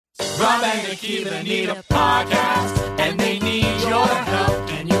Rob and Akiva need a podcast, and they need your help.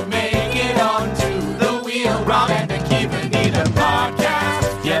 Can you make it onto the wheel? Rob and Akiva need a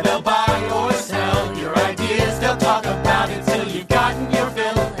podcast. Yeah, they'll buy or sell your ideas. They'll talk about it till you've gotten your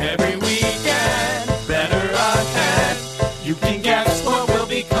fill. Every weekend, better ahead. You can guess what will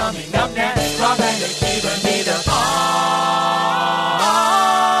be coming up next. Rob and Akiva need a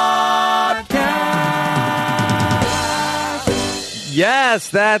Yes,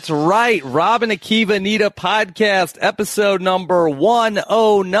 that's right. Rob and Akiva need a podcast, episode number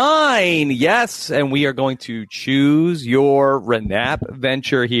 109. Yes, and we are going to choose your Renap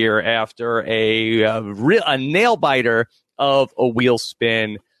venture here after a nail biter of a wheel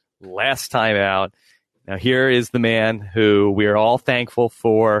spin last time out. Now, here is the man who we are all thankful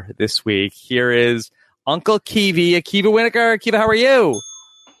for this week. Here is Uncle Kiwi, Akiva Winokur. Akiva, how are you?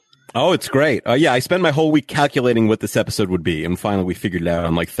 Oh, it's great. Yeah, I spent my whole week calculating what this episode would be, and finally we figured it out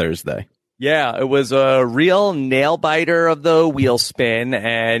on Thursday. Yeah, it was a real nail biter of the wheel spin,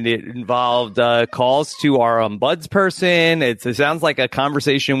 and it involved calls to our ombudsperson. It sounds like a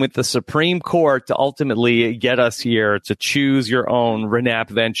conversation with the Supreme Court to ultimately get us here to choose your own Renap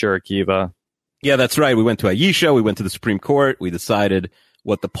venture, Akiva. Yeah, that's right. We went to Ayesha, we went to the Supreme Court, we decided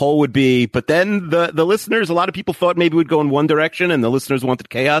what the poll would be, but then the listeners, a lot of people thought maybe we'd go in one direction, and the listeners wanted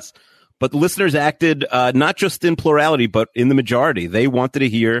chaos, but the listeners acted not just in plurality, but in the majority. They wanted to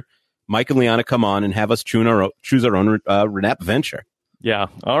hear Mike and Liana come on and have us choose our own Renap venture. Yeah.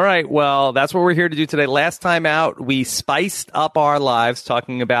 All right. Well, that's what we're here to do today. Last time out, we spiced up our lives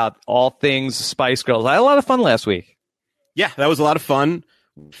talking about all things Spice Girls. I had a lot of fun last week. Yeah, that was a lot of fun.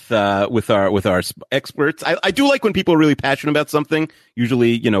 With our experts. I do like when people are really passionate about something,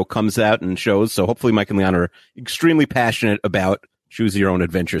 usually, comes out and shows. So hopefully Mike and Leon are extremely passionate about choose your own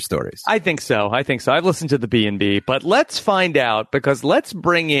adventure stories. I think so. I've listened to the B&B, but let's find out, because let's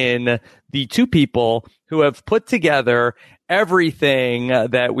bring in the two people who have put together everything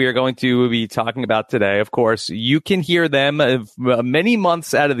that we are going to be talking about today. Of course, you can hear them many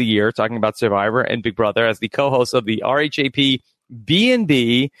months out of the year talking about Survivor and Big Brother as the co-hosts of the RHAP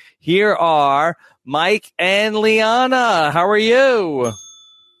B&B. Here are Mike and Liana. How are you?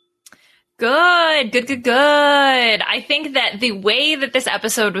 Good. I think that the way that this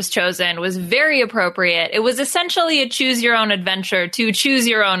episode was chosen was very appropriate. It was essentially a choose your own adventure to choose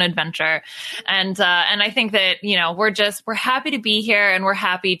your own adventure. And I think that, we're happy to be here, and we're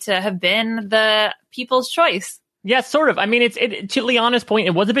happy to have been the people's choice. Yeah, sort of. I mean, to Liana's point,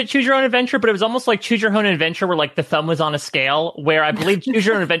 it was a bit choose your own adventure, but it was almost like choose your own adventure where the thumb was on a scale, where I believe choose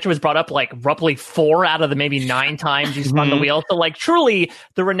your own adventure was brought up roughly 4 out of the maybe 9 times you spun the wheel. So truly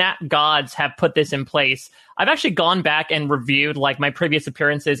the Renap gods have put this in place. I've actually gone back and reviewed my previous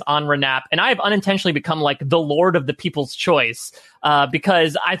appearances on Renap, and I have unintentionally become the Lord of the People's Choice,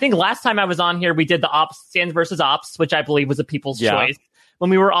 because I think last time I was on here, we did the Ops, Sands versus Ops, which I believe was a People's Choice. When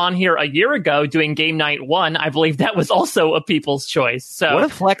we were on here a year ago doing Game Night 1, I believe that was also a People's Choice. So what a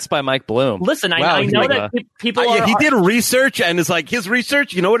flex by Mike Bloom. Listen, I know that people are... He did research, and it's his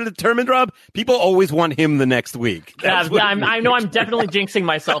research, you know what it determined, Rob? People always want him the next week. I know I'm definitely jinxing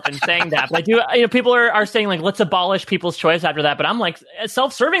myself in saying that. But people are saying, let's abolish People's Choice after that. But I'm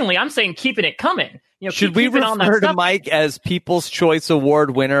self-servingly, I'm saying keeping it coming. Should we refer to Mike as People's Choice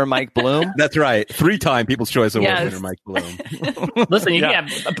Award winner Mike Bloom? That's right. 3-time People's Choice Award winner Mike Bloom. Listen,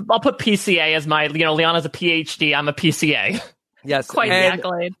 I'll put PCA as my, Liana's a PhD, I'm a PCA. Yes. Quite the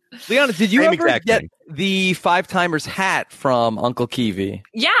accolade. Liana, did you ever get the 5-timers hat from Uncle Kiwi?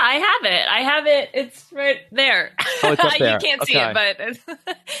 Yeah, I have it. It's right there. Oh, it's up there. You can't see it, but...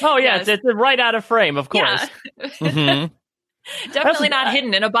 Oh, yeah, it's right out of frame, of course. Yeah. Definitely not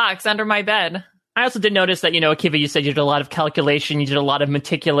hidden in a box under my bed. I also did notice that, Akiva, you said you did a lot of calculation, you did a lot of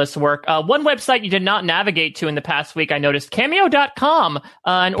meticulous work. One website you did not navigate to in the past week, I noticed, Cameo.com,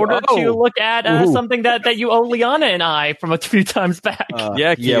 in order to look at something that you owe Liana and I from a few times back.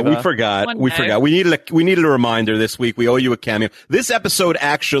 Yeah, we forgot. We needed a reminder this week. We owe you a Cameo. This episode,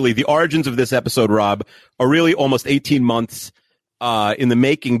 actually, the origins of this episode, Rob, are really almost 18 months in the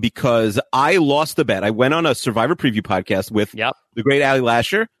making, because I lost the bet. I went on a Survivor preview podcast with the great Ali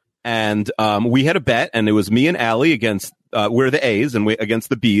Lasher. And we had a bet, and it was me and Allie against we're the A's, and we against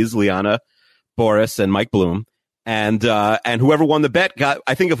the B's, Liana, Boris, and Mike Bloom. And whoever won the bet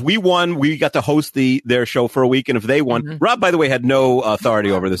I think if we won, we got to host their show for a week, and if they won, Rob, by the way, had no authority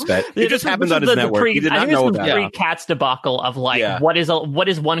over this bet. It just happened on his network. He did not know about it. Pre-Cats debacle of what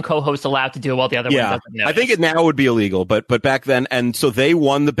is one co-host allowed to do while the other one doesn't know. I think it now would be illegal, but back then, and so they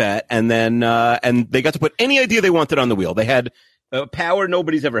won the bet, and then and they got to put any idea they wanted on the wheel. They had power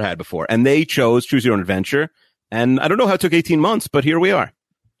nobody's ever had before. And they chose Choose Your Own Adventure. And I don't know how it took 18 months, but here we are.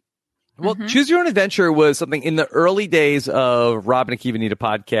 Well, Choose Your Own Adventure was something in the early days of Rob and Akiva Need a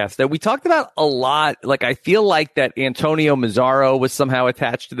Podcast that we talked about a lot. Like, I feel like that Antonio Mazzaro was somehow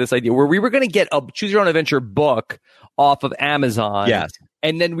attached to this idea where we were going to get a Choose Your Own Adventure book off of Amazon. Yes.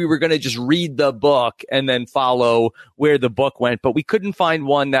 And then we were going to just read the book and then follow where the book went. But we couldn't find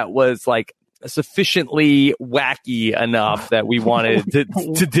one that was like sufficiently wacky enough that we wanted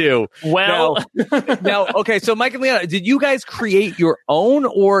to do. Well, now, okay. So Mike and Leanna, did you guys create your own,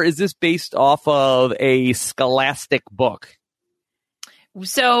 or is this based off of a Scholastic book?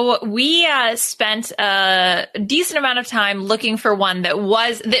 So we spent a decent amount of time looking for one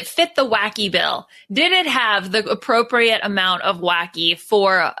that fit the wacky bill. Did it have the appropriate amount of wacky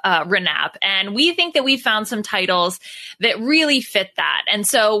for Renap? And we think that we found some titles that really fit that. And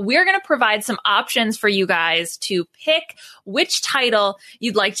so we're going to provide some options for you guys to pick which title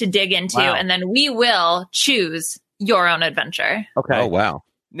you'd like to dig into, Wow. and then we will choose your own adventure. Okay. Oh, wow.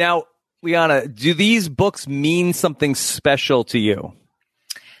 Now, Liana, do these books mean something special to you?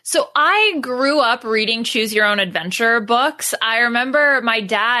 So I grew up reading Choose Your Own Adventure books. I remember my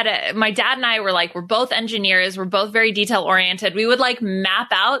dad and I we're both engineers. We're both very detail oriented. We would like map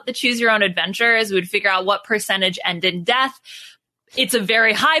out the Choose Your Own Adventures. We would figure out what percentage end in death. It's a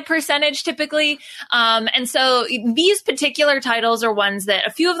very high percentage typically. And so these particular titles are ones that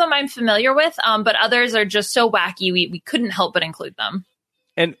a few of them I'm familiar with, but others are just so wacky. We couldn't help but include them.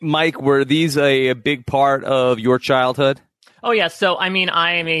 And Mike, were these a big part of your childhood? Oh, yeah. So, I mean,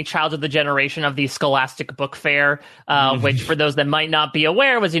 I am a child of the generation of the Scholastic Book Fair, which for those that might not be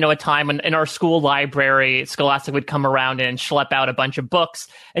aware was, a time when in our school library, Scholastic would come around and schlep out a bunch of books.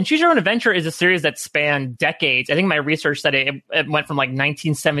 And Choose Your Own Adventure is a series that spanned decades. I think my research said it went from like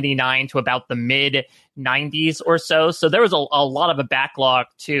 1979 to about the mid 90s or so. So there was a lot of a backlog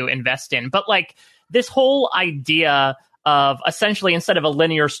to invest in. But like this whole idea of essentially instead of a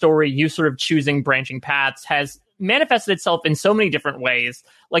linear story, you sort of choosing branching paths has manifested itself in so many different ways.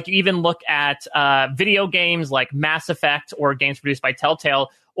 Like you even look at video games like Mass Effect or games produced by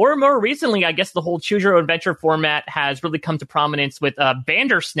Telltale, or more recently, I guess the whole Choose Your Own Adventure format has really come to prominence with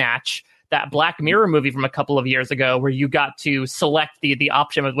Bandersnatch, that Black Mirror movie from a couple of years ago, where you got to select the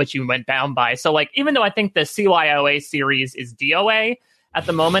option with which you went bound by. So like, even though I think the CYOA series is DOA at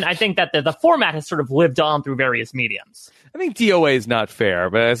the moment, I think that the format has sort of lived on through various mediums. I think DOA is not fair,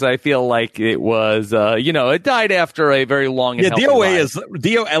 but as I feel like it was, it died after a very long and healthy DOA life. is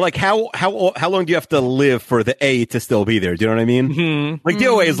DOA. Like how long do you have to live for the A to still be there? Do you know what I mean? Mm-hmm. Like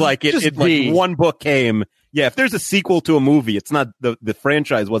DOA is like it D. like one book came. Yeah, if there's a sequel to a movie, it's not the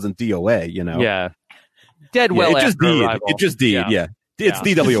franchise wasn't DOA. Yeah, dead well it just after did. Arrival. It just did. Yeah. It's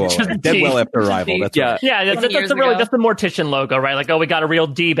DWO. Dead well after Arrival. That's right. Yeah, that's the Mortician logo, right? Like, oh, we got a real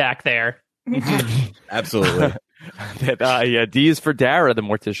D back there. Absolutely. D is for Dara, the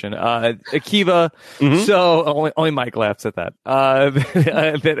mortician. Akiva. So only Mike laughs at that.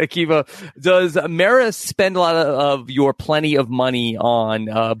 That Akiva, does Mara spend a lot of your plenty of money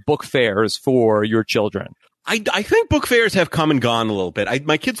on book fairs for your children? I think book fairs have come and gone a little bit.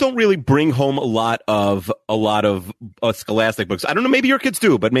 My kids don't really bring home a lot of Scholastic books. I don't know. Maybe your kids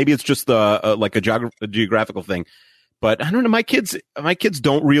do, but maybe it's just like a geographical thing. But I don't know. My kids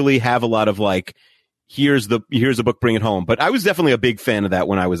don't really have a lot of like, here's a book, bring it home. But I was definitely a big fan of that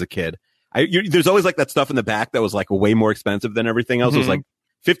when I was a kid. There's always like that stuff in the back that was like way more expensive than everything else. It was like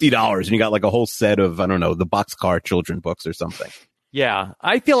 $50 and you got like a whole set of, I don't know, the Boxcar children books or something. Yeah,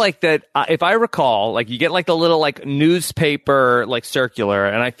 I feel like that if I recall, like you get like the little like newspaper like circular,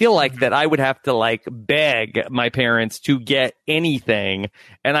 and I feel like that I would have to like beg my parents to get anything,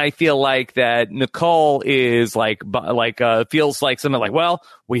 and I feel like that Nicole is feels like something like, well,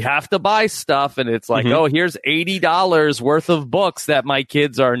 we have to buy stuff, and it's like, oh, here's $80 worth of books that my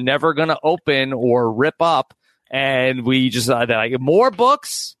kids are never gonna open or rip up, and we just like more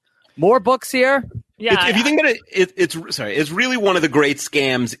books here. Yeah, if you think about it, it's really one of the great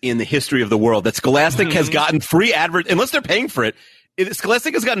scams in the history of the world that Scholastic has gotten free unless they're paying for it.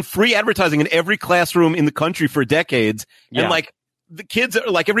 Scholastic has gotten free advertising in every classroom in the country for decades, and like the kids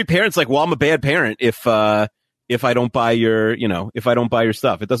are like, every parent's like, well, I'm a bad parent if I don't buy your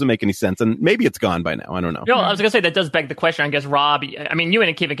stuff. It doesn't make any sense, and maybe it's gone by now. I don't know. I was gonna say that does beg the question. I guess Rob, I mean, you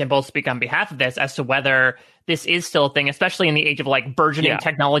and Akiva can both speak on behalf of this as to whether this is still a thing, especially in the age of like burgeoning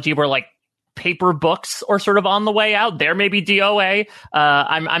technology, where like paper books are sort of on the way out. There may be DOA.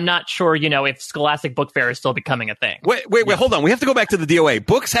 I'm not sure, if Scholastic Book Fair is still becoming a thing. Wait, hold on. We have to go back to the DOA.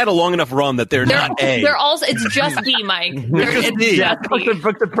 Books had a long enough run that they're not A. They're also, it's just D, Mike. Just D.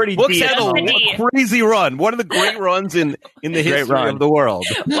 Books are pretty Books D. had a crazy run. One of the great runs in the history of the world.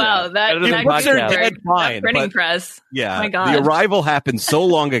 Wow, that books are dead fine. Printing press. Yeah, my God. The Arrival happened so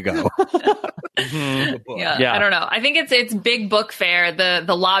long ago. Yeah, I don't know. I think it's big book fair.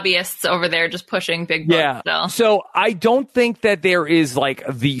 The lobbyists over there just pushing big books still. So I don't think that there is like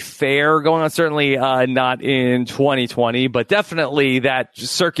the fair going on. Certainly not in 2020, but definitely that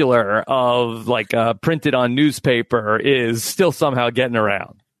circular of like printed on newspaper is still somehow getting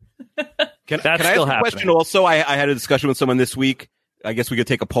around. Can I ask a question also? I had a discussion with someone this week. I guess we could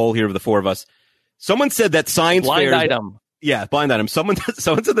take a poll here of the four of us. Someone said that science blind fairs... item. Yeah, blind item. Someone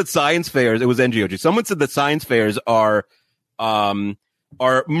said that science fairs, it was NGOG. Someone said that science fairs are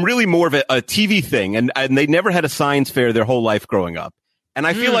really more of a TV thing, and they never had a science fair their whole life growing up. And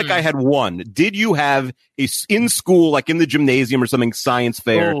I feel like I had one. Did you have in school, like in the gymnasium or something, science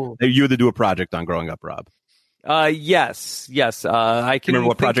fair that you had to do a project on growing up, Rob? Yes. I can remember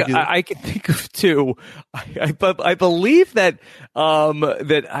what project is it? I can think of two. I believe that I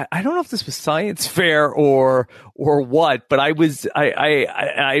don't know if this was science fair or what, but I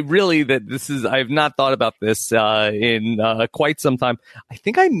really I have not thought about this in quite some time. I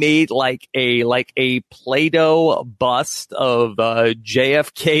think I made like a Play-Doh bust of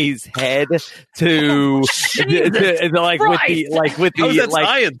JFK's head with the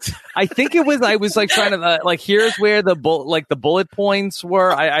science. I think it was. I was like trying to here's where the bullet points were.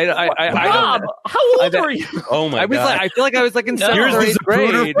 Rob, how old were you? Oh my God! I feel like I was like in seventh Here's or eighth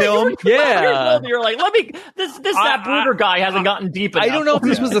grade. film. Yeah, you're like, this Zapruder guy hasn't gotten deep enough. I don't know if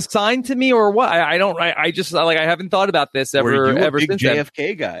this was assigned to me or what. I just I haven't thought about this ever big since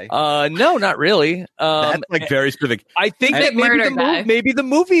JFK then. guy. No, not really. That's like very specific. I think that maybe the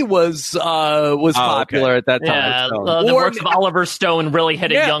movie was popular at that time. Yeah, the works of Oliver Stone really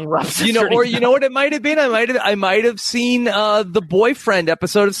hit a young rough. You know what it might have been? I might have seen the Boyfriend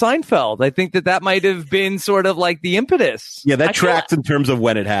episode of Seinfeld. I think that might have been sort of like the impetus. Yeah, that tracks in terms of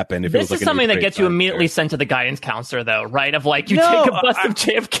when it happened. If this it was is something that gets you immediately sent to the guidance counselor, though, right? Of like, take a bust of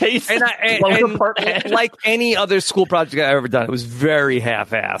JFK's and like any other school project I've ever done, it was very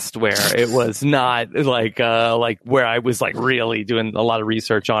half-assed, where it was not like where I was like really doing a lot of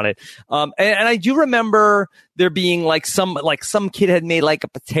research on it. And I do remember there being some kid had made like a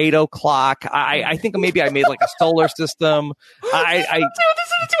potato clock. I think maybe I made like a solar system. This is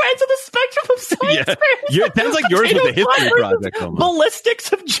two ends of the spectrum of science. Yeah, it sounds like yours was a history project.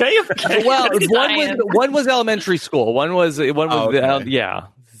 Ballistics of JFK. Well, one was elementary school. One was yeah.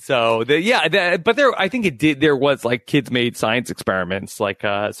 So but I think there was like kids made science experiments. So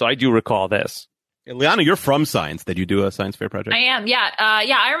I do recall this. Liana, you're from science. Did you do a science fair project? I am, yeah.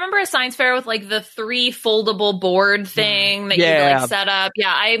 I remember a science fair with like the 3 foldable board thing that you like set up.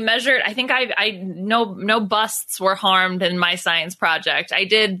 Yeah, I measured. I think no busts were harmed in my science project. I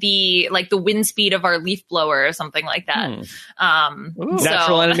did the wind speed of our leaf blower or something like that.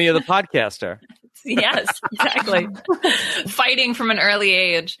 Natural enemy of the podcaster. Yes, exactly. Fighting from an early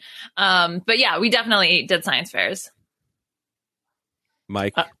age. But yeah, we definitely did science fairs.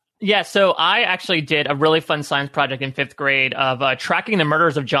 Mike? Yeah, so I actually did a really fun science project in 5th grade of tracking the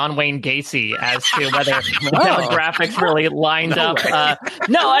murders of John Wayne Gacy as to whether demographics really lined up.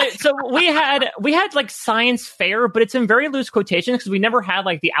 So we had like science fair, but it's in very loose quotations because we never had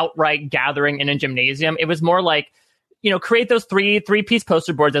like the outright gathering in a gymnasium. It was more like, create those three-piece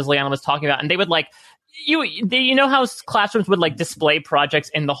poster boards as Liana was talking about, and they would like. You know how classrooms would like display projects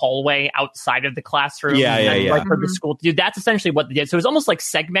in the hallway outside of the classroom? Yeah. Like for the school to do. That's essentially what they did. So it was almost like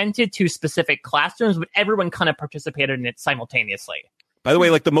segmented to specific classrooms, but everyone kind of participated in it simultaneously. By the way,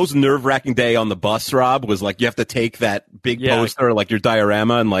 like the most nerve-wracking day on the bus, Rob, was like you have to take that big poster, like your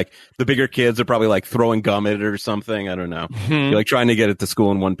diorama, and like the bigger kids are probably like throwing gum at it or something. I don't know. You're like trying to get it to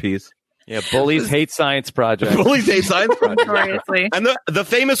school in one piece. Yeah, bullies hate science projects. Bullies hate science projects. Notoriously. And the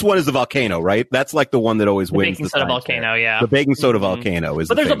famous one is the volcano, right? That's like the one that always wins. Baking soda volcano, yeah. The baking soda volcano is.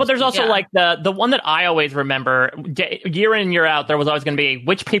 But there's also like the one that I always remember year in and year out. There was always going to be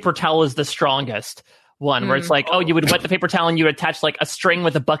which paper towel is the strongest one, where it's like, you would wet the paper towel and you would attach like a string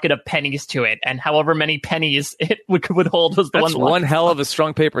with a bucket of pennies to it, and however many pennies it would hold was the That's one. One hell of a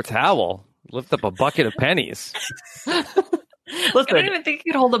strong paper towel. Lift up a bucket of pennies. Listen, I don't even think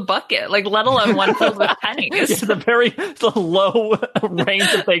you could hold a bucket, let alone one filled with pennies. It's the low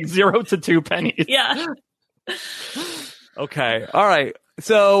range of things, 0 to 2 pennies. Yeah. Okay. All right.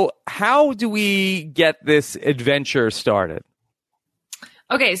 So how do we get this adventure started?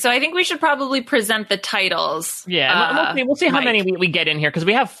 Okay, so I think we should probably present the titles. Yeah, we'll see how Mike. many we get in here because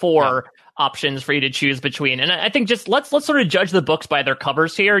we have four options for you to choose between. And I think just let's sort of judge the books by their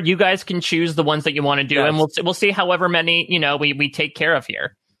covers here. You guys can choose the ones that you want to do, and we'll see however many we take care of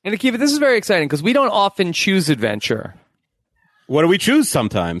here. And Akiva, this is very exciting because we don't often choose adventure. What do we choose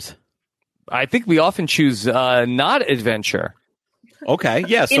sometimes? I think we often choose not adventure. Okay,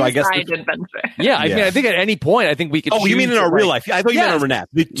 yeah. So I guess adventure. Yeah, I mean, I think at any point, I think we could. Oh, you mean in our real life? I thought you meant on Renap.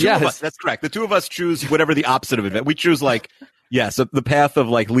 The two of us. That's correct. The two of us choose whatever the opposite of it. We choose so the path of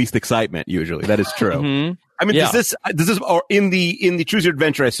least excitement. Usually, that is true. Mm-hmm. I mean, does this or in the choose your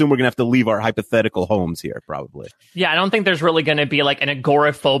adventure? I assume we're gonna have to leave our hypothetical homes here, probably. Yeah, I don't think there's really gonna be an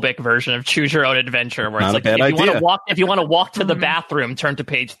agoraphobic version of choose your own adventure where Not it's a bad idea. if you want to walk to the bathroom, turn to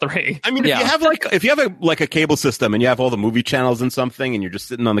page 3. I mean, if you have a cable system and you have all the movie channels and something, and you're just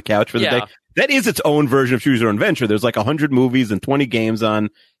sitting on the couch for the day, that is its own version of choose your own adventure. There's 100 movies and 20 games on.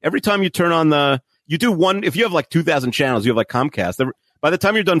 Every time you turn on you do one. If you have 2,000 channels, you have Comcast. By the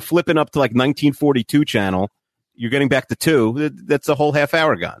time you're done flipping up to 1942 channel, you're getting back to 2. That's a whole half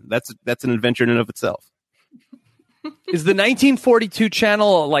hour gone. That's an adventure in and of itself. Is the 1942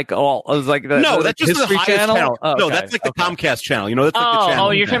 channel No, that's just the highest channel. Oh, no, that's the Comcast channel. That's the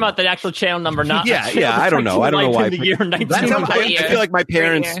channel. You're talking about the actual channel number, not yeah. I don't know why. The year I feel like my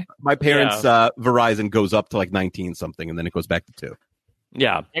parents Verizon goes up to 19 something, and then it goes back to 2.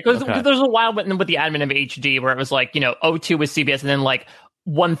 Yeah, because there's a while with the advent of HD where it was 02 was CBS, and then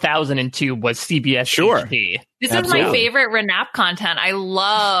 1002 was CBS HD. This is my favorite Renap content. I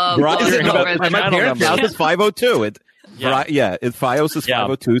love my parents' house is 502. It's FiOS is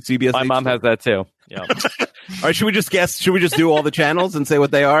 502. CBS. My mom has that too. Yeah. All right, should we just guess? Should we just do all the channels and say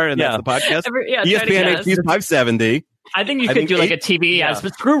what they are? And that's the podcast. ESPN HD is 570. I think you could do a TV.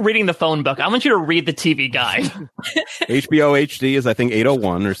 But screw reading the phone book. I want you to read the TV guide. HBO HD is I think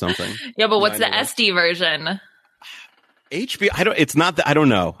 801 or something. Yeah, but what's the SD version? HBO, it's not that, I don't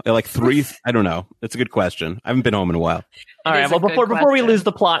know. 3, I don't know. That's a good question. I haven't been home in a while. All right. Well, before we lose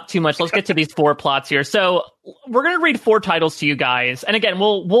the plot too much, let's get to these 4 plots here. So we're going to read 4 titles to you guys. And again,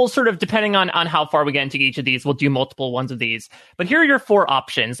 we'll sort of, depending on how far we get into each of these, we'll do multiple ones of these. But here are your 4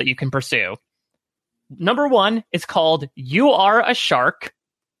 options that you can pursue. Number 1 is called You Are a Shark.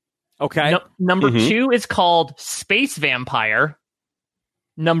 Okay. Number 2 is called Space Vampire.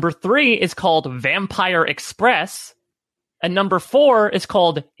 Number 3 is called Vampire Express. And number 4 is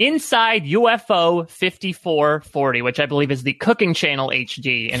called Inside UFO 5440, which I believe is the Cooking Channel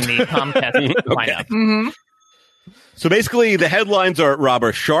HD in the Comcast lineup. Mm-hmm. So basically, the headlines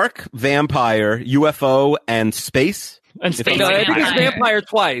are Shark, Vampire, UFO, and Space. And Space I think it's Vampire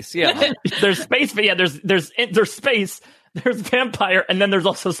twice. Yeah, there's Space. Yeah, there's Space. There's Vampire, and then there's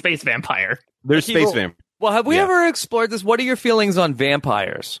also Space Vampire. There's Space Vampire. Well, have we ever explored this? What are your feelings on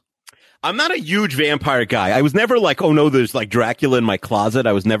vampires? I'm not a huge vampire guy. I was never oh no, there's Dracula in my closet.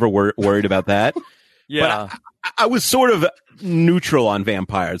 I was never worried about that. Yeah. But I was sort of neutral on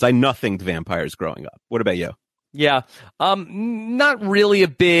vampires. I nothinged vampires growing up. What about you? Yeah. Not really a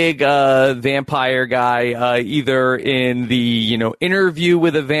big vampire guy, either in the, Interview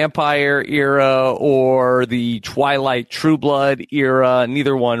with a Vampire era or the Twilight True Blood era.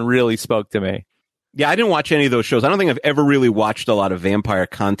 Neither one really spoke to me. Yeah, I didn't watch any of those shows. I don't think I've ever really watched a lot of vampire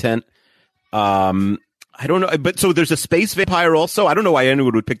content. I don't know, but so there's a space vampire also. I don't know why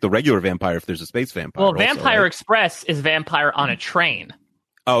anyone would pick the regular vampire if there's a space vampire. Well, Vampire Express is vampire on a train.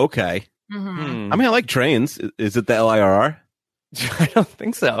 Oh, okay. Mm-hmm. I mean, I like trains. Is it the LIRR? I don't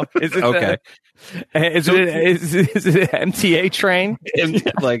think so. Is it okay? Is it an MTA train?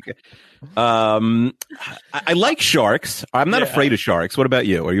 I like sharks. I'm not afraid of sharks. What about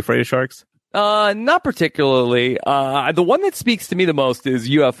you? Are you afraid of sharks? Not particularly. The one that speaks to me the most is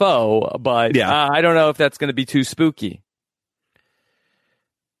UFO, but I don't know if that's going to be too spooky.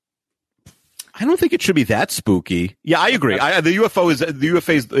 I don't think it should be that spooky. Yeah, I agree. The UFO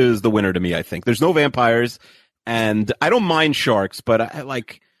is the winner to me. I think there's no vampires, and I don't mind sharks, but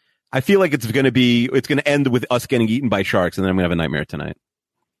I feel like it's going to end with us getting eaten by sharks, and then I'm going to have a nightmare tonight.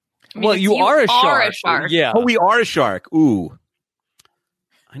 Well, you are a shark. Yeah. Oh, we are a shark. Ooh.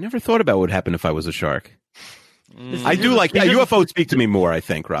 I never thought about what would happen if I was a shark. I do like UFO speak to me more, I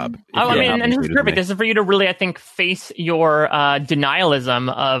think, Rob. I mean, and this is perfect. This is for you to really, I think, face your denialism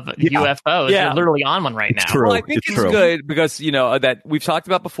of UFOs. Yeah. You're literally on one right now. True. Well, I think it's good because, that we've talked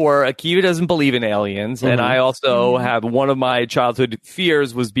about before. Akiva doesn't believe in aliens. And I also have one of my childhood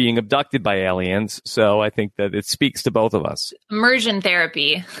fears was being abducted by aliens. So I think that it speaks to both of us. Immersion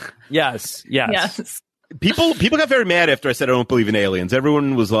therapy. Yes. People got very mad after I said I don't believe in aliens.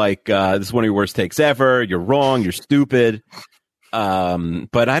 Everyone was like, this is one of your worst takes ever. You're wrong. You're stupid.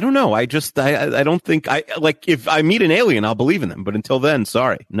 But I don't know. I don't think if I meet an alien, I'll believe in them. But until then,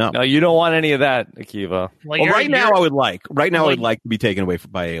 sorry, no. No, you don't want any of that, Akiva. Well, right now I would like to be taken away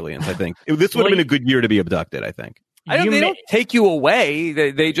by aliens. I think this would have been a good year to be abducted. I think. They don't take you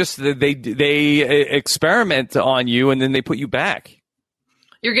away. They just experiment on you and then they put you back.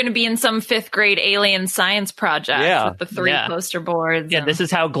 You're going to be in some 5th grade alien science project with the 3 poster boards. Yeah, this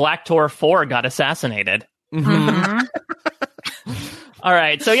is how Galactor 4 got assassinated. Mm-hmm. All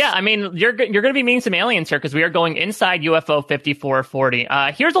right, so yeah, I mean, you're going to be meeting some aliens here because we are going inside UFO 5440.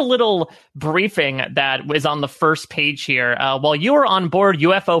 Here's a little briefing that was on the first page here. While you are on board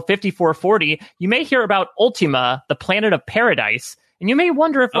UFO 5440, you may hear about Ultima, the planet of paradise, and you may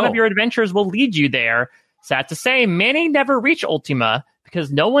wonder if one of your adventures will lead you there. Sad to say, many never reach Ultima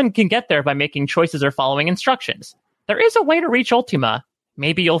because no one can get there by making choices or following instructions. There is a way to reach Ultima.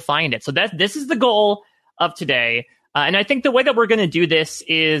 Maybe you'll find it. So this is the goal of today. And I think the way that we're going to do this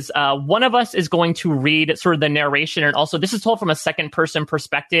is one of us is going to read sort of the narration. And also, this is told from a second person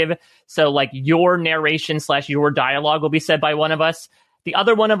perspective. So like your narration / your dialogue will be said by one of us. The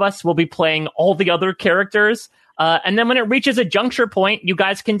other one of us will be playing all the other characters. And then when it reaches a juncture point, you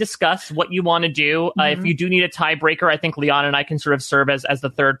guys can discuss what you want to do. If you do need a tiebreaker, I think Leon and I can sort of serve as the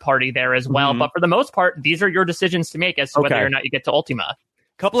third party there as well. But for the most part, these are your decisions to make as to whether or not you get to Ultima.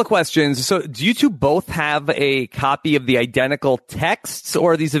 Couple of questions. So do you two both have a copy of the identical texts,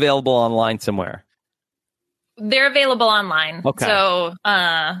 or are these available online somewhere? They're available online. Okay. So,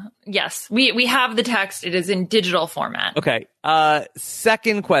 yes, we have the text. It is in digital format. Okay.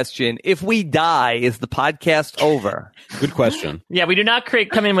 Second question. If we die, is the podcast over? Good question. Yeah, we do not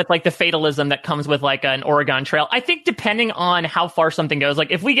come in with like the fatalism that comes with like an Oregon Trail. I think depending on how far something goes,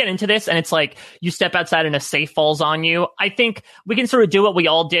 like if we get into this and it's like you step outside and a safe falls on you, I think we can sort of do what we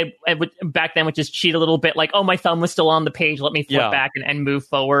all did back then, which is cheat a little bit. Like, oh, my thumb was still on the page. Let me flip back and move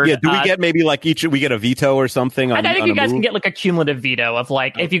forward. Yeah. Do we get maybe like we get a veto or something? I think you guys can get like a cumulative veto of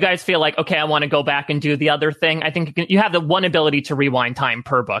like, if you guys feel like, okay, I want to go back and do the other thing. I think you have the one ability to rewind time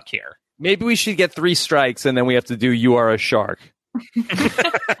per book here. Maybe we should get 3 strikes and then we have to do You Are a Shark.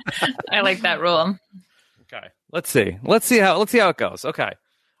 I like that rule. Okay. Let's see how it goes. Okay.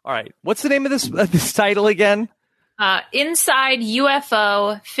 All right. What's the name of this title again? Inside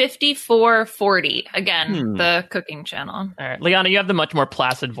UFO 5440. Again, the cooking channel. All right. Liana, you have the much more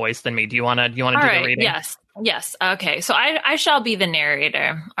placid voice than me. Do you want to do the reading? Yes. Okay. So I shall be the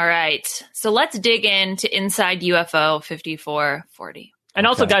narrator. All right. So let's dig into Inside UFO 5440. And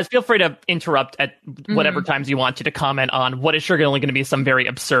also, guys, feel free to interrupt at whatever times you want to comment on what is sure only going to be some very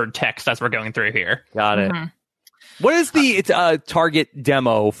absurd text as we're going through here. Got it. What is the target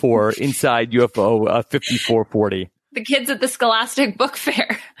demo for Inside UFO 5440? The kids at the Scholastic Book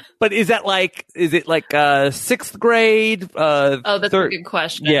Fair. But is it like 6th grade? That's a good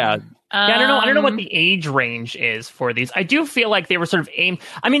question. Yeah. I don't know what the age range is for these. I do feel like they were sort of aimed.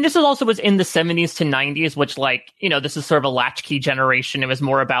 I mean, this also was in the 70s to 90s, which this is sort of a latchkey generation. It was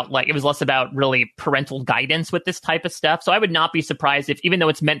more about it was less about really parental guidance with this type of stuff. So I would not be surprised if, even though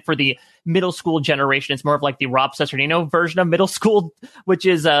it's meant for the middle school generation, it's more of like the Rob Cesternino version of middle school, which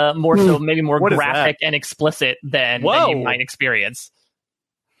is more so maybe more graphic and explicit than you might experience.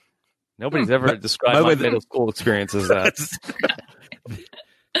 Nobody's ever described my middle school experience as that.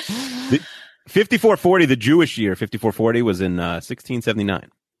 5440, the Jewish year, 5440 was in 1679.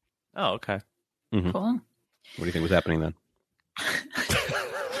 Oh, okay. Mm-hmm. Cool. What do you think was happening then?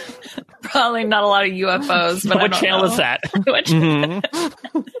 Probably not a lot of UFOs. But what channel is that?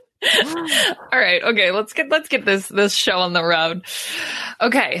 All right. Okay. Let's get this show on the road.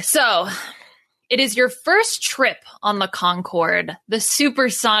 Okay. So it is your first trip on the Concorde, the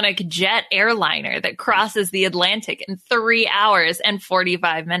supersonic jet airliner that crosses the Atlantic in 3 hours and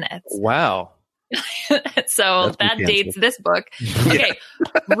 45 minutes. Wow. So that dates this book. Okay.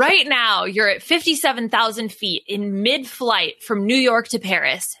 Right now, you're at 57,000 feet in mid-flight from New York to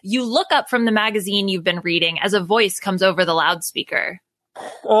Paris. You look up from the magazine you've been reading as a voice comes over the loudspeaker.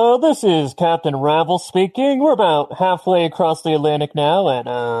 This is Captain Ravel speaking. We're about halfway across the Atlantic now at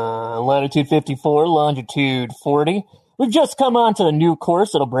latitude 54, longitude 40. We've just come onto a new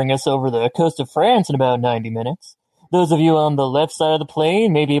course that'll bring us over the coast of France in about 90 minutes. Those of you on the left side of the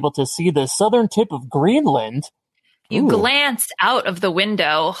plane may be able to see the southern tip of Greenland. You glanced out of the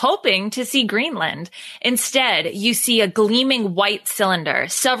window, hoping to see Greenland. Instead, you see a gleaming white cylinder,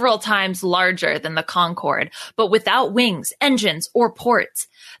 several times larger than the Concorde, but without wings, engines, or ports.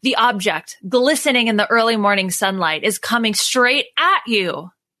 The object, glistening in the early morning sunlight, is coming straight at you.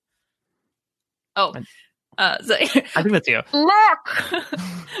 Oh, I think that's you. Look!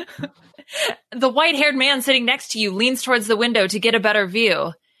 The white-haired man sitting next to you leans towards the window to get a better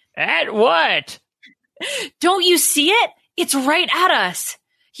view. At what? Don't you see it? It's right at us.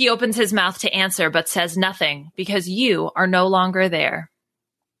 He opens his mouth to answer, but says nothing because you are no longer there.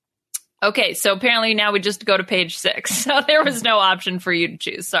 Okay, so apparently now we just go to page 6. So there was no option for you to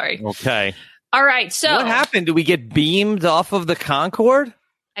choose. Sorry. Okay. All right, so What happened? Did we get beamed off of the Concorde?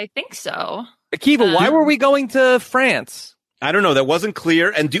 I think so. Akiva, why were we going to France? I don't know. That wasn't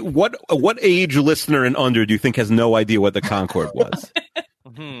clear. And what age listener and under do you think has no idea what the Concorde was?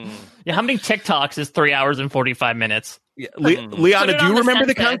 Yeah, how many TikToks is 3 hours and 45 minutes? Yeah. Put Liana, it do on you the remember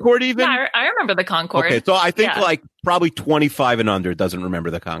the census. Concorde even? Yeah, I remember the Concorde. Okay, so I think Yeah. like probably 25 and under doesn't remember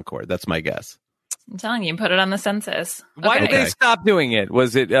the Concorde. That's my guess. I'm telling you, put it on the census. Why did they stop doing it?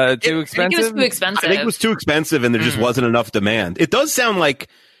 Was it too I think expensive? it was too expensive. I think it was too expensive and there just wasn't enough demand. It does sound like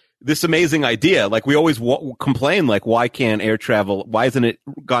this amazing idea. Like we always complain, like, why can't air travel, why hasn't it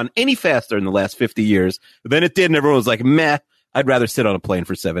gone any faster in the last 50 years? But then it did and everyone was like, meh, I'd rather sit on a plane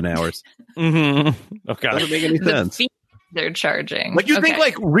for 7 hours. Okay. Doesn't make any the sense. fee they're charging. Like you think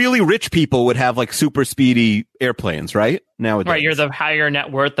like really rich people would have like super speedy airplanes, right? Nowadays. Right, you're the higher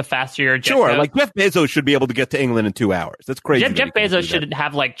net worth, the faster your jet Sure, goes. like Jeff Bezos should be able to get to England in 2 hours. That's crazy. Jeff that he can't do Bezos that. should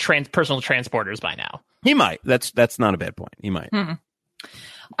have like personal transporters by now. He might. That's not a bad point. He might.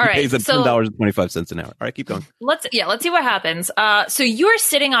 All He right, pays at so $10.25 an hour. All right, keep going. let's see what happens. So you're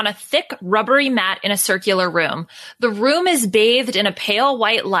sitting on a thick rubbery mat in a circular room. The room is bathed in a pale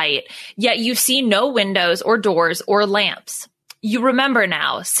white light, yet you see no windows or doors or lamps. You remember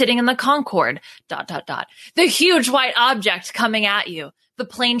now, sitting in the Concorde, ... the huge white object coming at you, the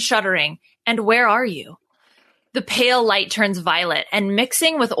plane shuddering, and where are you? The pale light turns violet and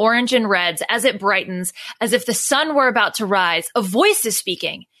mixing with orange and reds as it brightens, as if the sun were about to rise. A voice is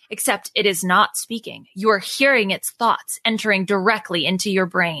speaking, except it is not speaking. You are hearing its thoughts entering directly into your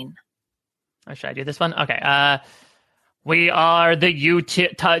brain. Oh, should I do this one? Okay. We are the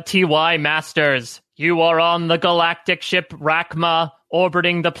UTY Masters. You are on the galactic ship Rakma,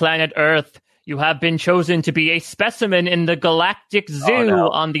 orbiting the planet Earth. You have been chosen to be a specimen in the galactic zoo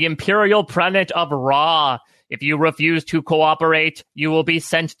on the imperial planet of Ra. If you refuse to cooperate, you will be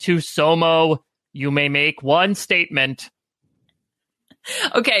sent to Somo. You may make one statement.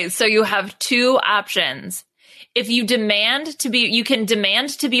 Okay, so you have two options. If you you can demand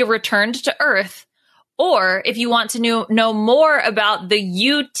to be returned to Earth, or if you want to know more about the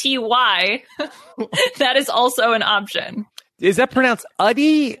UTY, that is also an option. Is that pronounced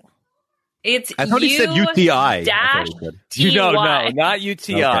Uddy? It's I thought he said UTI. dash No, TY. not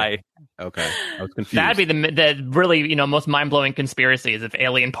UTI. Okay, I was confused. That'd be the really most mind-blowing conspiracy is if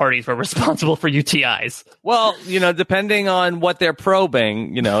alien parties were responsible for UTIs. Well, depending on what they're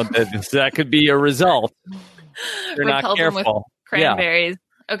probing, that could be a result. They're not Repel them with careful. cranberries.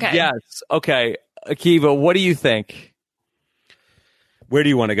 Okay. Yes. Okay. Akiva, what do you think? Where do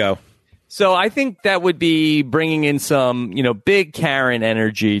you want to go? So I think that would be bringing in some, big Karen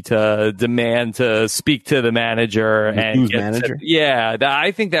energy to demand to speak to the manager and manager.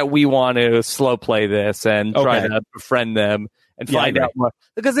 I think that we want to slow play this and try to befriend them and find out more.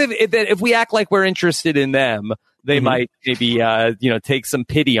 Because if we act like we're interested in them, they might maybe take some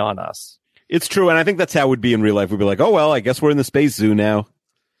pity on us. It's true, and I think that's how it would be in real life. We'd be like, oh well, I guess we're in the space zoo now.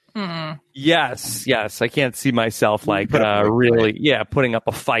 Yes. I can't see myself really, putting up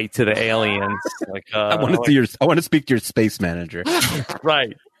a fight to the aliens. I want to speak to your space manager.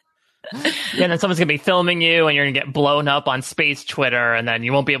 Right. Yeah, and then someone's gonna be filming you, and you're gonna get blown up on space Twitter, and then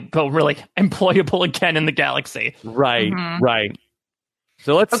you won't be really employable again in the galaxy. Right. Right.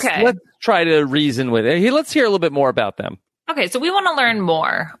 So let's try to reason with it. Let's hear a little bit more about them. Okay, so we want to learn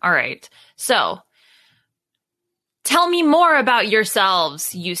more. All right. So, tell me more about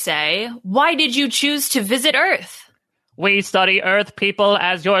yourselves, you say. Why did you choose to visit Earth? We study Earth people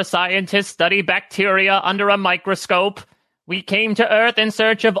as your scientists study bacteria under a microscope. We came to Earth in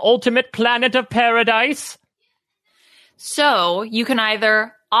search of ultimate planet of paradise. So, you can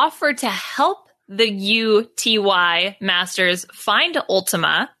either offer to help the UTY Masters find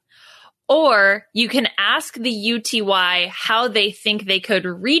Ultima, or you can ask the UTY how they think they could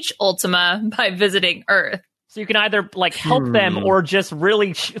reach Ultima by visiting Earth. So you can either help them or just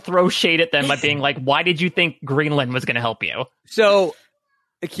really throw shade at them by being like, why did you think Greenland was going to help you? So,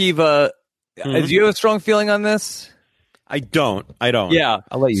 Akiva, do you have a strong feeling on this? I don't. Yeah.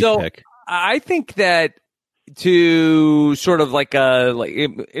 I'll let you pick. I think that to sort of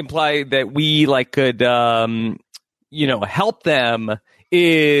imply that we could, help them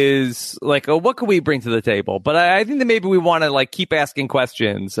is like, what can we bring to the table? But I think that maybe we want to like keep asking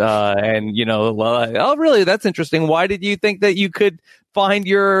questions, and oh, really? That's interesting. Why did you think that you could find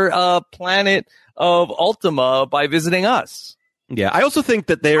your planet of Ultima by visiting us? Yeah, I also think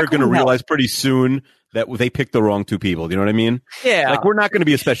that they are going to realize pretty soon that they picked the wrong two people. Do you know what I mean? Yeah. Like, we're not going to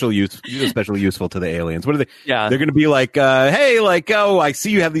be especially useful to the aliens. What are they? Yeah. They're going to be like, hey, like, oh, I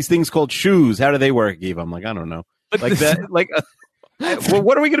see you have these things called shoes. How do they work, Eve? I'm like, I don't know. Like that, like, well,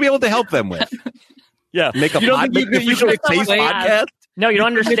 what are we going to be able to help them with? Yeah. Make a official taste podcast? No, you don't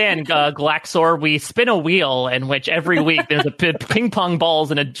understand, Glaxor. We spin a wheel in which every week there's a ping pong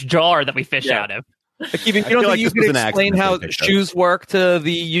balls in a jar that we fish out of. You don't think you can explain how shoes work to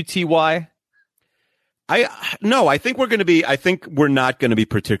the UTY? No, I think we're not going to be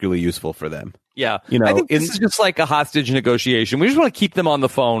particularly useful for them. Yeah. I think this is just like a hostage negotiation. We just want to keep them on the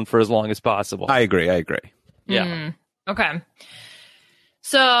phone for as long as possible. I agree. Yeah. Okay.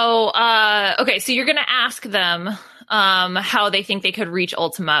 So, so you're going to ask them how they think they could reach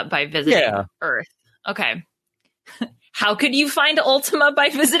Ultima by visiting Earth. Okay. How could you find Ultima by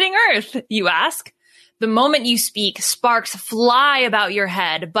visiting Earth, you ask? The moment you speak, sparks fly about your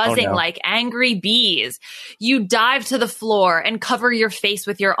head, buzzing like angry bees. You dive to the floor and cover your face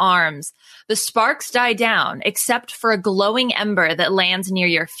with your arms. The sparks die down, except for a glowing ember that lands near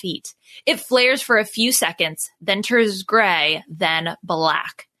your feet. It flares for a few seconds, then turns gray, then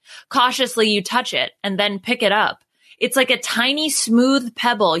black. Cautiously, you touch it and then pick it up. It's like a tiny, smooth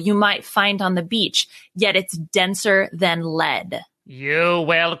pebble you might find on the beach, yet it's denser than lead. You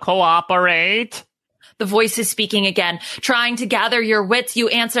will cooperate? The voice is speaking again. Trying to gather your wits, you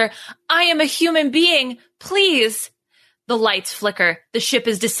answer, I am a human being. Please. The lights flicker. The ship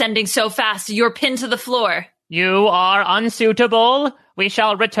is descending so fast, you're pinned to the floor. You are unsuitable. We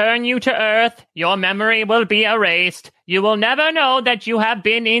shall return you to Earth. Your memory will be erased. You will never know that you have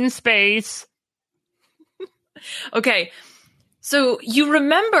been in space. Okay. So you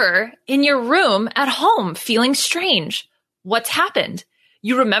remember in your room at home feeling strange. What's happened?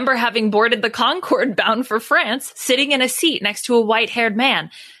 You remember having boarded the Concorde bound for France, sitting in a seat next to a white-haired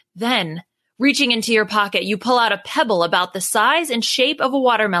man. Then, reaching into your pocket, you pull out a pebble about the size and shape of a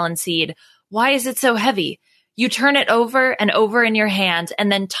watermelon seed. Why is it so heavy? You turn it over and over in your hand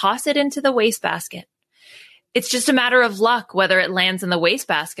and then toss it into the wastebasket. It's just a matter of luck whether it lands in the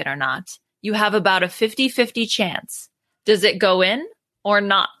wastebasket or not. You have about a 50-50 chance. Does it go in or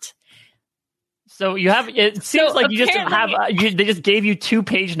not? So it seems like you just have, they just gave you 2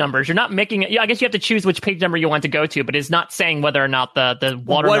 page numbers. You're not making it. I guess you have to choose which page number you want to go to, but it's not saying whether or not the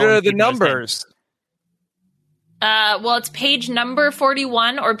watermelon. What are the numbers? Well, it's page number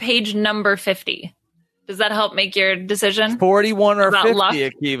 41 or page number 50. Does that help make your decision? 41 or 50, luck?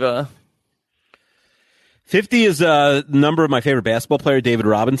 Akiva? 50 is a number of my favorite basketball player, David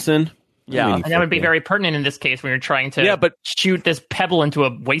Robinson. Yeah, and that would be very pertinent in this case when you're trying to shoot this pebble into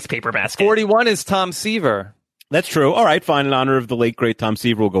a waste paper basket. 41 is Tom Seaver. That's true. All right, fine. In honor of the late, great Tom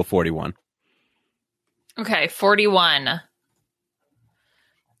Seaver, we'll go 41. Okay, 41.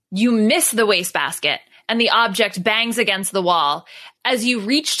 You miss the wastebasket, and the object bangs against the wall. As you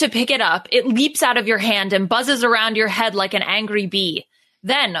reach to pick it up, it leaps out of your hand and buzzes around your head like an angry bee.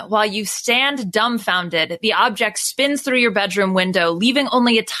 Then, while you stand dumbfounded, the object spins through your bedroom window, leaving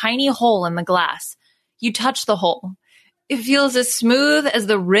only a tiny hole in the glass. You touch the hole. It feels as smooth as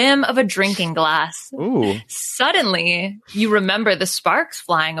the rim of a drinking glass. Ooh. Suddenly, you remember the sparks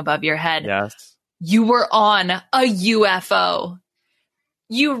flying above your head. Yes. You were on a UFO.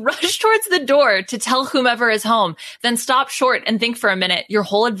 You rush towards the door to tell whomever is home, then stop short and think for a minute. Your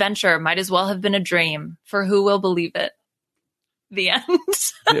whole adventure might as well have been a dream, for who will believe it? The end.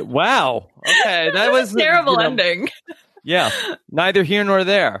 Wow. Okay, that was terrible ending. Yeah, neither here nor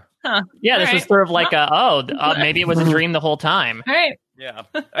there. Huh. Yeah, this was sort of like maybe it was a dream the whole time. All right. Yeah.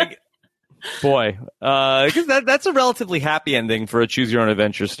 Boy, because that's a relatively happy ending for a choose your own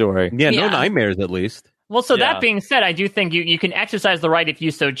adventure story. Yeah, no nightmares at least. Well, so that being said, I do think you can exercise the right if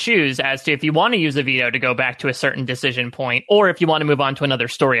you so choose as to if you want to use a veto to go back to a certain decision point, or if you want to move on to another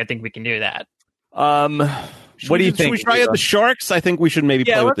story, I think we can do that. What do you think? Should we try out the sharks? I think we should maybe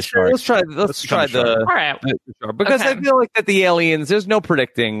play with the sharks. Let's try the all right. Because I feel like that the aliens, there's no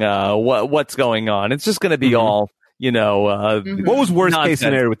predicting what's going on. It's just going to be all, What was worst case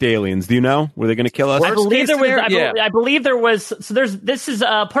scenario with the aliens? Do you know? Were they going to kill us? I believe there was. So this is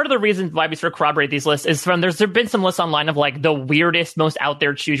part of the reason why we sort of corroborate these lists is there's been some lists online of like the weirdest, most out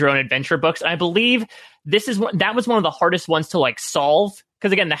there choose your own adventure books. And I believe that was one of the hardest ones to like solve.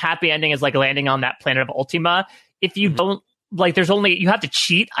 Because again, the happy ending is like landing on that planet of Ultima. If you don't like there's only, you have to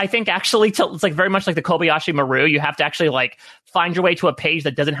cheat, I think, actually, it's like very much like the Kobayashi Maru. You have to actually like find your way to a page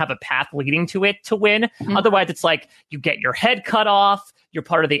that doesn't have a path leading to it to win. Otherwise, it's like you get your head cut off, you're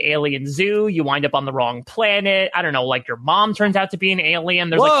part of the alien zoo, you wind up on the wrong planet. I don't know, like your mom turns out to be an alien.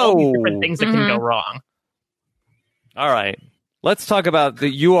 There's like all these different things that can go wrong. All right. Let's talk about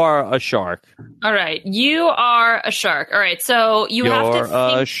you are a shark. All right. You are a shark. All right. So you have to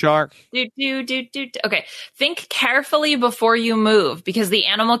think. A shark. Okay. Think carefully before you move because the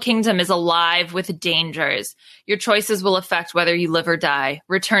animal kingdom is alive with dangers. Your choices will affect whether you live or die,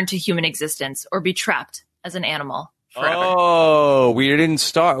 return to human existence, or be trapped as an animal forever. Oh, we didn't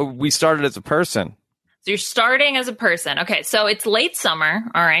start. We started as a person. So you're starting as a person. Okay, so it's late summer.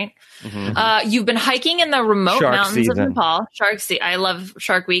 All right. You've been hiking in the remote Shark mountains season. of Nepal. I love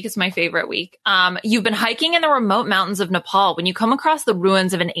Shark Week. It's my favorite week. You've been hiking in the remote mountains of Nepal when you come across the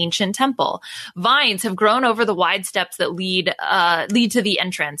ruins of an ancient temple. Vines have grown over the wide steps that lead to the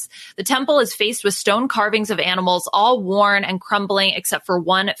entrance. The temple is faced with stone carvings of animals, all worn and crumbling except for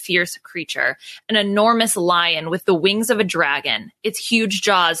one fierce creature, an enormous lion with the wings of a dragon. Its huge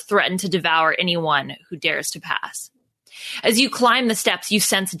jaws threaten to devour anyone who dares to pass. As you climb the steps, you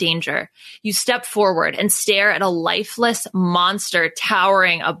sense danger. You step forward and stare at a lifeless monster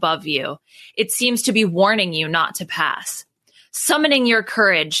towering above you. It seems to be warning you not to pass. Summoning your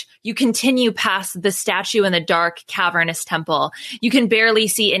courage, you continue past the statue in the dark, cavernous temple. You can barely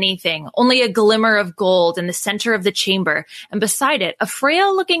see anything, only a glimmer of gold in the center of the chamber, and beside it, a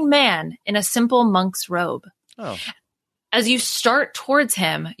frail-looking man in a simple monk's robe. Oh. As you start towards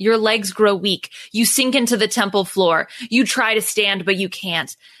him, your legs grow weak. You sink into the temple floor. You try to stand, but you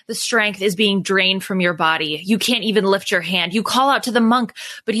can't. The strength is being drained from your body. You can't even lift your hand. You call out to the monk,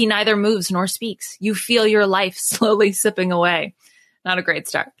 but he neither moves nor speaks. You feel your life slowly sipping away. Not a great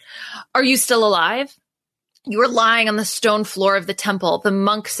start. Are you still alive? You are lying on the stone floor of the temple. The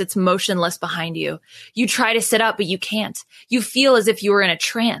monk sits motionless behind you. You try to sit up, but you can't. You feel as if you were in a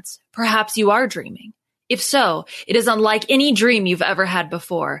trance. Perhaps you are dreaming. If so, it is unlike any dream you've ever had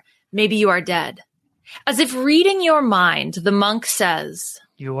before. Maybe you are dead. As if reading your mind, the monk says,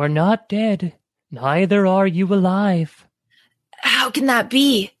 "You are not dead. Neither are you alive." "How can that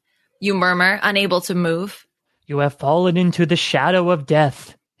be?" you murmur, unable to move. "You have fallen into the shadow of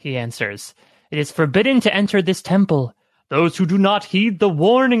death," he answers. "It is forbidden to enter this temple. Those who do not heed the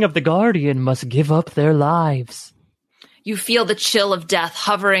warning of the guardian must give up their lives." You feel the chill of death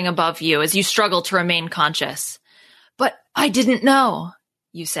hovering above you as you struggle to remain conscious. "But I didn't know,"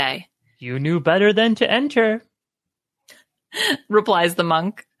 you say. "You knew better than to enter," replies the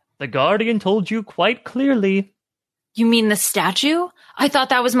monk. "The guardian told you quite clearly." "You mean the statue? I thought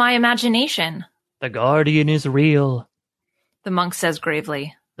that was my imagination." "The guardian is real," the monk says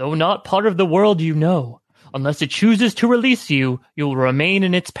gravely. "Though not part of the world you know. Unless it chooses to release you, you'll remain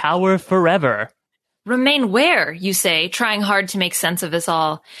in its power forever." "Remain where?" you say, trying hard to make sense of this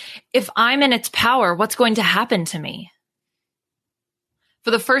all. "If I'm in its power, what's going to happen to me?" For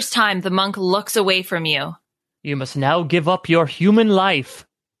the first time, the monk looks away from you. "You must now give up your human life,"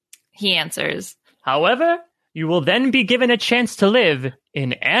 he answers. "However, you will then be given a chance to live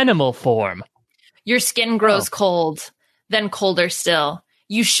in animal form." Your skin grows cold, then colder still.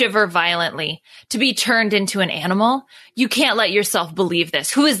 You shiver violently. To be turned into an animal? You can't let yourself believe this.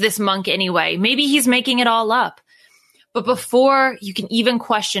 Who is this monk anyway? Maybe he's making it all up. But before you can even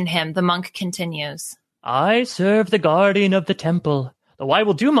question him, the monk continues. "I serve the guardian of the temple. Though I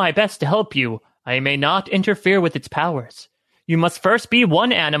will do my best to help you, I may not interfere with its powers. You must first be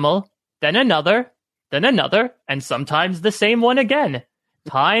one animal, then another, and sometimes the same one again.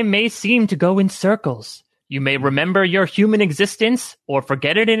 Time may seem to go in circles. You may remember your human existence or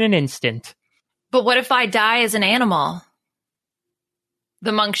forget it in an instant." "But what if I die as an animal?"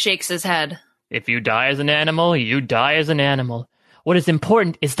 The monk shakes his head. "If you die as an animal, you die as an animal. What is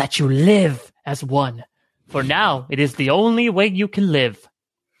important is that you live as one. For now, it is the only way you can live."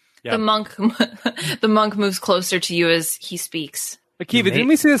 Yep. The monk moves closer to you as he speaks. Akiva, didn't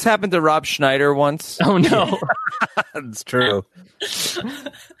we see this happen to Rob Schneider once? Oh no. It's true.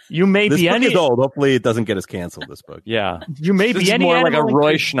 You may This be book any is old. Hopefully it doesn't get us canceled, this book. Yeah. you may This be is any more like a animal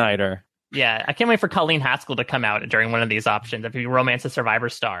Roy in- Schneider. Yeah, I can't wait for Colleen Haskell to come out during one of these options if you romance a Survivor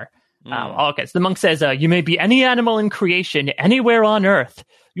star. Okay, so the monk says, "You may be any animal in creation anywhere on Earth.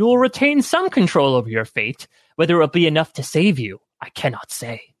 You will retain some control over your fate. Whether it will be enough to save you, I cannot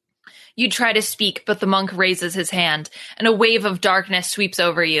say." You try to speak, but the monk raises his hand, and a wave of darkness sweeps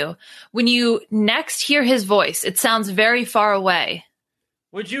over you. When you next hear his voice, it sounds very far away.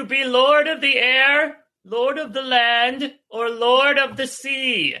 "Would you be Lord of the Air, Lord of the Land, or Lord of the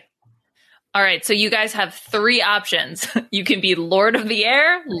Sea?" All right, so you guys have 3 options. You can be Lord of the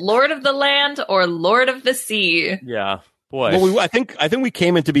Air, Lord of the Land, or Lord of the Sea. Yeah. Boy. Well, I think we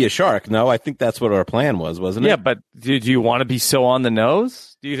came in to be a shark. No, I think that's what our plan was, wasn't it? Yeah, but do you want to be so on the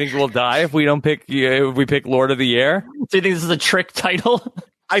nose? Do you think we'll die if we don't pick if we pick Lord of the Air? Do you think this is a trick title?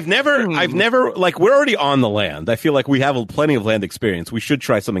 I've never like we're already on the land. I feel like we have plenty of land experience. We should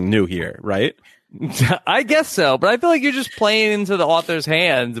try something new here, right? I guess so, but I feel like you're just playing into the author's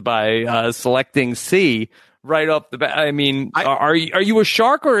hands by selecting C right off the bat. I mean, are you a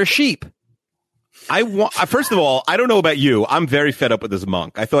shark or a sheep? First of all, I don't know about you. I'm very fed up with this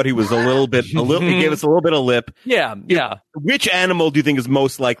monk. I thought he was he gave us a little bit of lip. Yeah. Which animal do you think is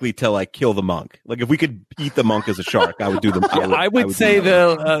most likely to like kill the monk? Like if we could eat the monk as a shark, I would do them. I would say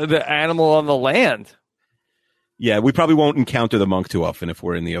the animal on the land. Yeah, we probably won't encounter the monk too often if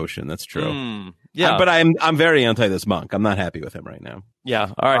we're in the ocean. That's true. Yeah, but I'm very anti this monk. I'm not happy with him right now.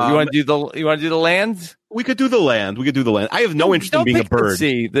 Yeah. All right. You want to do the land? We could do the land. I have no interest in being a bird.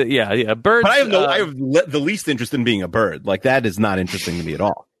 Birds. But I have the least interest in being a bird. Like that is not interesting to me at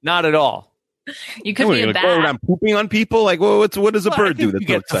all. Not at all. You could be a bat. Go around pooping on people. Like, well, what does a bird do? That's you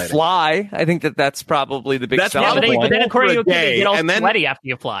get so to exciting. fly. I think that's probably the big. That's selling probably point. But then according to you, day, you get all and then- sweaty after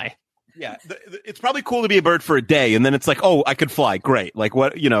you fly. Yeah, it's probably cool to be a bird for a day, and then it's like, oh, I could fly. Great. Like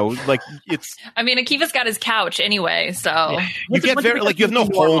what? Like it's. I mean, Akiva's got his couch anyway, so You get very like you have no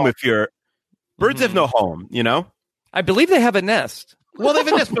home if you're. Birds have no home. You know. I believe they have a nest. Well, they have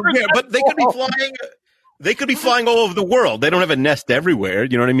a nest, but they could be flying. They could be flying all over the world. They don't have a nest everywhere.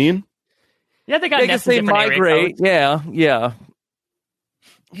 You know what I mean? Yeah, they got I guess they migrate. Yeah.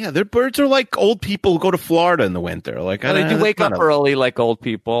 Yeah, their birds are like old people who go to Florida in the winter. Like They do wake up early like old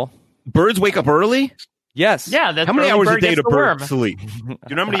people. Birds wake up early. Yes. Yeah, that's How many hours a day do worm. birds sleep?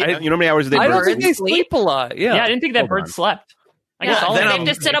 You know how many hours a day I don't birds think they sleep? sleep a lot. Yeah. Yeah, I didn't think that bird slept. I guess all they of have them.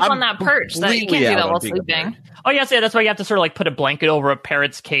 to sit up on that perch. That you can't completely do that out while on being a sleeping. bird. Oh yes, yeah, that's why you have to sort of like put a blanket over a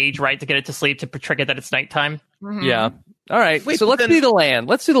parrot's cage, right, to get it to sleep to trick it that it's nighttime. Yeah. All right. Wait, so but let's then- do the land.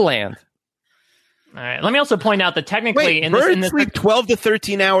 Let's do the land. All right. Let me also point out that technically Wait, in birds this sleep 12 to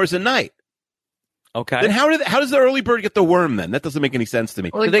 13 hours a night. Okay. Then how does the early bird get the worm? Then that doesn't make any sense to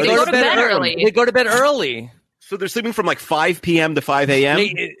me. Well, they go to bed early. They go to bed early. So they're sleeping from like 5 p.m. to 5 a.m.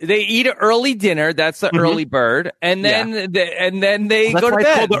 They eat an early dinner. That's the early bird, and then they That's go to why it's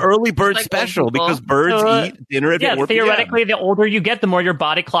bed. called the early bird Like special old people. because birds eat dinner at 4 p.m. theoretically, the older you get, the more your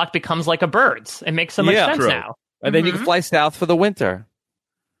body clock becomes like a bird's. It makes so much sense true. now. And then you can fly south for the winter.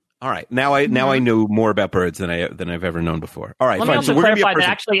 All right, now I know more about birds than I've ever known before. All right, Let me fine. also So we're gonna be a clarify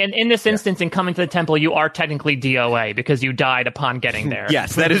that person. actually, in this instance, in coming to the temple, you are technically DOA because you died upon getting there.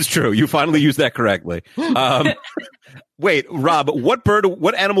 Yes, that is true. You finally used that correctly. Wait, Rob, what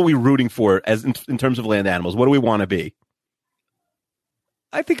animal are we rooting for as in terms of land animals? What do we want to be?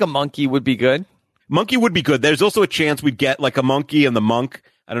 I think a monkey would be good. Monkey would be good. There's also a chance we'd get like a monkey and the monk.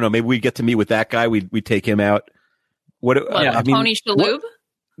 I don't know. Maybe we'd get to meet with that guy. We'd take him out. Pony Shalhoub?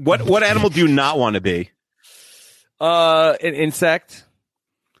 What animal do you not want to be? An insect.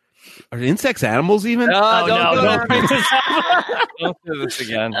 Are insects animals even? Don't do this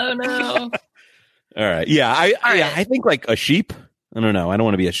again. Oh no. All right. Yeah, I think like a sheep. I don't know. I don't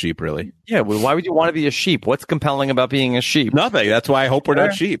want to be a sheep really. Yeah. Well, why would you want to be a sheep? What's compelling about being a sheep? Nothing. That's why I hope we're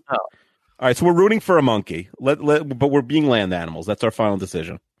not sheep. Oh. All right. So we're rooting for a monkey. But we're being land animals. That's our final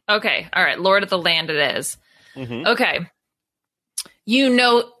decision. Okay. All right. Lord of the Land it is. Mhm. Okay. You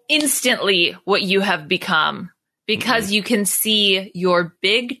know instantly what you have become because you can see your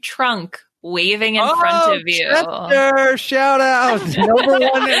big trunk waving in front of you. Chester, shout out. Number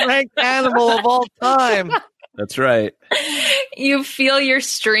one ranked animal of all time. That's right. You feel your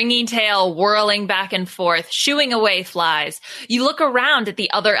stringy tail whirling back and forth, shooing away flies. You look around at the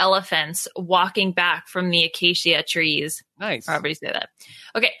other elephants walking back from the acacia trees. Nice. However you say that.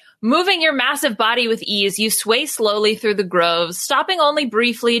 Okay. Moving your massive body with ease, you sway slowly through the groves, stopping only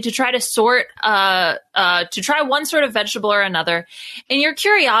briefly to try to try one sort of vegetable or another. In your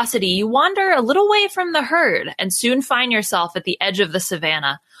curiosity, you wander a little way from the herd and soon find yourself at the edge of the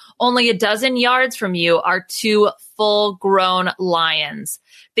savannah. Only a dozen yards from you are 2 full-grown lions.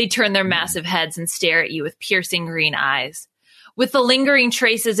 They turn their massive heads and stare at you with piercing green eyes. With the lingering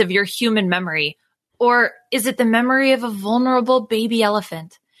traces of your human memory, or is it the memory of a vulnerable baby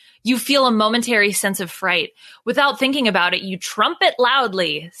elephant? You feel a momentary sense of fright. Without thinking about it, you trumpet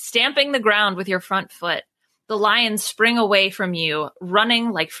loudly, stamping the ground with your front foot. The lions spring away from you,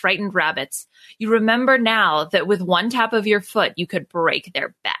 running like frightened rabbits. You remember now that with one tap of your foot, you could break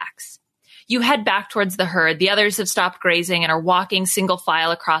their backs. You head back towards the herd. The others have stopped grazing and are walking single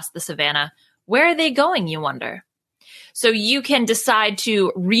file across the savannah. Where are they going, you wonder? So you can decide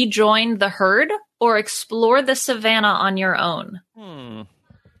to rejoin the herd or explore the savannah on your own.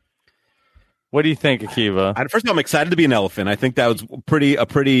 What do you think, Akiva? First of all, I'm excited to be an elephant. I think that was a pretty,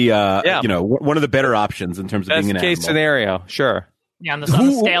 one of the better options in terms of Best being an case animal. scenario, sure. Yeah, on the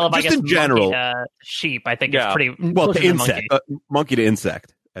scale of, I just guess, in general. monkey to sheep, I think Yeah. it's pretty Well, closer to monkey. insect, monkey to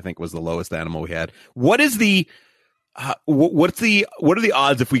insect, I think was the lowest animal we had. What is the, what are the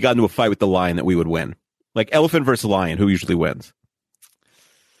odds if we got into a fight with the lion that we would win? Like elephant versus lion, who usually wins?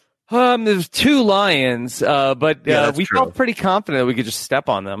 There's 2 lions, but that's we true. felt pretty confident that we could just step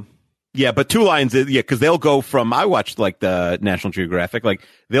on them. Yeah, but 2 lions, because they'll go from. I watched like the National Geographic. Like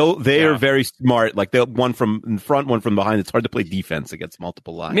they are very smart. Like they'll one from in front, one from behind. It's hard to play defense against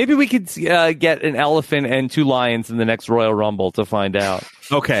multiple lions. Maybe we could get an elephant and 2 lions in the next Royal Rumble to find out.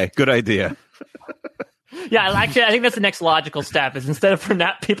 Okay, good idea. Yeah, actually, I think that's the next logical step. Is instead of from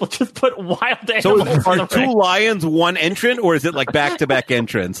that, people just put wild So animals. are in the 2 ring. lions one entrant, or is it like back-to-back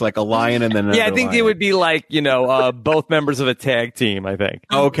entrants, like a lion and then another Yeah, I think lion? it would be like, both members of a tag team, I think.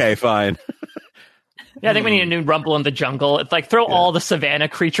 Okay, fine. Yeah, I think we need a new Rumble in the Jungle. It's like throw all the savannah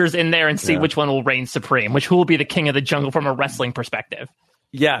creatures in there and see which one will reign supreme, who will be the king of the jungle from a wrestling perspective.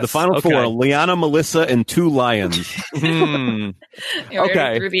 Yes. The final okay. 4, Liana, Melissa, and 2 lions. Yeah, we already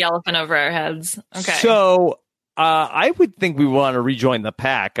Okay. threw the elephant over our heads. Okay. So, I would think we want to rejoin the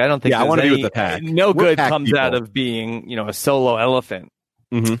pack. I don't think Yeah, I there's wanna be any- with the pack. No We're good pack comes people. out of being, a solo elephant.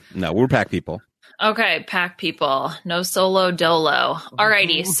 No, we're pack people. Okay, pack people. No solo dolo.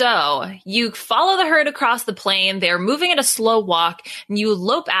 Alrighty, so you follow the herd across the plain. They're moving at a slow walk, and you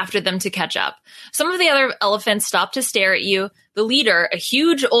lope after them to catch up. Some of the other elephants stop to stare at you. The leader, a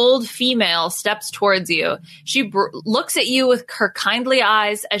huge old female, steps towards you. She looks at you with her kindly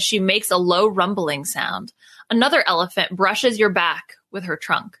eyes as she makes a low rumbling sound. Another elephant brushes your back with her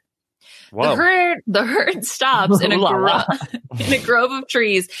trunk. Whoa. The herd stops in a, Ooh la la. in a grove of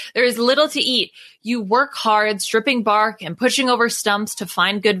trees. There is little to eat. You work hard, stripping bark and pushing over stumps to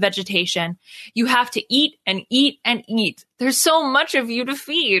find good vegetation. You have to eat and eat and eat. There's so much of you to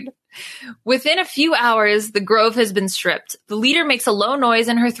feed. Within a few hours, the grove has been stripped. The leader makes a low noise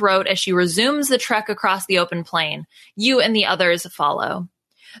in her throat as she resumes the trek across the open plain. You and the others follow.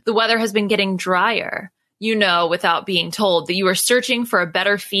 The weather has been getting drier. You know, without being told, that you are searching for a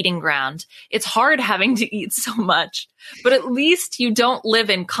better feeding ground. It's hard having to eat so much, but at least you don't live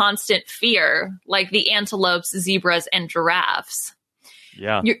in constant fear like the antelopes, zebras, and giraffes.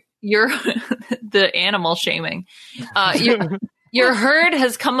 Yeah. You're the animal shaming. Your herd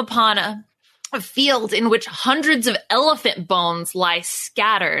has come upon a field in which hundreds of elephant bones lie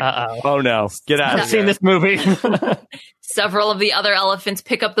scattered. Oh, no. Get out I've of seen here. this movie. Several of the other elephants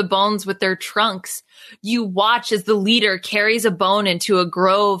pick up the bones with their trunks. You watch as the leader carries a bone into a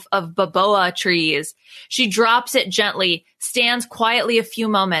grove of baboa trees. She drops it gently, stands quietly a few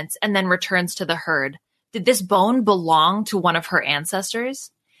moments, and then returns to the herd. Did this bone belong to one of her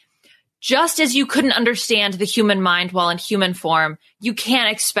ancestors? Just as you couldn't understand the human mind while in human form, you can't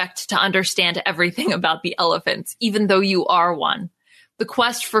expect to understand everything about the elephants, even though you are one. The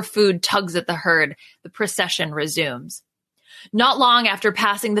quest for food tugs at the herd. The procession resumes. Not long after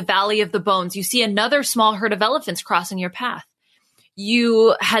passing the Valley of the Bones, you see another small herd of elephants crossing your path.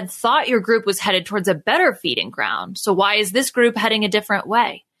 You had thought your group was headed towards a better feeding ground, so why is this group heading a different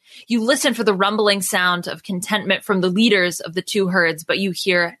way? You listen for the rumbling sound of contentment from the leaders of the 2 herds, but you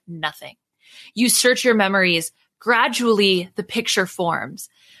hear nothing. You search your memories. Gradually, the picture forms.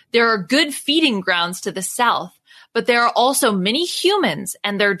 There are good feeding grounds to the south, but there are also many humans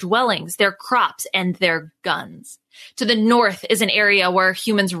and their dwellings, their crops, and their guns. To the north is an area where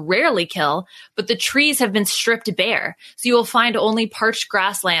humans rarely kill, but the trees have been stripped bare, so you will find only parched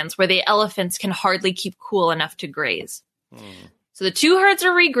grasslands where the elephants can hardly keep cool enough to graze. So the 2 herds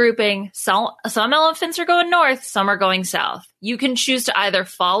are regrouping. Some elephants are going north, some are going south. You can choose to either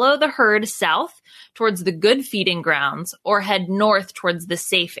follow the herd south towards the good feeding grounds or head north towards the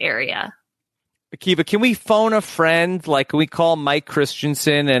safe area. Akiva, can we phone a friend? Like, can we call Mike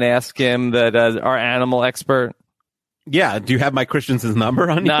Christensen and ask him that our animal expert? Yeah. Do you have Mike Christensen's number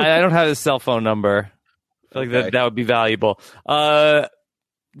on you? No, I don't have his cell phone number. I feel like that would be valuable.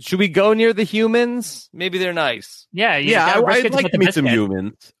 Should we go near the humans? Maybe they're nice. Yeah, I'd like to meet some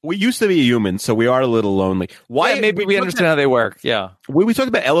humans. We used to be humans, so we are a little lonely. Why? Yeah, maybe we understand how they work. Yeah. We talked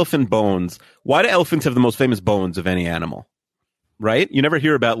about elephant bones. Why do elephants have the most famous bones of any animal? Right? You never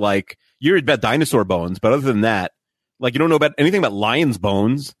hear about you hear about dinosaur bones, but other than that, you don't know about anything about lion's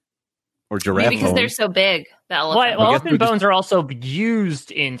bones or giraffe Maybe because bones. they're so big, the elephant. Well, elephant bones are also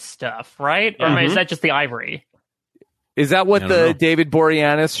used in stuff, right? Or is that just the ivory? Is that what I the don't know. David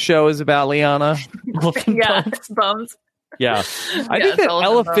Boreanaz show is about, Liana? Yeah, it's bones. Yeah, I Yeah, think that elephant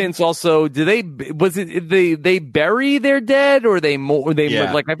elephants also they bury their dead or they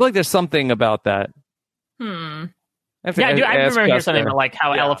Yeah. like I feel like there's something about that. Hmm. have to Yeah, I ask remember hearing Gus something there. about like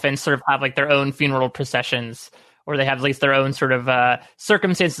how Yeah. elephants sort of have like their own funeral processions, or they have at least their own sort of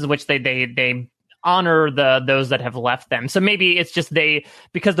circumstances in which they honor those that have left them. So maybe it's just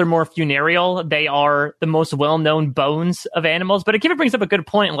because they're more funereal, they are the most well-known bones of animals. But Akiva brings up a good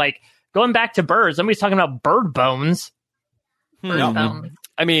point, like going back to birds. Somebody's talking about bird bones. Bird bones.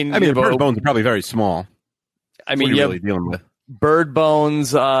 I mean, I mean, the bird bones are probably very small. I mean, what are you you have really dealing with? bird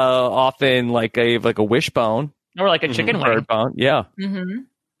bones, often like a wishbone, Or like a chicken wing. bird bone. Yeah, Mm-hmm.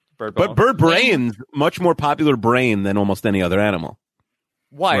 bird bone. But bird brain's much more popular brain than almost any other animal.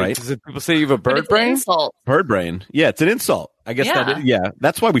 Why? Right. Does it, people say you have a But bird it's an brain? insult. Bird brain. Yeah, it's an insult. I guess Yeah.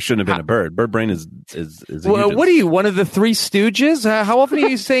 that's why we shouldn't have been a bird. Bird brain is a Well, huge what are you, one of the Three Stooges? How often are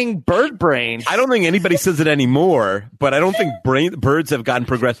you saying bird brain? I don't think anybody says it anymore, but I don't think birds have gotten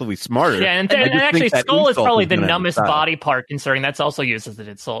progressively smarter. Yeah, and I just actually, think that skull is insult probably the gonna numbest stop. body part, considering that's also used as an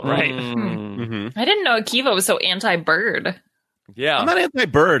insult, right? Mm. Mhm. I didn't know Akiva was so anti-bird. Yeah. I'm not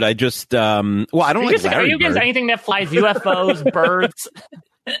anti-bird. I just I don't Are like you Larry against Bird. anything that flies? UFOs, birds.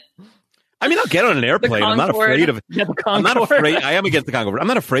 I mean, I'll get on an airplane. I'm not Concorde. afraid of. Yeah, the I'm not Concorde. afraid. I am against the Concorde. I'm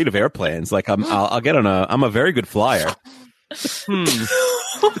not afraid of airplanes. Like I'll get on I'm a very good flyer.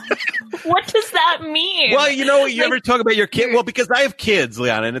 What does that mean? Well, you ever talk about your kid? Well, because I have kids,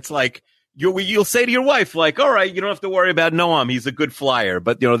 Liana, and it's like you'll say to your wife, like, "All right, you don't have to worry about Noam. He's a good flyer."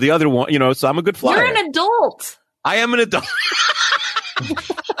 But the other one, so I'm a good flyer. You're an adult. I am an adult.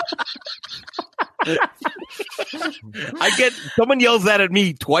 Someone yells that at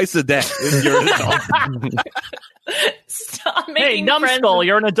me twice a day. You're an adult. Stop Hey, making friends. numbskull,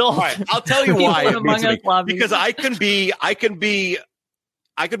 you're an adult. All right, I'll tell you why. People It means among to me. us lobbies. Because I can be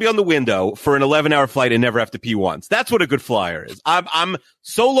on the window for an 11-hour flight and never have to pee once. That's what a good flyer is. I'm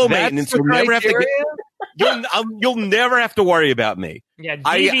so low maintenance. You'll never have to you'll never have to worry about me. Yeah,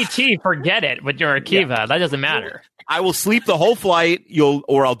 DVT, forget it. With your Akiva, that doesn't matter. I will sleep the whole flight.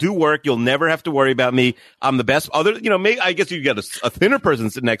 I'll do work. You'll never have to worry about me. I'm the best. I guess you get a thinner person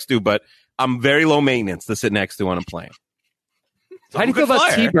to sit next to, but I'm very low maintenance to sit next to on a plane. So How do you feel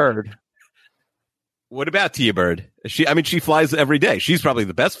about T-Bird? What about T-Bird? She flies every day. She's probably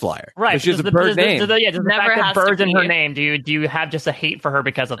the best flyer. Right, But she has does a bird name. Does the Never fact that has to birds in her be. name, do you have just a hate for her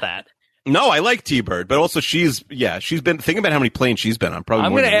because of that? No, I like T-Bird, but also she's been thinking about how many planes she's been on. Probably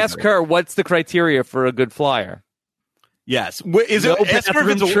I'm going going to to ask her what's the criteria for a good flyer. Yes, is No it? Ask her if bathroom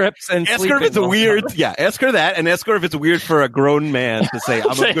it's trips and ask her if it's a sleeping weird. Yeah, ask her that, and ask her if it's weird for a grown man to say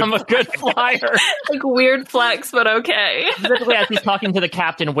I'm Say, a good. I'm a good flyer. Like weird flex, but okay. Specifically as he's talking to the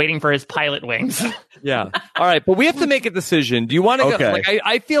captain, waiting for his pilot wings. Yeah. All right, but we have to make a decision. Do you want to go? Okay. Like,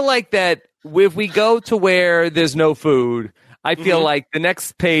 I feel like that if we go to where there's no food, I feel like the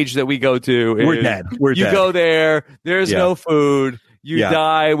next page that we go to is We're dead. We're you dead. go there, there's Yeah. no food, you Yeah.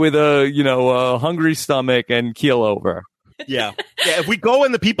 die with a hungry stomach and keel over. Yeah. If we go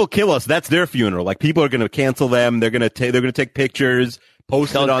and the people kill us, that's their funeral. Like people are going to cancel them. They're going to take pictures,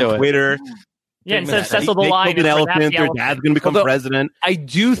 post Don't it do on it. Twitter. Yeah, instead of Cecil the They Lion, killed an it's like, elephant. that's the Their elephant. dad's going to become Although- president. I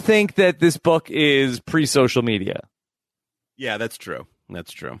do think that this book is pre-social media. Yeah, that's true.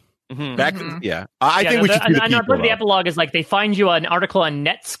 That's true. Mhm. Back, yeah. I think we should see the I know people. the though. epilogue is like they find you an article on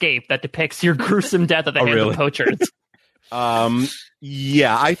Netscape that depicts your gruesome death at the Oh, hands really? of poachers.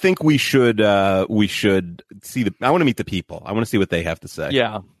 Yeah, I think we should see I want to meet the people. I want to see what they have to say.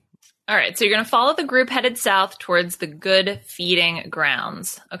 Yeah. All right, so you're going to follow the group headed south towards the good feeding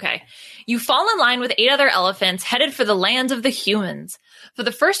grounds. Okay. You fall in line with 8 other elephants headed for the land of the humans. For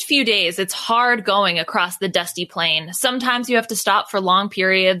the first few days, it's hard going across the dusty plain. Sometimes you have to stop for long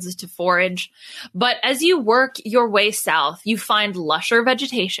periods to forage. But as you work your way south, you find lusher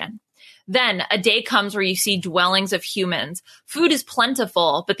vegetation. Then a day comes where you see dwellings of humans. Food is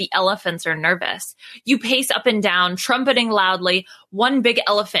plentiful, but the elephants are nervous. You pace up and down, trumpeting loudly. One big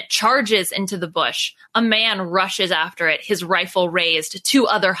elephant charges into the bush. A man rushes after it, his rifle raised. 2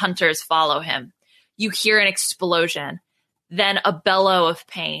 other hunters follow him. You hear an explosion, then a bellow of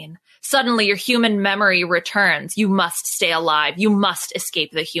pain. Suddenly, your human memory returns. You must stay alive. You must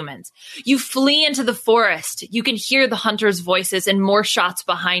escape the humans. You flee into the forest. You can hear the hunters' voices and more shots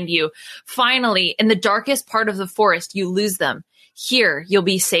behind you. Finally, in the darkest part of the forest, you lose them. Here, you'll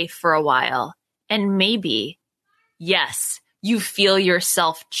be safe for a while. And maybe, yes, you feel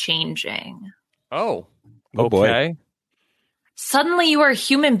yourself changing. Oh. Oh, boy. Okay. Suddenly, you are a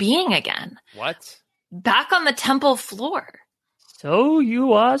human being again, What? back on the temple floor. So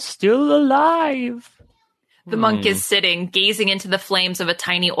you are still alive. The monk is sitting, gazing into the flames of a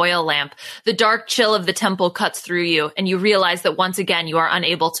tiny oil lamp. The dark chill of the temple cuts through you, and you realize that once again you are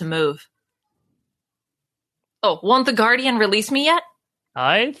unable to move. Oh, won't the guardian release me yet?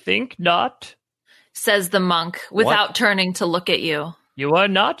 I think not. Says the monk, without turning to look at you. You are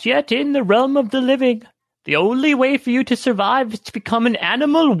not yet in the realm of the living. The only way for you to survive is to become an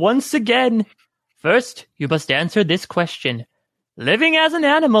animal once again. First, you must answer this question. Living as an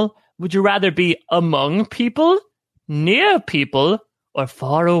animal, would you rather be among people, near people, or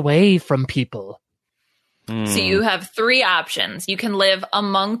far away from people? So you have 3 options. You can live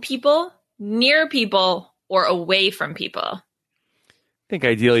among people, near people, or away from people. I think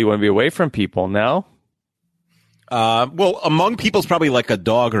ideally you want to be away from people, no? Well, among people's probably like a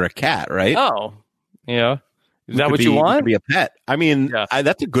dog or a cat, right? Oh, yeah. Is that Could what be- you it want? could be a pet. I mean, Yeah.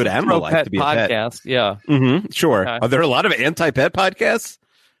 that's a good animal life Pro-pet to be a pet. podcast, yeah. Mm-hmm, sure. Okay. Are there a lot of anti-pet podcasts?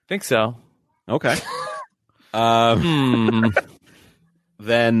 Think so. Okay.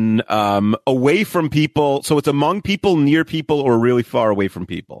 Then away from people. So it's among people, near people, or really far away from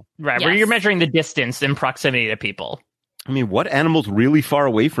people. Right, where Yes. you're measuring the distance in proximity to people. I mean, what animal's really far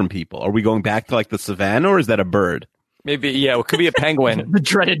away from people? Are we going back to like the savannah, or is that a bird? Maybe, yeah, it could be a penguin. The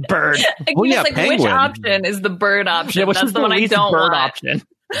dreaded bird. Oh, yeah, Which penguin. option is the bird option? Yeah, which That's is the one I least don't bird want. option.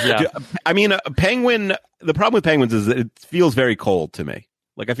 Yeah. I mean, a penguin. The problem with penguins is that it feels very cold to me.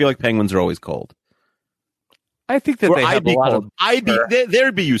 Like I feel like penguins are always cold. I think that Or they I'd have a be lot cold. of...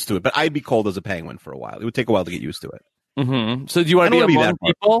 They'd be used to it, but I'd be cold as a penguin for a while. It would take a while to get used to it. Mm-hmm. So do you want I to don't be wanna be among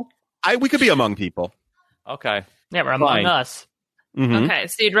that far. people? We could be among people. Okay. Yeah, we're among Fine. us. Mhm. Okay,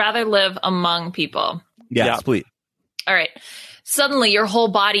 so you'd rather live among people. Yes, Yeah. please. All right. Suddenly, your whole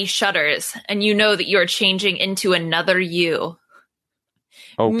body shudders, and you know that you're changing into another you.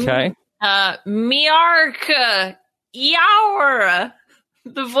 Okay. Miarka, Yaur.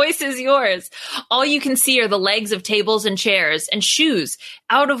 The voice is yours. All you can see are the legs of tables and chairs and shoes,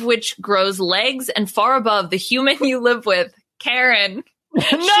 out of which grows legs, and far above the human you live with, Karen.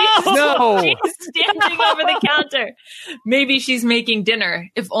 No! She's standing over the counter. Maybe she's making dinner,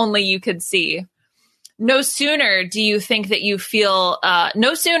 if only you could see. No sooner do you think that you feel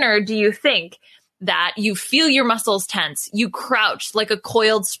your muscles tense. You crouch like a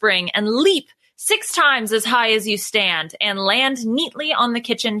coiled spring and leap 6 times as high as you stand and land neatly on the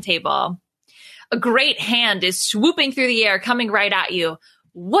kitchen table. A great hand is swooping through the air, coming right at you.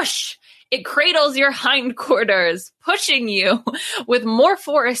 Whoosh! It cradles your hindquarters, pushing you with more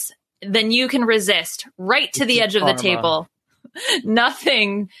force than you can resist, right to the edge of the table.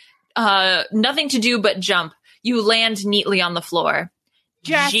 Nothing to do but jump. You land neatly on the floor.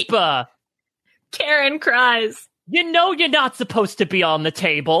 Jasper, Karen cries. you know you're not supposed to be on the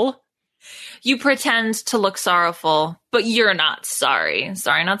table. You pretend to look sorrowful, but you're not sorry.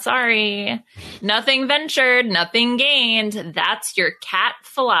 Sorry, not sorry. Nothing ventured, nothing gained. That's your cat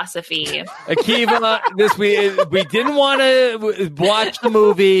philosophy. Akiva, we didn't want to watch the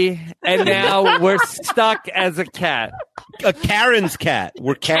movie, and now we're stuck as a cat. A Karen's cat.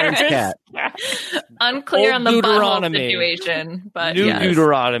 We're Karen's cat. Unclear on Old the butthole Deuteronomy. situation, but New yes.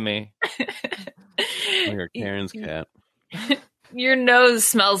 Deuteronomy. We're Karen's cat. Your nose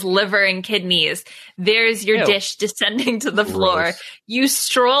smells liver and kidneys. There's your Ew. dish descending to the floor. Gross. You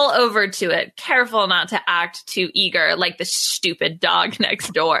stroll over to it, careful not to act too eager like the stupid dog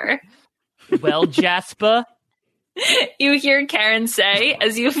next door. Well, Jasper, You hear Karen say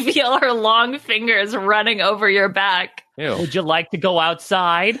as you feel her long fingers running over your back. Ew. would you like to go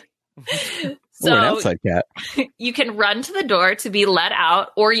outside? We're an So outside cat. you can run to the door to be let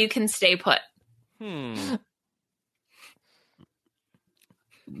out, or you can stay put.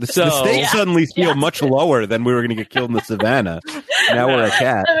 The So- stakes Yeah. suddenly feel Yes. much lower than we were going to get killed in the savannah. Now we're a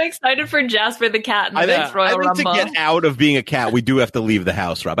cat. I'm excited for Jasper the cat in the next Royal I think Rumble. to get out of being a cat, we do have to leave the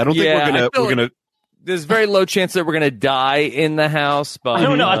house, Rob. I don't think Yeah, we're I feel gonna. There's very low chance that we're going to die in the house, but I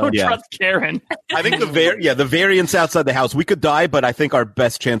don't know. I don't Yeah. trust Karen. I think the variance outside the house, we could die, but I think our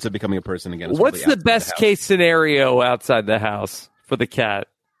best chance of becoming a person again is What's probably the outside best house. case scenario outside the house for the cat?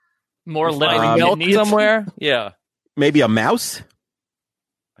 More liver Finding and milk kidneys. somewhere? Yeah, Maybe a mouse?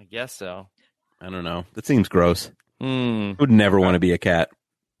 I guess so. I don't know. That seems gross. Hmm. I would never want to be a cat.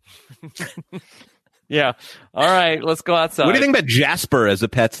 Yeah. All right, let's go outside. What do you think about Jasper as a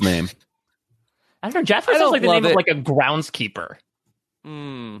pet's name? I don't know. Jasper I sounds don't like the love name of it. like a groundskeeper.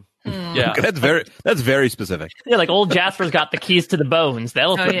 Hmm. Hmm. Yeah. That's very specific. Yeah, like old Jasper's got the keys to the bones, the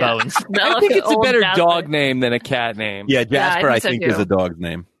elephant yeah. bones. I think it's a Old better Jasper. dog name than a cat name. Yeah, Jasper, I I think think, so is too. a dog's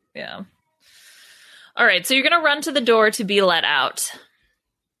name. Yeah. All right, so you're going to run to the door to be let out.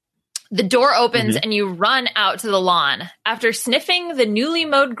 The door opens and you run out to the lawn. After sniffing the newly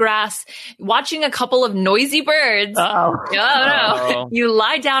mowed grass, watching a couple of noisy birds, you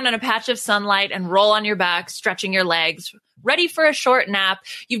lie down in a patch of sunlight and roll on your back, stretching your legs, ready for a short nap.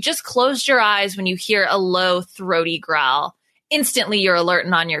 You've just closed your eyes when you hear a low, throaty growl. Instantly, you're alert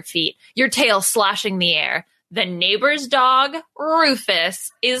and on your feet, your tail slashing the air. The neighbor's dog,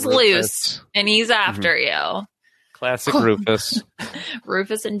 Rufus, is loose, and he's after you. Classic Rufus.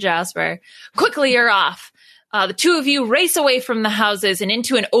 Rufus and Jasper. Quickly, you're off. The two of you race away from the houses and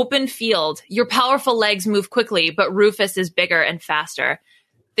into an open field. Your powerful legs move quickly, but Rufus is bigger and faster.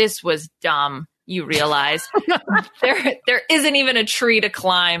 This was dumb, you realize. There isn't even a tree to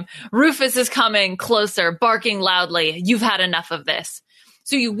climb. Rufus is coming closer, barking loudly. You've had enough of this.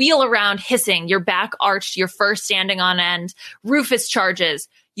 So you wheel around hissing, your back arched, your fur standing on end. Rufus charges.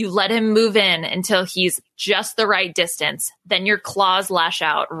 You let him move in until he's just the right distance. Then your claws lash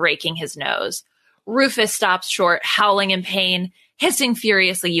out, raking his nose. Rufus stops short, howling in pain. Hissing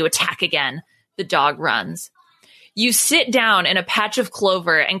furiously, you attack again. The dog runs. You sit down in a patch of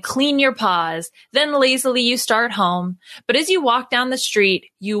clover and clean your paws. Then lazily you start home. But as you walk down the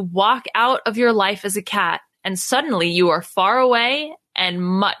street, you walk out of your life as a cat. And suddenly you are far away and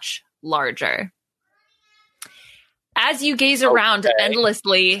much larger. As you gaze around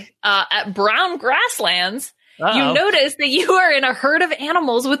endlessly at brown grasslands, you notice that you are in a herd of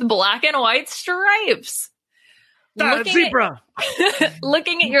animals with black and white stripes. Zebra.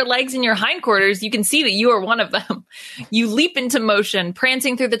 Looking at your legs and your hindquarters, you can see that you are one of them. You leap into motion,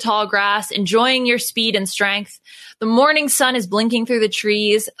 prancing through the tall grass, enjoying your speed and strength. The morning sun is blinking through the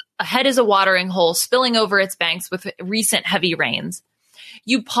trees. Ahead is a watering hole spilling over its banks with recent heavy rains.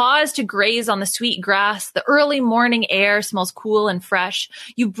 You pause to graze on the sweet grass. The early morning air smells cool and fresh.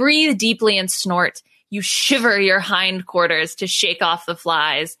 You breathe deeply and snort. You shiver your hindquarters to shake off the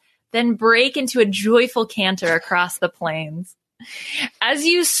flies, then break into a joyful canter across the plains. As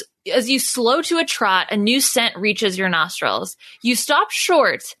you slow to a trot, a new scent reaches your nostrils. You stop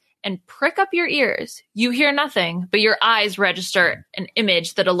short and prick up your ears. You hear nothing, but your eyes register an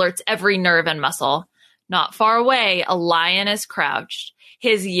image that alerts every nerve and muscle. Not far away, a lion is crouched,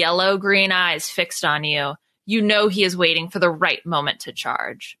 his yellow-green eyes fixed on you. You know he is waiting for the right moment to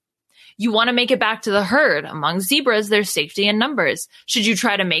charge. You want to make it back to the herd. Among zebras, there's safety in numbers. Should you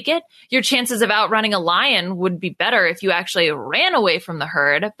try to make it, your chances of outrunning a lion would be better if you actually ran away from the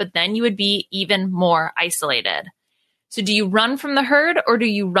herd, but then you would be even more isolated. So do you run from the herd or do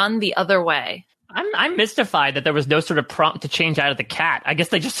you run the other way? I'm mystified that there was no sort of prompt to change out of the cat. I guess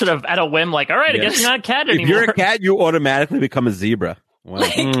they just sort of at a whim, like, all right, I guess you're not a cat anymore. If you're a cat, you automatically become a zebra. Wow.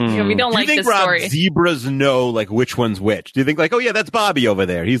 We don't like this Rob, story. Zebras know like which one's which? Do you think like, oh yeah, that's Bobby over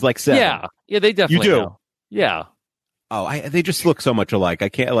there? He's like 7. Yeah, they definitely You do? know. Yeah. Oh, they just look so much alike. I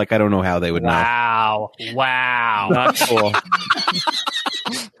don't know how they would know. Wow. Not cool.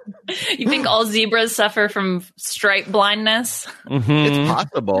 You think all zebras suffer from stripe blindness? It's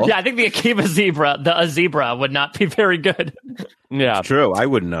possible. Yeah, I think the Akiva zebra would not be very good. Yeah. It's true. I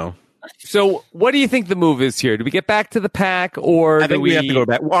wouldn't know. So what do you think the move is here? Do we get back to the pack or I think we have to go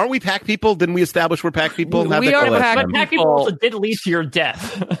back. Aren't we pack people? Didn't we establish we're pack people? We are pack But pack people also did lead to your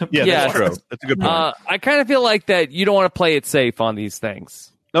death. Yeah, that's true. That's a good point. I kind of feel like that you don't want to play it safe on these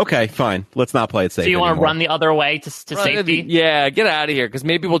things. Okay, fine. Let's not play it safe. So you want to anymore. run the other way to safety? Yeah, get out of here because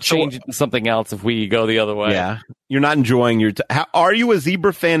maybe we'll change it to something else if we go the other way. Yeah, you're not enjoying your. Are you a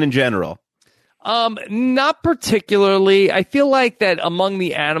zebra fan in general? Not particularly. I feel like that among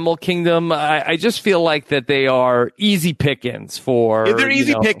the animal kingdom, I just feel like that they are easy pickings for. Yeah, they're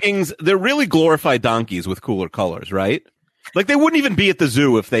easy pickings. They're really glorified donkeys with cooler colors, right? Like they wouldn't even be at the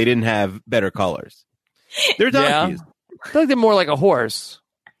zoo if they didn't have better colors. They're donkeys. I feel like they're more like a horse.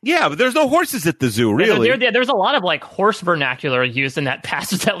 Yeah, but there's no horses at the zoo, really. There's a lot of like horse vernacular used in that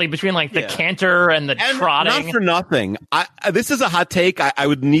passage that lead between like the canter and the trotting. Not for nothing. This is a hot take. I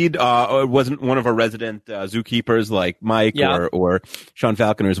would need. It wasn't one of our resident zookeepers like Mike or Sean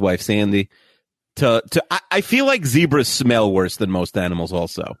Falconer's wife Sandy. I feel like zebras smell worse than most animals.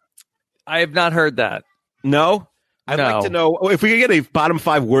 Also, I have not heard that. No. I'd like to know if we could get a bottom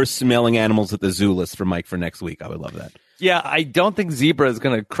 5 worst smelling animals at the zoo list for Mike for next week. I would love that. Yeah, I don't think zebra is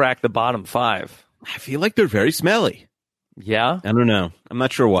going to crack the bottom 5. I feel like they're very smelly. Yeah? I don't know. I'm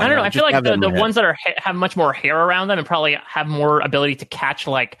not sure why. I don't know. I feel like the ones that have much more hair around them and probably have more ability to catch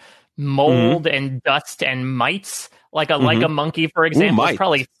like mold and dust and mites. Like a monkey, for example, is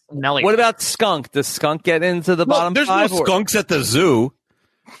probably smelly. What about skunk? Does skunk get into the bottom 5? There's no skunks at the zoo.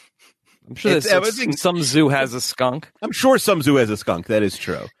 I'm sure some zoo has a skunk. I'm sure some zoo has a skunk. That is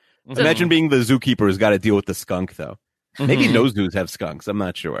true. Imagine being the zookeeper who's got to deal with the skunk, though. Maybe no zoos have skunks. I'm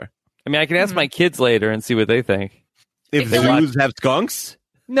not sure. I mean, I can ask my kids later and see what they think. If zoos have skunks?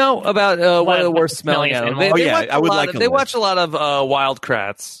 No, about what are the worst smelling animals. I would like. They watch a lot of wild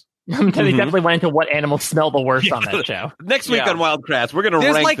krats. They definitely went into what animals smell the worst on that show. Next week on Wild Krats, we're going to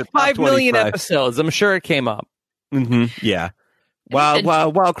rank There's like the 5 top million 25. episodes. I'm sure it came up. Yeah. Wild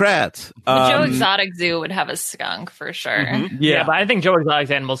Krats. The Joe Exotic Zoo would have a skunk for sure. Yeah, but I think Joe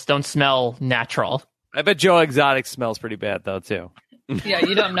Exotic's animals don't smell natural. I bet Joe Exotic smells pretty bad though too. Yeah,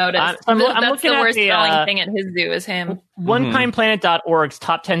 you don't notice. I'm That's looking the at worst the, smelling thing at his zoo is him. OneKindPlanet.org's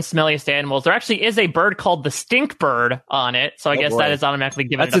top 10 smelliest animals. There actually is a bird called the stink bird on it, so I guess that is automatically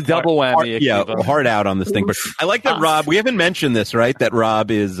given. That's a double whammy. Hard out on the stink bird. I like that Rob. We haven't mentioned this, right? That Rob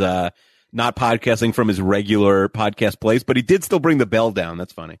is not podcasting from his regular podcast place, but he did still bring the bell down.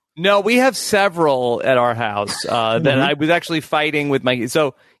 That's funny. No, we have several at our house that I was actually fighting with my.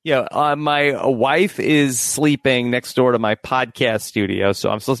 So my wife is sleeping next door to my podcast studio,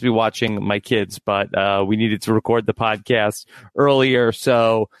 so I'm supposed to be watching my kids, but we needed to record the podcast earlier,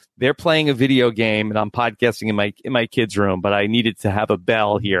 so they're playing a video game and I'm podcasting in my kids' room, but I needed to have a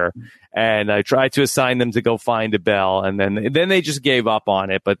bell here, and I tried to assign them to go find a bell, and then they just gave up on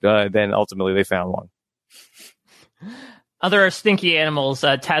it, but then ultimately they found one. Other stinky animals,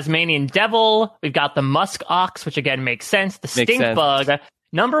 Tasmanian devil. We've got the musk ox, which again makes sense. The stink bug.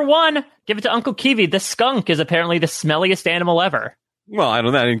 Number 1, give it to Uncle Kiwi. The skunk is apparently the smelliest animal ever. Well, I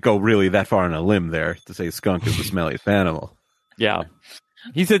didn't go really that far on a limb there to say skunk is the smelliest animal. Yeah.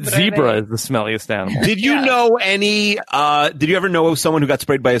 He said zebra is the smelliest animal. Did you know any, did you ever know someone who got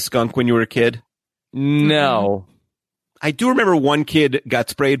sprayed by a skunk when you were a kid? No. I do remember one kid got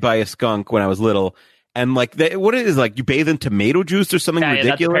sprayed by a skunk when I was little. And what it is, like you bathe in tomato juice or something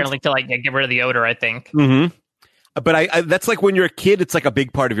ridiculous? That's apparently to get rid of the odor, I think. Mm-hmm. But I that's like when you're a kid, it's like a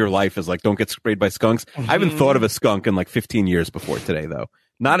big part of your life is like, don't get sprayed by skunks. I haven't thought of a skunk in like 15 years before today, though.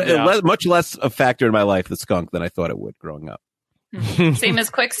 Much less a factor in my life, the skunk, than I thought it would growing up. Same as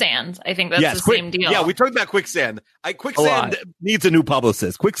quicksand. I think that's the same deal. Yeah, we talked about quicksand. Quicksand needs a new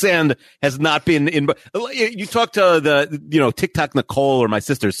publicist. Quicksand has not been in. You talk to the TikTok Nicole or my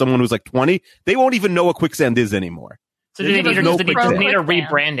sister, someone who's like 20, they won't even know what quicksand is anymore. So do they need a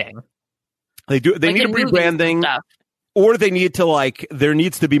rebranding? They do. They need a rebranding, or they need to there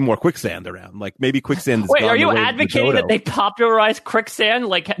needs to be more quicksand around. Like maybe quicksand is Wait, gone are you the way advocating that they popularize quicksand?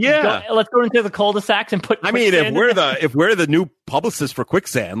 Let's go into the cul-de-sacs and put quicksand if we're the new publicist for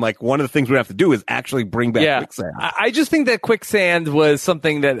quicksand, like one of the things we have to do is actually bring back quicksand. I just think that quicksand was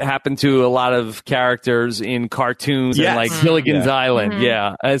something that happened to a lot of characters in cartoons and like Gilligan's Island.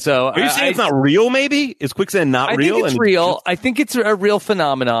 Yeah. And so are you saying it's not real? Maybe is quicksand not real? I think it's real. I think it's a real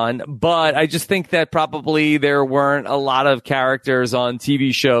phenomenon, but I just think that probably there weren't a lot of characters on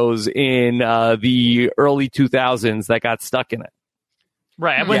TV shows in the early 2000s that got stuck in it.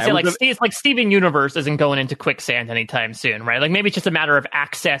 Right, I wouldn't say it's like Steven Universe isn't going into quicksand anytime soon, right? Like maybe it's just a matter of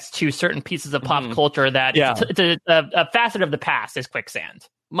access to certain pieces of pop culture that it's a facet of the past is quicksand.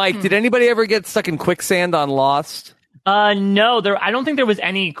 Mike, did anybody ever get stuck in quicksand on Lost? No, I don't think there was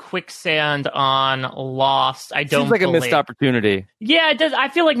any quicksand on Lost. Seems like a missed opportunity. Yeah, it does. I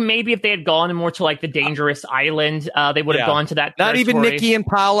feel like maybe if they had gone more to like the dangerous island, they would have gone to that. Not even Nikki and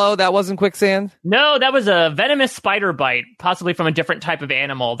Paolo. That wasn't quicksand. No, that was a venomous spider bite, possibly from a different type of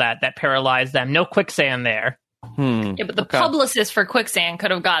animal that paralyzed them. No quicksand there. Yeah, but the publicist for quicksand could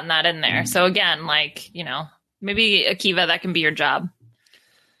have gotten that in there. So again, maybe Akiva, that can be your job.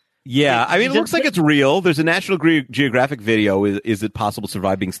 Yeah, I mean, it looks like it's real. There's a National Geographic video, Is It Possible to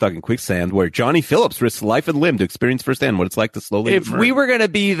Survive Being Stuck in Quicksand, where Johnny Phillips risks life and limb to experience firsthand what it's like to slowly If we were going to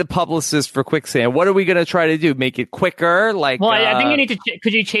be the publicist for quicksand, what are we going to try to do? Make it quicker? I think you need to...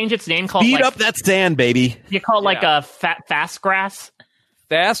 Could you change its name? Speed up that sand, baby. You call it a fast grass?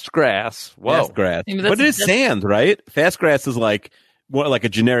 Fast grass. Whoa. Fast grass. But it is sand, right? Fast grass is like a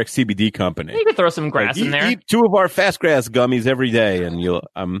generic CBD company. You could throw some grass in there. Eat 2 of our fast grass gummies every day, and you'll.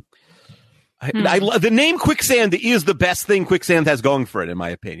 The name Quicksand is the best thing Quicksand has going for it, in my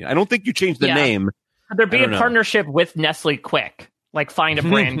opinion. I don't think you change the name. Could there be a partnership with Nestle Quick? Like find a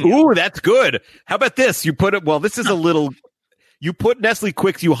brand. Ooh, that's good. How about this? You put it. Well, this is a little. You put Nestle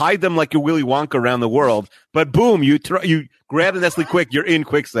Quicks, you hide them like you're Willy Wonka around the world, but boom, you grab the Nestle Quick, you're in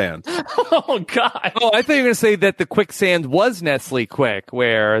quicksand. Oh, God. Oh, I thought you were going to say that the quicksand was Nestle Quick,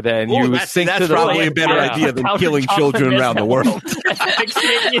 where then you sink to the... That's probably a better idea than killing children around the world.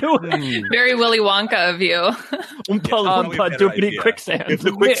 Very Willy Wonka of you. Oompa doopity quicksand. If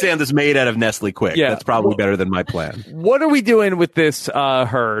the quicksand is made out of Nestle Quick, that's probably better than my plan. What are we doing with this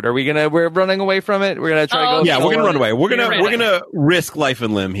herd? Are we're running away from it? We're going to try to go... Yeah, we're going to run away. We're going to risk life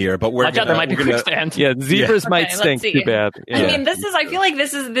and limb here, but we're there might be quicksand. Yeah, zebras might stink too bad. I mean, I feel like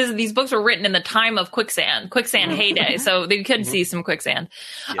these books were written in the time of quicksand heyday, so they could see some quicksand.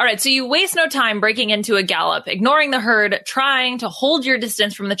 Yeah. All right, so you waste no time breaking into a gallop, ignoring the herd, trying to hold your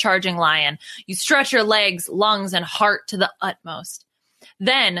distance from the charging lion. You stretch your legs, lungs, and heart to the utmost.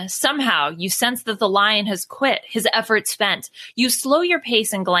 Then, somehow, you sense that the lion has quit, his efforts spent. You slow your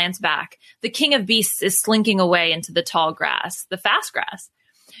pace and glance back. The king of beasts is slinking away into the tall grass, the fast grass.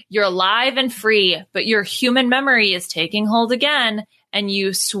 You're alive and free, but your human memory is taking hold again, and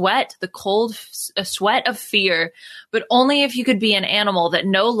you sweat the cold sweat of fear, but only if you could be an animal that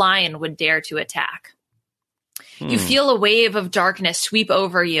no lion would dare to attack. You feel a wave of darkness sweep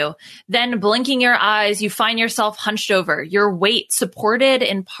over you. Then, blinking your eyes, you find yourself hunched over, your weight supported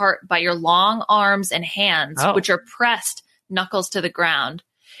in part by your long arms and hands, which are pressed knuckles to the ground.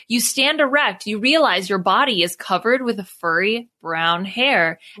 You stand erect. You realize your body is covered with furry brown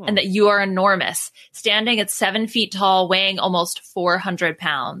hair and that you are enormous, standing at 7 feet tall, weighing almost 400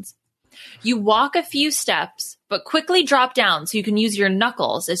 pounds. You walk a few steps, but quickly drop down so you can use your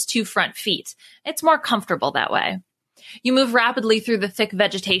knuckles as 2 front feet. It's more comfortable that way. You move rapidly through the thick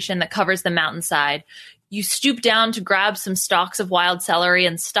vegetation that covers the mountainside. You stoop down to grab some stalks of wild celery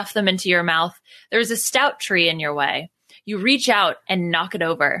and stuff them into your mouth. There's a stout tree in your way. You reach out and knock it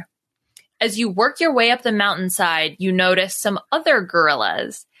over. As you work your way up the mountainside, you notice some other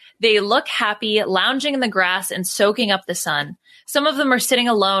gorillas. They look happy, lounging in the grass and soaking up the sun. Some of them are sitting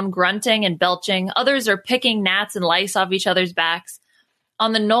alone, grunting and belching. Others are picking gnats and lice off each other's backs.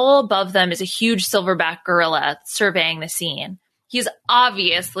 On the knoll above them is a huge silverback gorilla surveying the scene. He's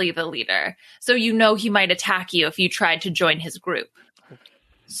obviously the leader, so you know he might attack you if you tried to join his group.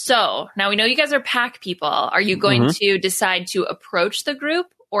 So, now we know you guys are pack people. Are you going to decide to approach the group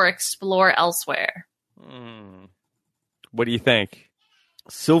or explore elsewhere? What do you think?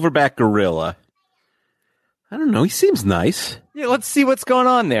 Silverback gorilla. I don't know. He seems nice. Yeah, let's see what's going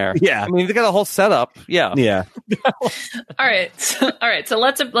on there. Yeah, I mean, they got a whole setup. Yeah. All right. So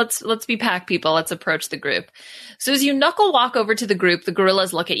let's be pack people. Let's approach the group. So as you knuckle walk over to the group, the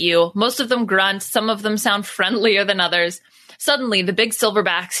gorillas look at you. Most of them grunt. Some of them sound friendlier than others. Suddenly, the big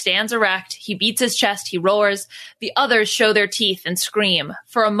silverback stands erect. He beats his chest. He roars. The others show their teeth and scream.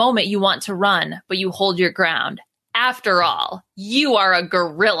 For a moment, you want to run, but you hold your ground. After all, you are a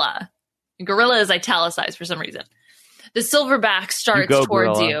gorilla. Gorilla is italicized for some reason. The silverback starts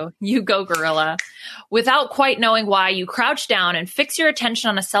towards you. You go, gorilla. Without quite knowing why, you crouch down and fix your attention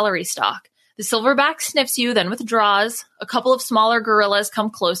on a celery stalk. The silverback sniffs you, then withdraws. A couple of smaller gorillas come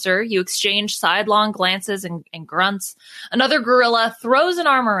closer. You exchange sidelong glances and grunts. Another gorilla throws an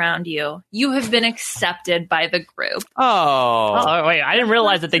arm around you. You have been accepted by the group. Oh, wait. I didn't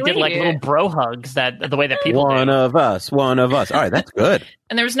realize that they did like little bro hugs the way that people One of us. All right, that's good.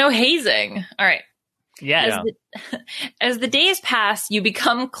 And there was no hazing. All right. Yeah. As the days pass, you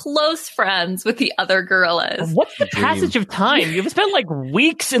become close friends with the other gorillas. What's the passage of time? You've spent like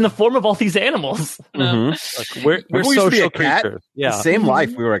weeks in the form of all these animals. Like, we're we social cat. creatures. Yeah. Same life.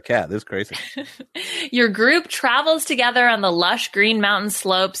 We were a cat. This is crazy. Your group travels together on the lush green mountain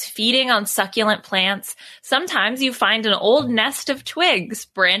slopes, feeding on succulent plants. Sometimes you find an old nest of twigs,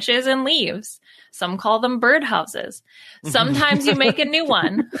 branches, and leaves. Some call them birdhouses. Sometimes you make a new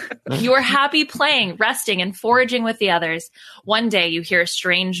one. You are happy playing, resting, and foraging with the others. One day you hear a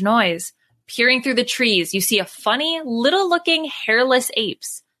strange noise. Peering through the trees, you see a funny, little-looking hairless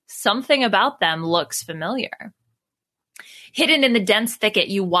apes. Something about them looks familiar. Hidden in the dense thicket,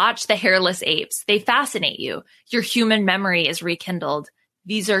 you watch the hairless apes. They fascinate you. Your human memory is rekindled.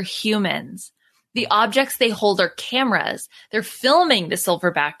 These are humans. The objects they hold are cameras. They're filming the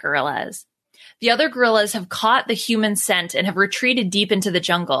silverback gorillas. The other gorillas have caught the human scent and have retreated deep into the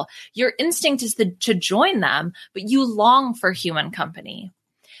jungle. Your instinct is to join them, but you long for human company.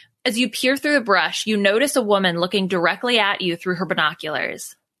 As you peer through the brush, you notice a woman looking directly at you through her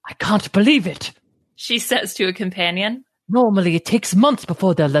binoculars. I can't believe it, she says to a companion. Normally it takes months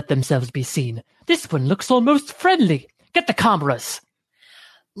before they'll let themselves be seen. This one looks almost friendly. Get the cameras.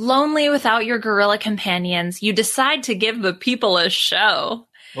 Lonely without your gorilla companions, you decide to give the people a show.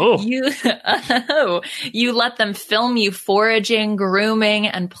 You let them film you foraging, grooming,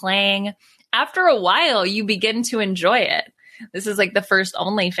 and playing. After a while, you begin to enjoy it. This is like the first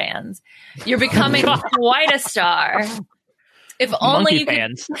OnlyFans. You're becoming quite a star. If only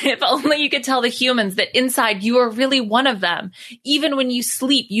you could tell the humans that inside you are really one of them. Even when you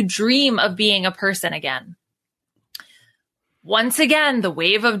sleep, you dream of being a person again. Once again, the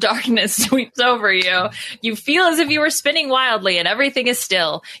wave of darkness sweeps over you. You feel as if you were spinning wildly and everything is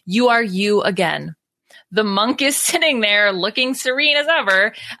still. You are you again. The monk is sitting there looking serene as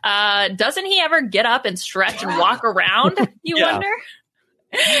ever. Doesn't he ever get up and stretch and walk around? You wonder?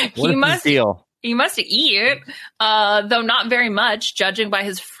 He must eat, though not very much, judging by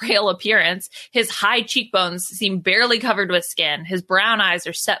his frail appearance. His high cheekbones seem barely covered with skin. His brown eyes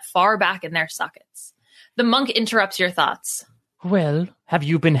are set far back in their sockets. The monk interrupts your thoughts. Well, have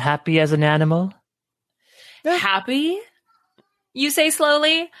you been happy as an animal? Happy? You say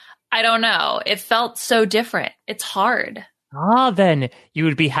slowly? I don't know. It felt so different. It's hard. Then you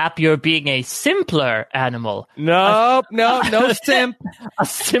would be happier being a simpler animal. No simp. A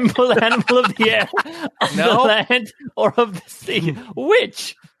simple animal of the air, of the land, or of the sea.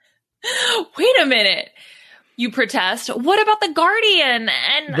 Which? Wait a minute. You protest. What about the guardian?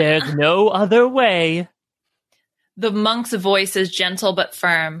 And there's no other way. The monk's voice is gentle but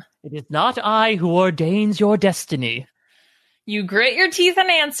firm. It is not I who ordains your destiny. You grit your teeth and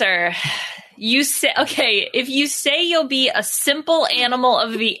answer. You say, okay, if you say you'll be a simple animal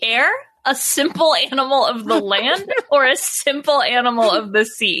of the air, a simple animal of the land, or a simple animal of the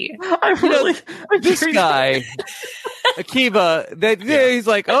sea? This guy, Akiva, he's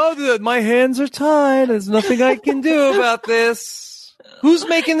like, my hands are tied. There's nothing I can do about this. Who's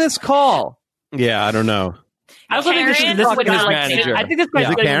making this call? Yeah, I don't know. I also think this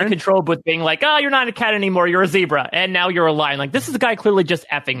guy's getting controlled with being like, you're not a cat anymore, you're a zebra, and now you're a lion. Like, this is the guy clearly just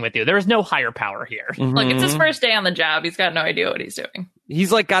effing with you. There is no higher power here. Mm-hmm. Look, it's his first day on the job. He's got no idea what he's doing. He's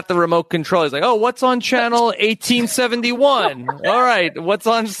like got the remote control. He's like, what's on channel 1871? All right, what's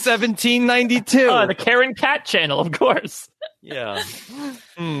on 1792? The Karen Cat channel, of course. Yeah.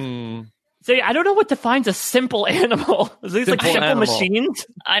 So I don't know what defines a simple animal. Is these simple machines?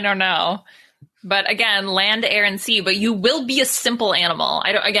 I don't know. But again, land, air, and sea. But you will be a simple animal.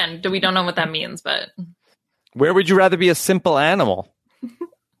 We don't know what that means. But where would you rather be a simple animal?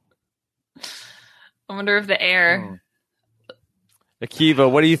 I wonder if the air.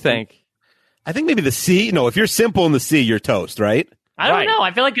 Akiva, what do you think? I think maybe the sea. No, if you're simple in the sea, you're toast, right? I don't know.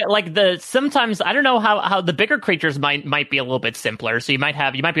 I feel like sometimes I don't know how the bigger creatures might be a little bit simpler. So you might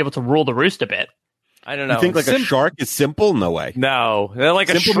be able to rule the roost a bit. I don't know. You think a shark is simple? No way. No, they're like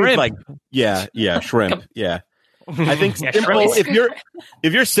simple a shrimp. Shrimp. Yeah. I think simple.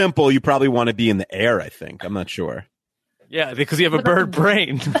 If you're simple, you probably want to be in the air. I think. I'm not sure. Yeah, because you have a bird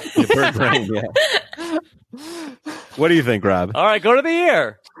brain. Bird brain. Yeah. What do you think, Rob? All right, go to the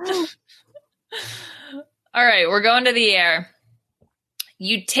air. All right, we're going to the air.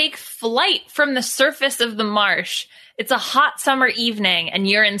 You take flight from the surface of the marsh. It's a hot summer evening, and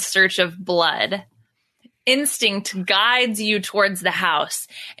you're in search of blood. Instinct guides you towards the house,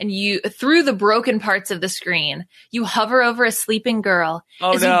 and through the broken parts of the screen, you hover over a sleeping girl.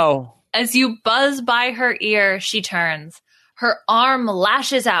 As you buzz by her ear, she turns. Her arm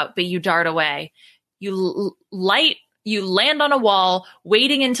lashes out, but you dart away. You land on a wall,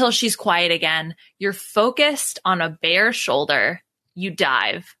 waiting until she's quiet again. You're focused on a bare shoulder. You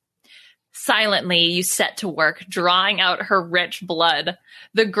dive. Silently, you set to work, drawing out her rich blood.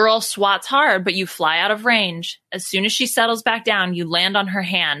 The girl swats hard, but you fly out of range. As soon as she settles back down, you land on her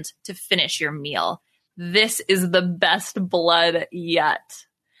hand to finish your meal. This is the best blood yet.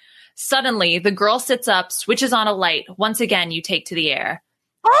 Suddenly, the girl sits up, switches on a light. Once again, you take to the air.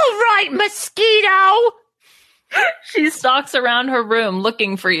 All right, mosquito! She stalks around her room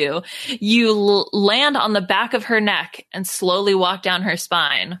looking for you. You land on the back of her neck and slowly walk down her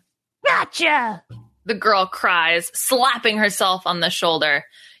spine. Gotcha! The girl cries, slapping herself on the shoulder.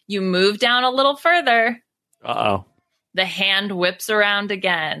 You move down a little further. Uh-oh. The hand whips around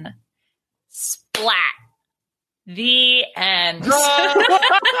again. Splat. The end.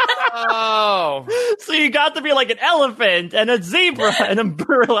 Oh. So you got to be like an elephant and a zebra and a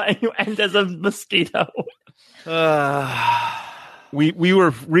gorilla, and you end as a mosquito. We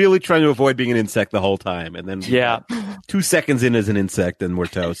were really trying to avoid being an insect the whole time, and then 2 seconds in as an insect, and we're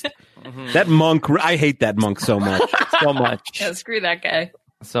toast. Mm-hmm. That monk, I hate that monk so much. Yeah, screw that guy.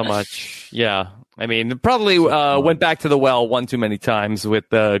 So much. Yeah. I mean, probably went back to the well one too many times with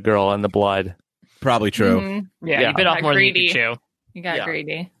the girl and the blood. Probably true. Mm-hmm. Yeah, you bit off more than you could chew. You got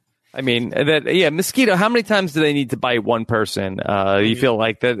greedy. I mean, mosquito, how many times do they need to bite one person? You feel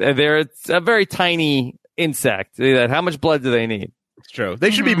like that they're a very tiny insect. How much blood do they need? It's true. They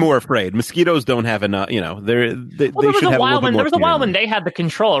should be more afraid. Mosquitoes don't have enough, they should have a little bit more. There was a while when they had the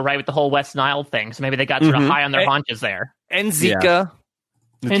control, right, with the whole West Nile thing, so maybe they got sort of high on their haunches there. And Zika.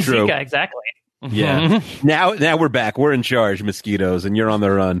 It's true. Zika, exactly. Yeah. Now we're back. We're in charge, mosquitoes, and you're on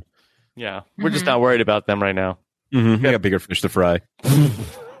the run. Yeah. We're just not worried about them right now. Mm-hmm. We got bigger fish to fry.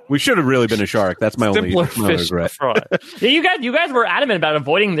 We should have really been a shark. That's my only regret. Yeah, you guys were adamant about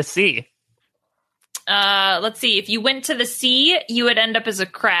avoiding the sea. Let's see. If you went to the sea, you would end up as a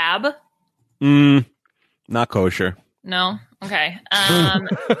crab. Not kosher. No? Okay. I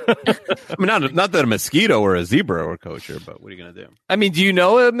mean, not that a mosquito or a zebra are kosher, but what are you going to do? I mean, do you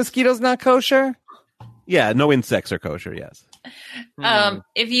know a mosquito's not kosher? Yeah, no insects are kosher, yes.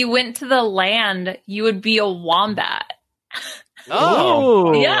 If you went to the land, you would be a wombat.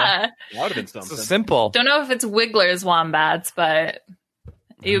 Oh. Yeah. That would have been So something. simple. Don't know if it's Wiggler's wombats, but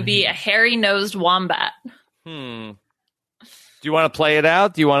it would be a hairy-nosed wombat. Do you want to play it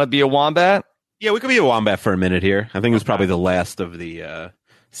out? Do you want to be a wombat? Yeah, we could be a wombat for a minute here. I think it was probably the last of the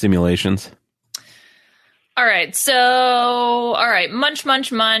simulations. All right, munch,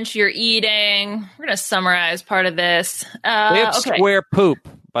 munch, munch, you're eating. We're going to summarize part of this. They have square poop,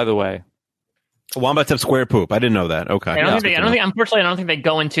 by the way. Wombats have square poop. I didn't know that. Okay. Unfortunately, I don't think they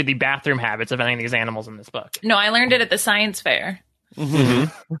go into the bathroom habits of any of these animals in this book. No, I learned it at the science fair.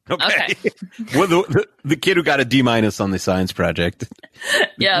 Okay. Well, the kid who got a D- on the science project.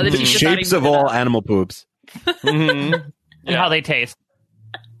 Yeah, the teacher thought he Shapes of knew all that. animal poops. And how they taste.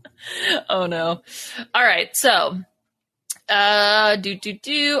 Oh no. All right, so all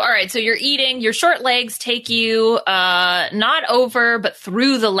right, so you're eating. Your short legs take you not over but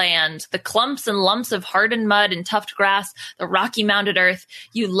through the land, the clumps and lumps of hardened mud and tufted grass, the rocky mounded earth.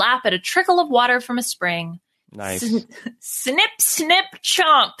 You lap at a trickle of water from a spring. Nice. Snip, snip,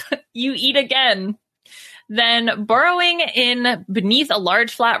 chomp. You eat again. Then, burrowing in beneath a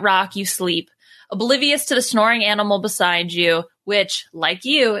large flat rock, you sleep, oblivious to the snoring animal beside you, which, like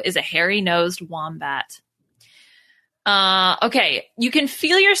you, is a hairy-nosed wombat. Okay, you can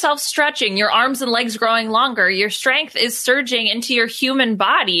feel yourself stretching, your arms and legs growing longer. Your strength is surging into your human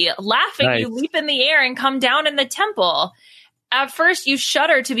body. Laughing, Nice. You leap in the air and come down in the temple. At first, you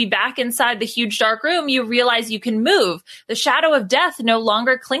shudder to be back inside the huge dark room. You realize you can move. The shadow of death no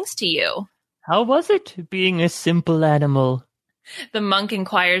longer clings to you. How was it being a simple animal? The monk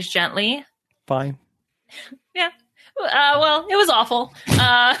inquires gently. Fine. Yeah. Well, it was awful.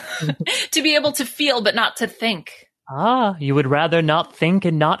 To be able to feel but not to think. Ah, you would rather not think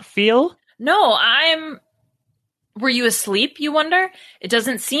and not feel? No, Were you asleep, you wonder? It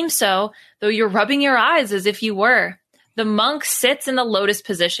doesn't seem so, though you're rubbing your eyes as if you were. The monk sits in the lotus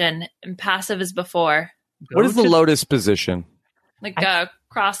position, impassive as before. What is the lotus position? Like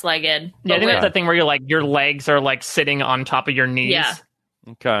cross-legged. Yeah, I think But that's the thing where you're like your legs are like sitting on top of your knees. Yeah.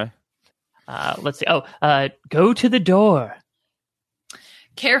 Okay. Let's see. Go to the door.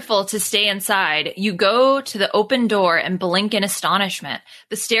 careful to stay inside, you go to the open door and blink in astonishment.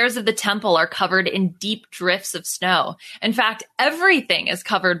 The stairs of the temple are covered in deep drifts of snow. In fact, everything is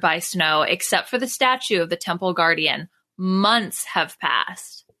covered by snow except for the statue of the temple guardian. Months have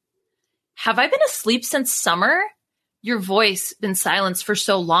passed. Have I been asleep since summer? Your voice, been silenced for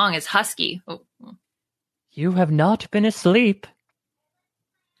so long, is husky. Oh. You have not been asleep.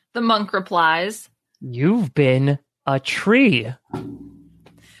 The monk replies. You've been a tree.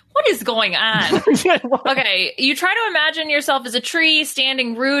 What is going on? Okay, you try to imagine yourself as a tree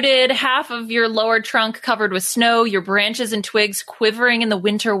standing rooted, half of your lower trunk covered with snow, your branches and twigs quivering in the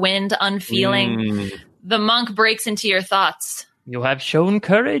winter wind, unfeeling. The monk breaks into your thoughts. You have shown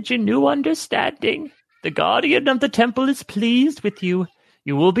courage and new understanding. The guardian of the temple is pleased with you.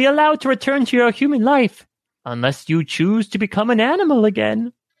 You will be allowed to return to your human life, unless you choose to become an animal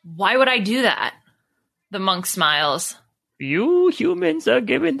again. Why would I do that? The monk smiles. You humans are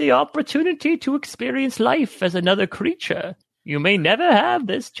given the opportunity to experience life as another creature. You may never have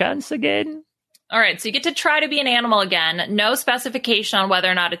this chance again. All right, so you get to try to be an animal again. No specification on whether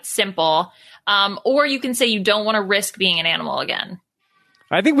or not it's simple. Or you can say you don't want to risk being an animal again.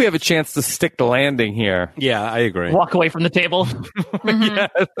 I think we have a chance to stick the landing here. Yeah, I agree. Walk away from the table. Yeah,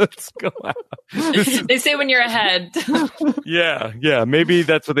 let's go out. They say when you're ahead. Yeah. Maybe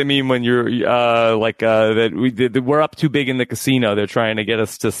that's what they mean when you're that we're up too big in the casino. They're trying to get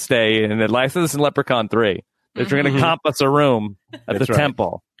us to stay. And it says this in Leprechaun 3. They're trying to comp us a room at That's the right.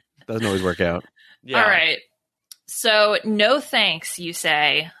 temple. Doesn't always work out. Yeah. All right. So, no thanks, you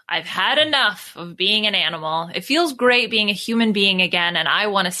say. I've had enough of being an animal. It feels great being a human being again, and I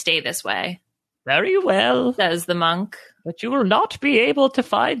want to stay this way, Very well, says the monk. but you will not be able to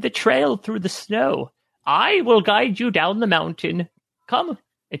find the trail through the snow. I will guide you down the mountain. Come,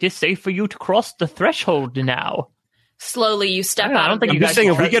 it is safe for you to cross the threshold now. Slowly, you step I out. don't of think the I'm just saying,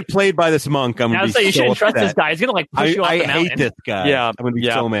 if we get played by this monk, I'm I going would to say be you so shouldn't trust this upset. guy. He's going to like push you off I the mountain. hate this guy. Yeah, I'm going to be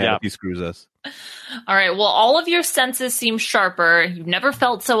yeah, so mad yeah. if he screws us. All right. Well, all of your senses seem sharper. You've never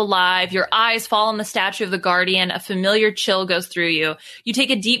felt so alive. Your eyes fall on the statue of the guardian. A familiar chill goes through you. You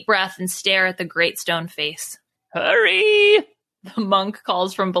take a deep breath and stare at the great stone face. Hurry! The monk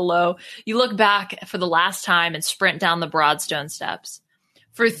calls from below. You look back for the last time and sprint down the broad stone steps.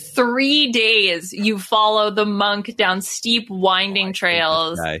 For 3 days, you follow the monk down steep, winding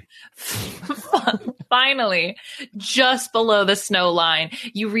trails. Finally, just below the snow line,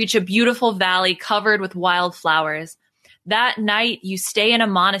 you reach a beautiful valley covered with wildflowers. That night, you stay in a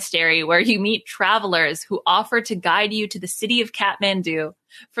monastery where you meet travelers who offer to guide you to the city of Kathmandu.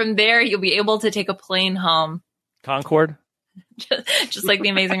 From there, you'll be able to take a plane home. Concord? Just like the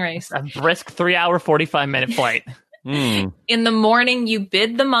Amazing Race. A brisk 3-hour, 45-minute flight. In the morning, you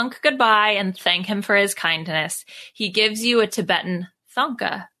bid the monk goodbye and thank him for his kindness. He gives you a Tibetan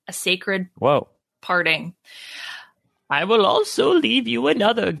thangka, a sacred parting. I will also leave you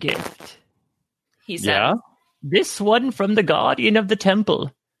another gift, he said. Yeah? This one from the guardian of the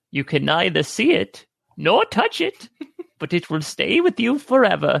temple. You can neither see it nor touch it, but it will stay with you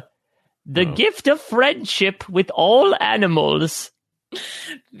forever. The gift of friendship with all animals.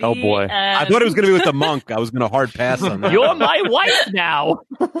 Oh boy. I thought it was going to be with the monk. I was going to hard pass on that. You're my wife now.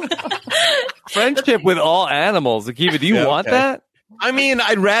 Friendship with all animals. Akiva, do you want that? I mean,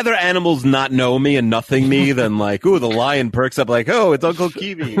 I'd rather animals not know me and nothing me than like, ooh, the lion perks up like, oh, it's Uncle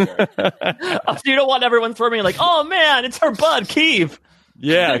Kiwi. So you don't want everyone swarming like, oh man, it's her bud, Keeve.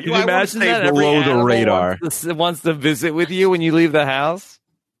 Yeah, can you imagine that? Below the radar. Wants to visit with you when you leave the house?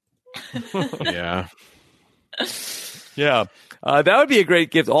 Yeah. Yeah. That would be a great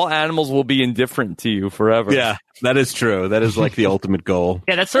gift. All animals will be indifferent to you forever. Yeah, that is true. That is like the ultimate goal.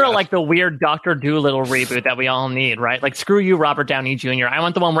 Yeah, that's sort of like the weird Dr. Dolittle reboot that we all need, right? Like, screw you, Robert Downey Jr. I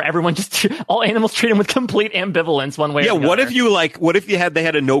want the one where everyone just, all animals treat him with complete ambivalence one way or the other. What if they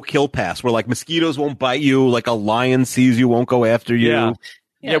had a no-kill pass where like mosquitoes won't bite you, like a lion sees you, won't go after you. Yeah.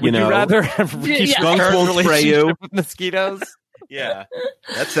 Yeah, would you rather have skunks won't spray you with mosquitoes? Yeah.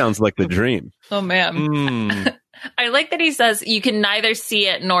 That sounds like the dream. Oh, man. I like that he says you can neither see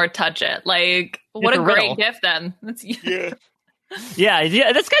it nor touch it. Like, what a great gift then. Yeah,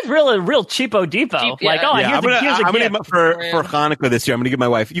 this guy's real cheapo depot. Yeah. Like, I'm gonna for Hanukkah this year. I'm gonna give my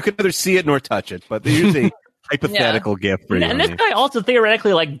wife. You can neither see it nor touch it, but there's a hypothetical gift for you. And this guy also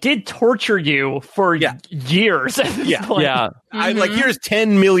theoretically did torture you for years. At this point. I like here's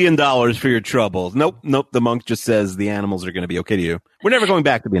 $10 million for your troubles. Nope. The monk just says the animals are going to be okay to you. We're never going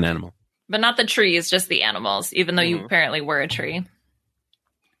back to be an animal. But not the trees, just the animals, even though you apparently were a tree.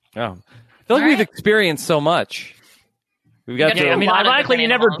 Oh. I feel like we've experienced so much. We've got I mean, ironically, you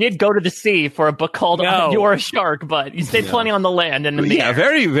never did go to the sea for a book called You're a Shark, but you stayed plenty on the land and in the air.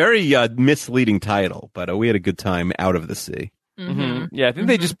 Very, very misleading title, but we had a good time out of the sea. Mm-hmm. Yeah, I think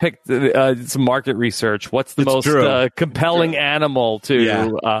they just picked some market research. What's the most compelling animal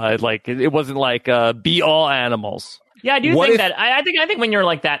to like? It wasn't like be all animals. Yeah, I do think that. I think when you're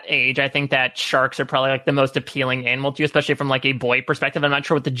like that age, I think that sharks are probably like the most appealing animal to you, especially from like a boy perspective. I'm not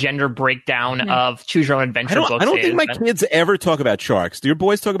sure what the gender breakdown of Choose Your Own Adventure books is. I don't think my kids ever talk about sharks. Do your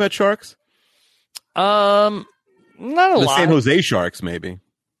boys talk about sharks? Not a lot. The San Jose Sharks, maybe.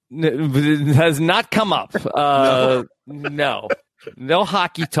 It has not come up. No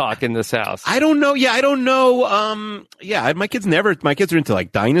hockey talk in this house. I don't know. Yeah, I don't know. My kids are into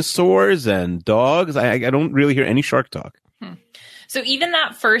like dinosaurs and dogs. I don't really hear any shark talk. So even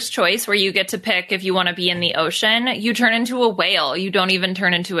that first choice where you get to pick if you want to be in the ocean, you turn into a whale. You don't even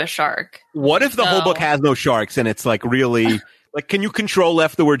turn into a shark. What if the whole book has no sharks and it's like really like, can you control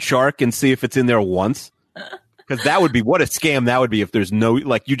F the word shark and see if it's in there once? Because that would be, what a scam that would be if there's no,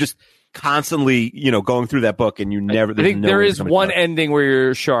 like, you just constantly, going through that book and you never. I think there is one ending where you're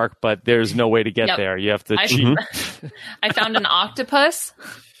a shark, but there's no way to get there. You have to. I found an octopus.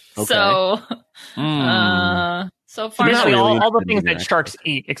 Okay. So far, really all the things that sharks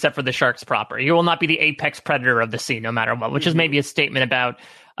eat, except for the sharks proper. You will not be the apex predator of the sea, no matter what. Which is maybe a statement about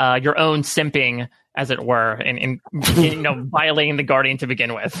your own simping, as it were, and violating the Guardian to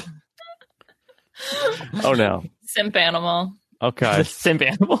begin with. Oh no, simp animal. Okay, the simp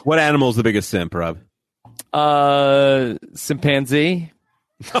animal. What animal is the biggest simp, Rob? Chimpanzee.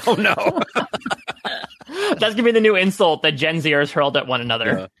 Oh no, that's gonna be the new insult that Gen Zers hurled at one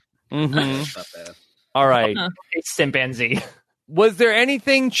another. Not bad. All right, it's chimpanzee. Was there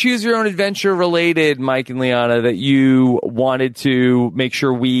anything Choose Your Own Adventure related, Mike and Liana, that you wanted to make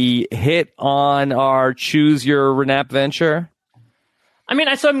sure we hit on our Choose Your Renap venture? I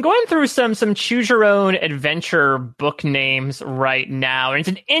mean, so I'm going through some Choose Your Own Adventure book names right now, and it's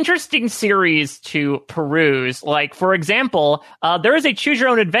an interesting series to peruse. Like, for example, there is a Choose Your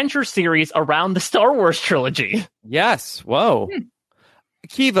Own Adventure series around the Star Wars trilogy. Yes. Whoa.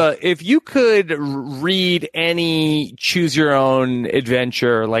 Akiva, if you could read any choose your own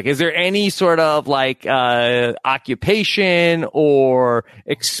adventure, like, is there any sort of like occupation or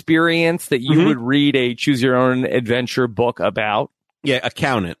experience that you would read a choose your own adventure book about? Yeah,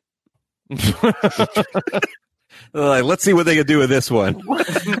 accountant. Let's see what they can do with this one.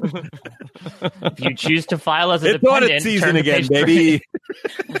 If you choose to file as a it's dependent, audit season turn to again, page baby.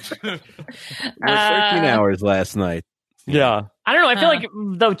 13 hours last night. Yeah. I don't know. I feel like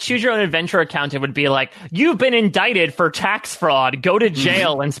though choose your own adventure accountant would be like, you've been indicted for tax fraud. Go to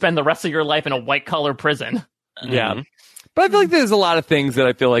jail and spend the rest of your life in a white collar prison. Yeah. But I feel like there's a lot of things that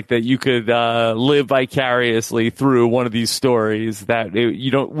I feel like that you could live vicariously through one of these stories that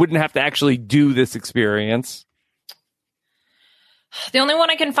you wouldn't have to actually do this experience. The only one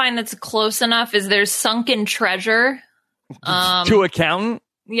I can find that's close enough is there's Sunken Treasure. To accountant?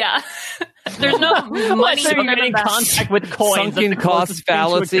 Yeah. There's no money So you're in contact with coins. Sunken cost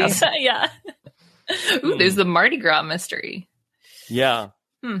fallacy. Yeah. Ooh, there's the Mardi Gras mystery. Yeah.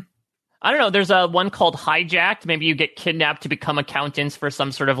 I don't know. There's one called Hijacked. Maybe you get kidnapped to become accountants for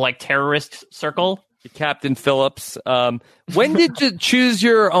some sort of like terrorist circle. Captain Phillips. When did you choose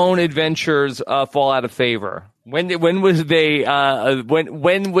your own adventures fall out of favor? When was they?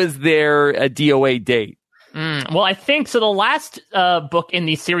 When was there a DOA date? Well, I think so. The last book in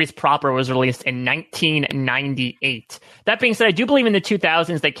the series proper was released in 1998. That being said, I do believe in the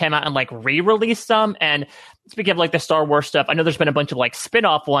 2000s they came out and like re-released some. And speaking of like the Star Wars stuff, I know there's been a bunch of like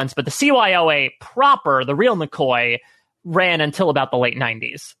spin-off ones, but the CYOA proper, the real McCoy, ran until about the late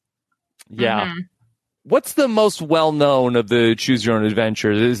 90s. Yeah. Mm-hmm. What's the most well-known of the Choose Your Own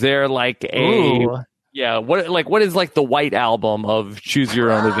Adventures? Is there like a Ooh. Yeah, what is like the White Album of Choose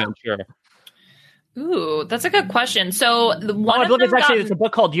Your Own Adventure? Ooh, that's a good question. So the one I of believe them it's actually it's a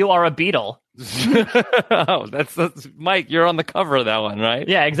book called You Are a Beetle. Oh, that's Mike, you're on the cover of that one, right?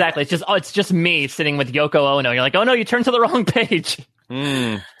 Yeah, exactly. It's just me sitting with Yoko Ono. You're like, oh no, you turned to the wrong page.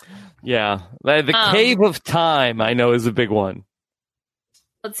 Yeah. The Cave of Time, I know, is a big one.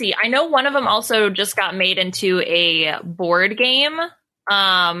 Let's see. I know one of them also just got made into a board game.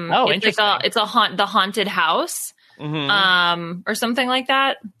 Interesting. It's the Haunted House, or something like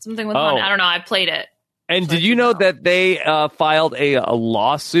that. Something with haunted. I don't know. I played it. And did you know that they filed a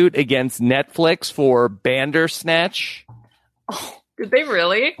lawsuit against Netflix for Bandersnatch? Oh, did they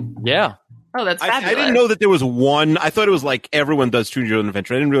really? Yeah. Oh, that's fabulous. I didn't know that there was one. I thought it was like everyone does Choose Your Own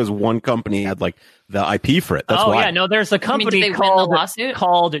Adventure. I didn't realize one company had like the IP for it. That's why. Yeah, no, there's a company did they win the lawsuit?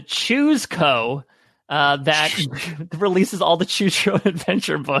 called Choose Co. That releases all the Choose Your Own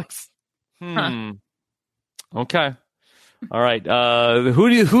Adventure books. Okay. All right.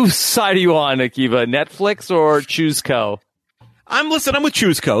 Whose side are you on, Akiva? Netflix or Choose Co? I'm with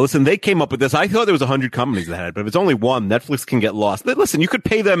Choose Co. Listen, they came up with this. I thought there was 100 companies that had it, but if it's only one, Netflix can get lost. But listen, you could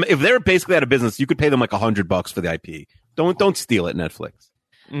pay them if they're basically out of business. You could pay them like $100 for the IP. Don't steal it, Netflix.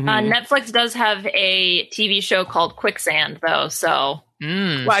 Netflix does have a TV show called Quicksand, though. So,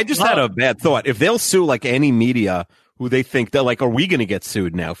 Well, I just had a bad thought. If they'll sue like any media who they think they're like, are we going to get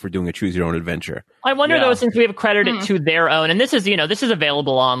sued now for doing a Choose Your Own Adventure? I wonder though, since we have credited it to their own, and this is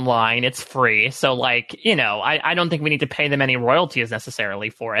available online, it's free. So like, I don't think we need to pay them any royalties necessarily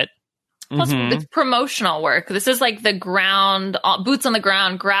for it. plus it's promotional work. This is like the ground, boots on the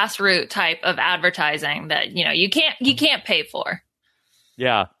ground, grassroots type of advertising that you can't pay for.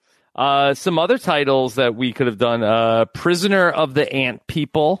 Yeah. Some other titles that we could have done. Prisoner of the Ant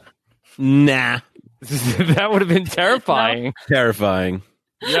People. Nah. That would have been terrifying. Terrifying.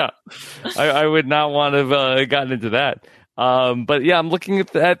 Yeah. I would not want to have gotten into that. But yeah, I'm looking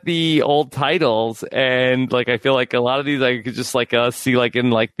at the old titles, and like I feel like a lot of these I could just like see like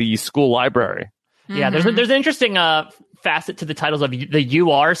in like the school library. Yeah, there's an interesting facet to the titles of the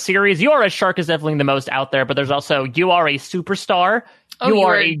You Are series. You Are a Shark is definitely the most out there, but there's also You Are a Superstar, You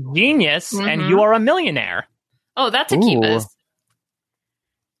Are a Genius, and You Are a Millionaire. Oh, that's Akiva's.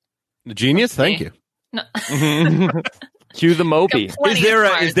 The Genius? Thank you. No. Cue the Moby.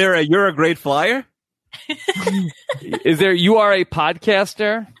 Is there a You're a Great Flyer? Is there You Are a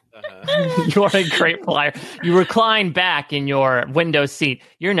Podcaster? You are a great flyer. You recline back in your window seat.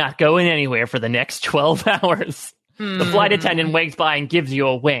 You're not going anywhere for the next 12 hours. The flight attendant wakes by and gives you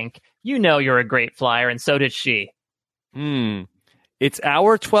a wink. You know you're a great flyer, and so did she. It's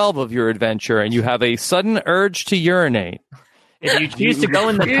hour 12 of your adventure, and you have a sudden urge to urinate. If you choose to go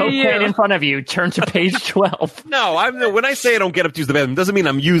in the Coke can in front of you, turn to page 12. No, when I say I don't get up to use the bathroom, it doesn't mean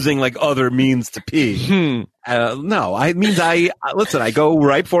I'm using like other means to pee. No, it means I go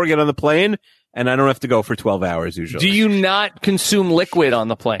right before I get on the plane, and I don't have to go for 12 hours usually. Do you not consume liquid on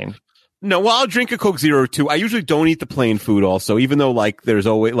the plane? No, well, I'll drink a Coke Zero too. I usually don't eat the plain food also, even though like there's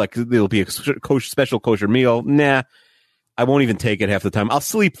always like there'll be a special kosher meal. Nah, I won't even take it half the time. I'll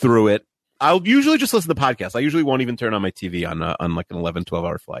sleep through it. I'll usually just listen to the podcast. I usually won't even turn on my TV on like an 11,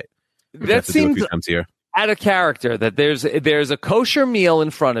 12-hour flight. That seems out of character that there's a kosher meal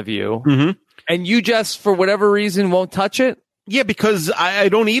in front of you and you just, for whatever reason, won't touch it. Yeah, because I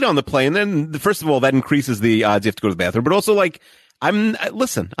don't eat on the plane. Then first of all, that increases the odds you have to go to the bathroom. But also, like, I'm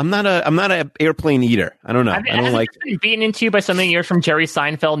not an airplane eater. I don't know. I don't like been beaten into you by so many years from Jerry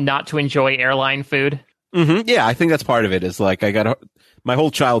Seinfeld not to enjoy airline food. Yeah, I think that's part of it. Is like I got my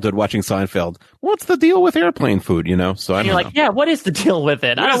whole childhood watching Seinfeld. What's the deal with airplane food? You know, so you're like, yeah, what is the deal with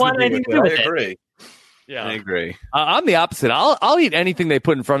it? I don't want anything to do with it. I agree. Yeah, I agree. I'm the opposite. I'll eat anything they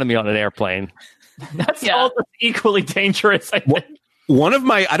put in front of me on an airplane. That's all equally dangerous, I think. One of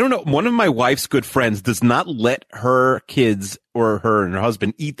my wife's good friends does not let her kids or her and her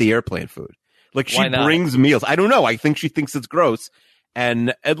husband eat the airplane food. Like she brings meals. I don't know. I think she thinks it's gross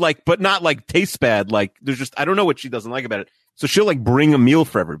and like, but not like tastes bad. Like there's just, I don't know what she doesn't like about it. So she'll like bring a meal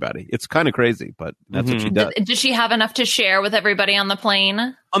for everybody. It's kind of crazy, but that's what she does. Does she have enough to share with everybody on the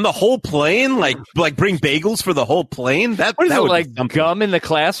plane? On the whole plane? Like bring bagels for the whole plane? That would like gum in the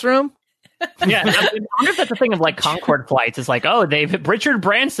classroom? Yeah, I wonder if that's the thing of like Concorde flights. It's like, oh, Richard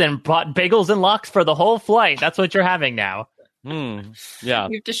Branson bought bagels and lox for the whole flight. That's what you're having now. Yeah,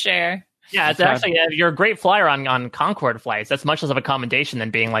 you have to share. Yeah, it's actually you're a great flyer on Concorde flights. That's much less of a commendation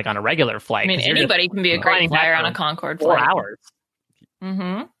than being like on a regular flight. I mean, anybody can be a great flyer on a Concorde flight. 4 hours.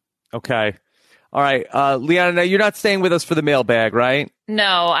 Mm-hmm. Okay. All right, Liana, now you're not staying with us for the mailbag, right?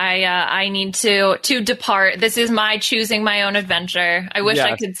 No, I need to depart. This is my choosing my own adventure. I wish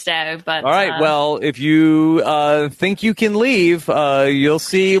I could stay, but all right. Well, if you think you can leave, you'll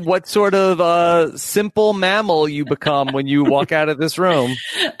see what sort of simple mammal you become when you walk out of this room.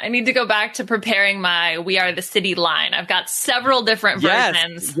 I need to go back to preparing my "We Are the City" line. I've got several different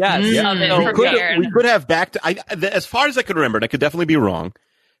versions of it prepared. We could have as far as I could remember, and I could definitely be wrong.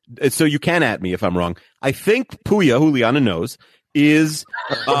 So you can at me if I'm wrong. I think Puya, who Liana knows, is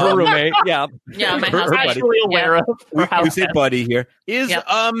her roommate. Yeah, my husband. Actually aware of. We say buddy here. Is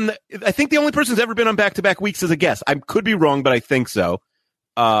I think the only person who's ever been on back-to-back weeks as a guest. I could be wrong, but I think so.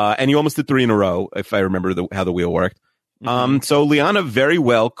 And you almost did 3 in a row, if I remember how the wheel worked. So Liana very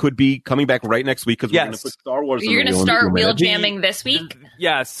well could be coming back right next week because we're going to put Star Wars. You're going to start wheel jamming this week.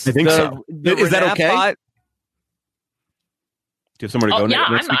 Yes, I think so. Is that okay? Do you have somewhere to go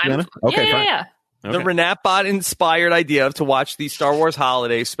next week, Liana? Okay, yeah. The Renapbot inspired idea to watch the Star Wars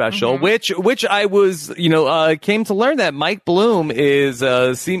Holiday Special, which I was, came to learn that Mike Bloom is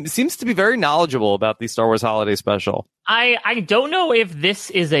seems to be very knowledgeable about the Star Wars Holiday Special. I don't know if this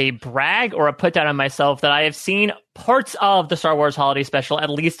is a brag or a put down on myself that I have seen parts of the Star Wars Holiday Special at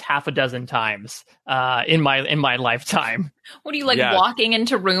least half a dozen times in my lifetime. What are you walking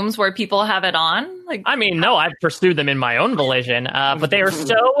into rooms where people have it on? Like, I mean, no, I've pursued them in my own volition, but they are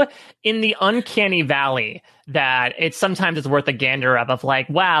so in the uncanny valley that sometimes it's worth a gander up of like,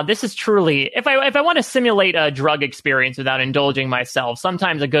 wow, this is truly, if I want to simulate a drug experience without indulging myself,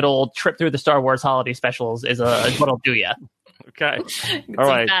 sometimes a good old trip through the Star Wars Holiday Specials is what'll do you. Okay. All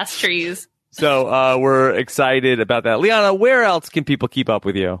right. Fast trees. So we're excited about that. Liana, where else can people keep up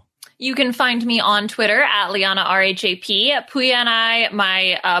with you? You can find me on Twitter at Liana RHAP. Puya and I,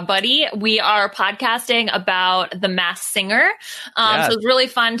 my buddy, we are podcasting about The Masked Singer. So it's really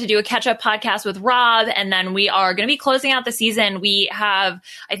fun to do a catch-up podcast with Rob, and then we are going to be closing out the season. We have,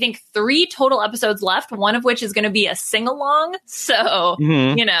 I think, 3 total episodes left, one of which is going to be a sing-along. So, so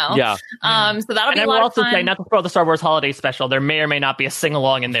that'll be a lot of fun. Say, not to throw the Star Wars Holiday Special, there may or may not be a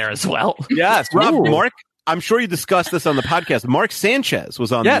sing-along in there as well. Yes, Rob, Mark. I'm sure you discussed this on the podcast. Mark Sanchez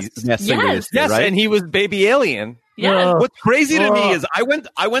was on the Masked Singer this year, right? And he was Baby Alien. Yeah. What's crazy to me is I went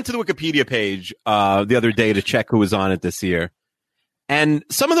to the Wikipedia page the other day to check who was on it this year, and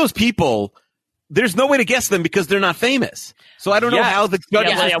some of those people, there's no way to guess them because they're not famous. So I don't know how the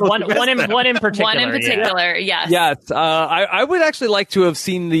judges one in particular. One in particular, yes. Yes. I would actually like to have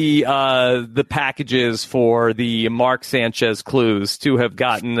seen the packages for the Mark Sanchez clues to have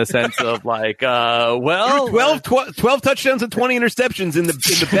gotten a sense of like, 12 touchdowns and 20 interceptions in the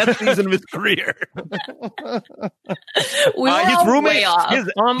best season of his career. His roommate,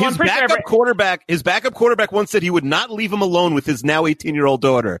 his backup quarterback once said he would not leave him alone with his now 18-year-old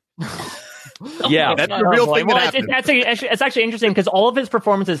daughter. Yeah, that's the real thing. It's actually interesting because all of his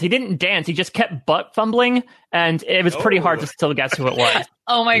performances, he didn't dance; he just kept butt fumbling, and it was pretty hard to still guess who it was.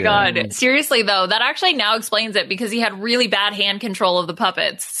 Oh my god! Seriously though, that actually now explains it because he had really bad hand control of the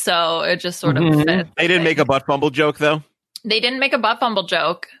puppets, so it just sort of fit. They didn't make a butt fumble joke though. They didn't make a butt fumble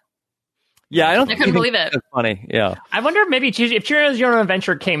joke. Yeah, I don't. I couldn't believe it. That's funny. Yeah. I wonder if maybe if Choose Your Own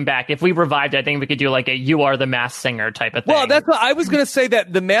Adventure came back, if we revived it, I think we could do like a You Are the Masked Singer type of thing. Well, that's what I was going to say,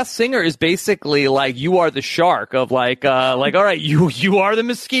 that the Masked Singer is basically like you are the shark of like all right, you are the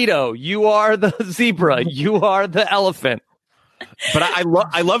mosquito, you are the zebra, you are the elephant. But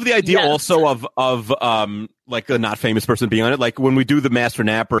I love the idea also of like a not famous person being on it. Like when we do the Master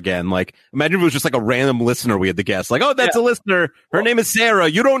Napper again, like imagine if it was just like a random listener we had to guess. Like, oh, that's a listener. Her name is Sarah.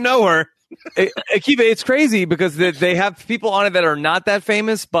 You don't know her. Akiva, it's crazy because they have people on it that are not that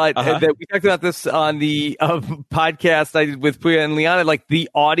famous, but that we talked about this on the podcast I did with Puya and Liana. Like the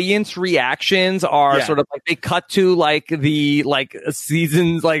audience reactions are sort of like they cut to like the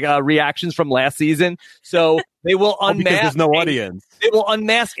seasons, reactions from last season. So they will unmask. Because there's no audience. They will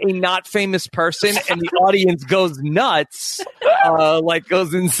unmask a not famous person, and the audience goes nuts,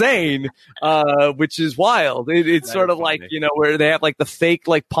 goes insane, which is wild. It's sort of funny. Like, where they have like the fake,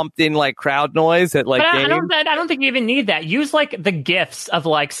 like pumped in, like crowd noise at like. But I don't think you even need that. Use like the gifs of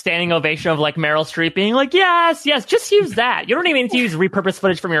like standing ovation of like Meryl Streep being like, yes. Just use that. You don't even need to use repurposed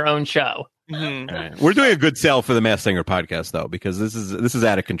footage from your own show. Mm-hmm. Right. We're doing a good sell for the Masked Singer podcast though, because this is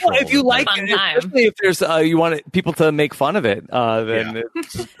out of control. Well, if you like, especially if there's you want people to make fun of it, then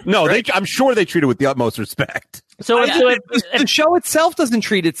no, I'm sure they treat it with the utmost respect. So if the show itself doesn't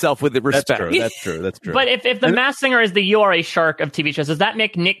treat itself with respect. That's true. But if the Masked Singer is the You Are a Shark of TV shows, does that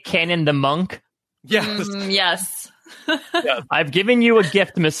make Nick Cannon the monk? Yes. Yes. I've given you a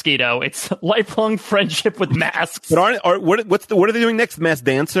gift, Mosquito. It's lifelong friendship with masks. But what are they doing next? Masked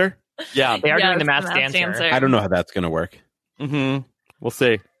Dancer? Yeah, they are doing the Masked Dancer. I don't know how that's going to work. Mm-hmm. We'll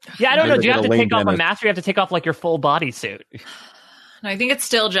see. Yeah, I don't know. Do you have to take off a mask, or you have to take off like your full bodysuit? No, I think it's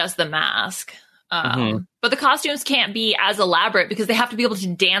still just the mask. But the costumes can't be as elaborate because they have to be able to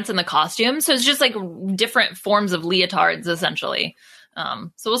dance in the costume. So it's just like different forms of leotards, essentially. So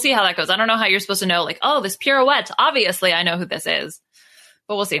we'll see how that goes. I don't know how you're supposed to know, like, oh, this pirouette. Obviously, I know who this is.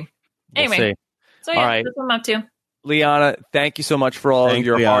 But we'll see. Anyway. So yeah, that's what I'm up to. Liana, thank you so much for all of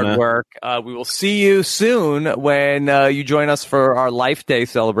your hard work. We will see you soon when you join us for our Life Day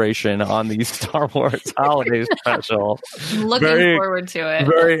celebration on the Star Wars Holiday Special. I'm looking forward to it.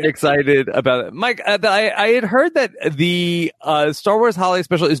 Very excited about it. Mike, I had heard that the Star Wars Holiday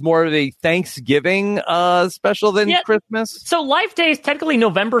Special is more of a Thanksgiving special than Christmas. So Life Day is technically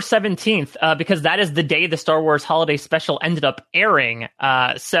November 17th because that is the day the Star Wars Holiday Special ended up airing.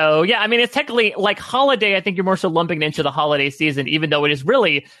 So, yeah, I mean, it's technically like holiday. I think you're more so lumping into the holiday season, even though it is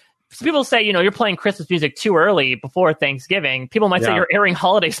really, people say, you're playing Christmas music too early before Thanksgiving. People might say you're airing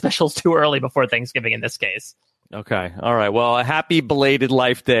holiday specials too early before Thanksgiving in this case. Okay. All right. Well, a happy belated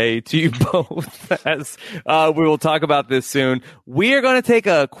Life Day to you both, as we will talk about this soon. We are going to take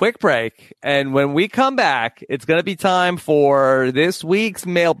a quick break, and when we come back, it's going to be time for this week's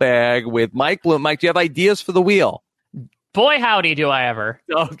mailbag with Mike Bloom. Mike, do you have ideas for the wheel? Boy, howdy, do I ever.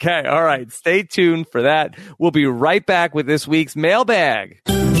 Okay, all right. Stay tuned for that. We'll be right back with this week's mailbag.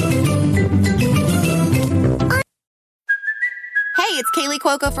 Hey, it's Kaylee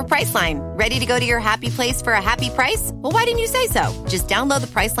Cuoco for Priceline. Ready to go to your happy place for a happy price? Well, why didn't you say so? Just download the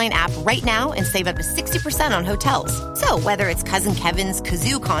Priceline app right now and save up to 60% on hotels. So whether it's Cousin Kevin's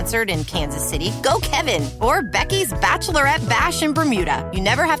Kazoo Concert in Kansas City, go Kevin, or Becky's Bachelorette Bash in Bermuda, you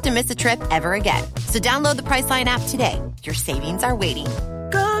never have to miss a trip ever again. So download the Priceline app today. Your savings are waiting.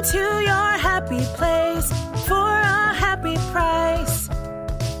 Go to your happy place for a happy price.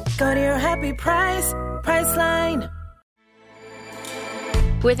 Go to your happy price, Priceline.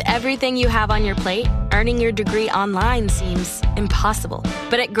 With everything you have on your plate, earning your degree online seems impossible.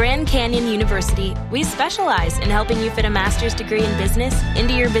 But at Grand Canyon University, we specialize in helping you fit a master's degree in business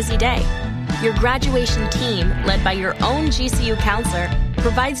into your busy day. Your graduation team, led by your own GCU counselor,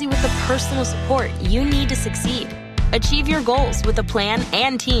 provides you with the personal support you need to succeed. Achieve your goals with a plan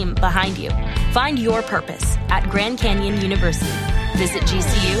and team behind you. Find your purpose at Grand Canyon University. Visit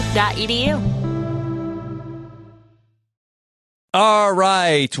gcu.edu. All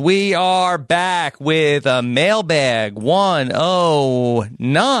right, we are back with a mailbag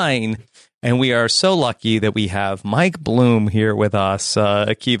 109, and we are so lucky that we have Mike Bloom here with us.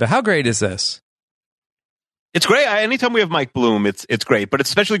 Akiva, how great is this? It's great. Anytime we have Mike Bloom, it's great. But it's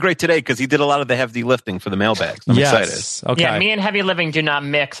especially great today because he did a lot of the heavy lifting for the mailbags. I'm excited. Okay. Yeah, me and heavy lifting do not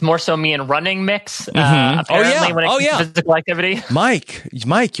mix. More so me and running mix. Apparently when it comes to physical activity. Mike,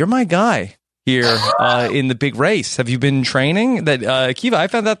 you're my guy here in the big race. Have you been training? That Akiva, I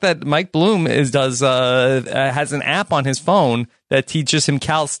found out that Mike Bloom has an app on his phone that teaches him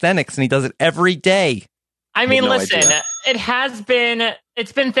calisthenics, and he does it every day. I mean, listen, it has been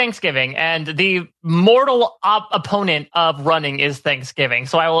It's been Thanksgiving, and the mortal opponent of running is Thanksgiving.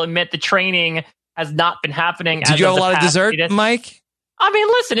 So I will admit the training has not been happening. Did you have a lot of dessert, Mike? I mean,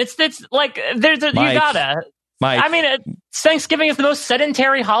 listen, it's like you gotta. Mike. I mean, Thanksgiving is the most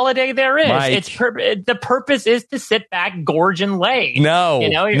sedentary holiday there is. Mike. The purpose is to sit back, gorge, and lay. No,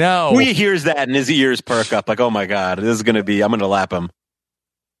 no. Who hears that and his ears perk up like, oh my God, this is going to be, I'm going to lap him.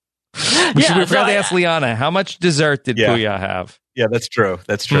 We forgot to ask Liana, how much dessert did Puya have? Yeah, that's true.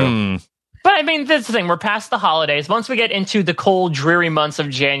 That's true. But I mean, that's the thing. We're past the holidays. Once we get into the cold, dreary months of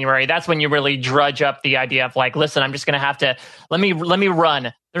January, that's when you really drudge up the idea of like, listen, I'm just going to have to let me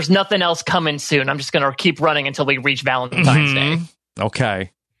run. There's nothing else coming soon. I'm just going to keep running until we reach Valentine's Day.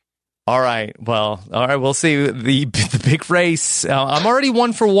 Okay. All right. Well, all right. We'll see the big race. I'm already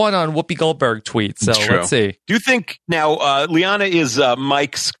 1 for 1 on Whoopi Goldberg tweets. So let's see. Do you think now Liana is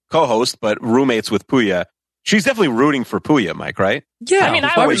Mike's co-host, but roommates with Puya? She's definitely rooting for Puya, Mike, right? Yeah. I mean,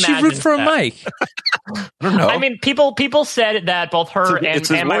 why would she root for Mike? I don't know. I mean, people said that both her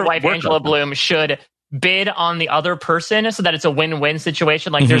and my wife Angela Bloom should bid on the other person so that it's a win-win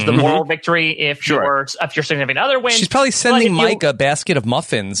situation. Like there's the moral victory if your significant other wins. She's probably sending Mike a basket of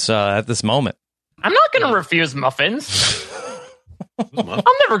muffins at this moment. I'm not going to refuse muffins. I'm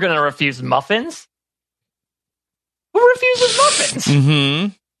never going to refuse muffins. Who refuses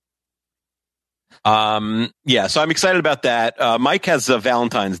muffins? Yeah, so I'm excited about that. Mike has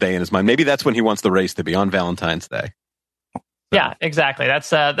Valentine's Day in his mind. Maybe that's when he wants the race to be, on Valentine's Day. Yeah, exactly. That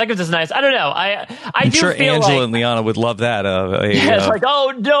gives us a nice. I don't know. I'm sure Angela and Liana would love that. It's like,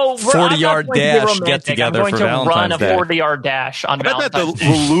 oh no, 40-yard dash get together for Valentine's Day. I'm going to run a 40-yard dash on Valentine's Day.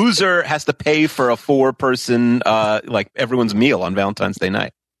 The loser has to pay for a 4-person like everyone's meal on Valentine's Day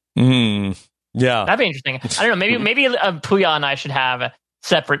night. Yeah, that'd be interesting. I don't know. Maybe Puya and I should have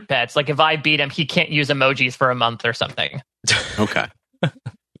separate bets. Like if I beat him, he can't use emojis for a month or something. Okay.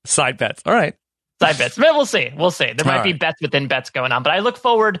 Side bets. All right. Side bets. We'll see. There might be bets within bets going on, but I look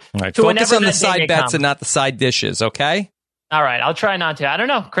forward to focus on the side bets and not the side dishes, okay? All right, I'll try not to. I don't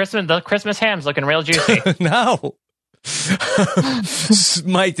know. The Christmas ham's looking real juicy. No.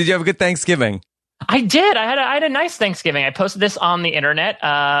 Mike, did you have a good Thanksgiving? I did. I had a nice Thanksgiving. I posted this on the internet,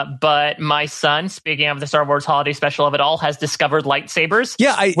 but my son, speaking of the Star Wars holiday special of it all, has discovered lightsabers.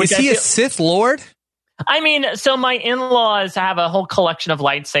 Yeah, is he a Sith Lord? I mean, so my in-laws have a whole collection of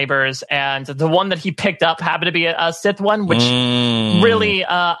lightsabers, and the one that he picked up happened to be a Sith one, which really...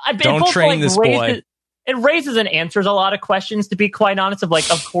 don't train this boy. It raises and answers a lot of questions, to be quite honest, of like,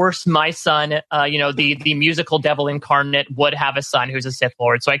 of course, my son, the musical devil incarnate would have a son who's a Sith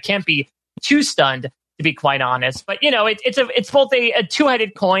Lord, so I can't be too stunned, to be quite honest. But, it's both a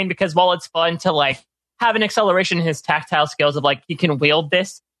two-headed coin, because while it's fun to, like, have an acceleration in his tactile skills of, like, he can wield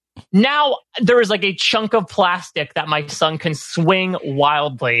this, now there is like a chunk of plastic that my son can swing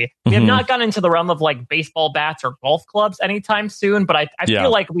wildly. We have not gotten into the realm of like baseball bats or golf clubs anytime soon, but I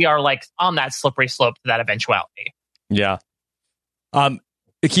feel like we are like on that slippery slope to that eventuality. Yeah.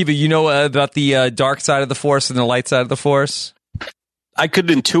 Akiva, you know about the dark side of the Force and the light side of the Force? I could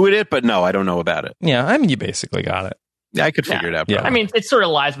intuit it, but no, I don't know about it. Yeah, I mean, you basically got it. Yeah, I could figure it out. Yeah. I mean, it sort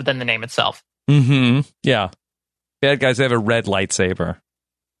of lies within the name itself. Yeah. Bad guys have a red lightsaber.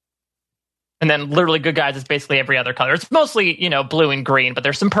 And then literally good guys is basically every other color. It's mostly, blue and green, but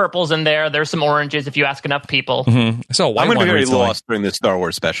there's some purples in there. There's some oranges if you ask enough people. So I'm going to be very lost during this Star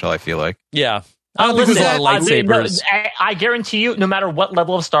Wars special, I feel like. Yeah. I don't think there's a lot of lightsabers. I guarantee you, no matter what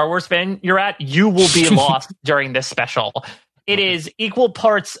level of Star Wars fan you're at, you will be lost during this special. It is equal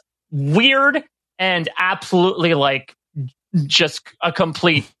parts weird and absolutely like just a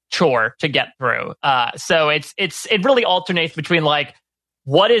complete chore to get through. So it really alternates between like,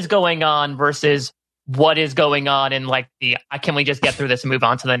 what is going on versus what is going on in like can we just get through this and move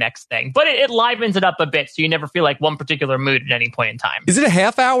on to the next thing? But it livens it up a bit, so you never feel like one particular mood at any point in time. Is it a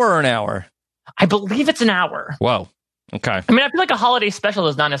half hour or an hour? I believe it's an hour. Whoa. Okay. I mean, I feel like a holiday special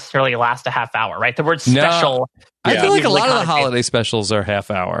does not necessarily last a half hour, right? The word special. I feel like a lot of the holiday specials are half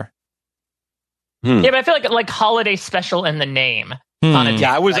hour. Yeah, but I feel like holiday special in the name.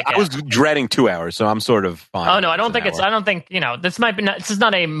 I was dreading 2 hours, so I'm sort of fine. Oh no, I don't think this is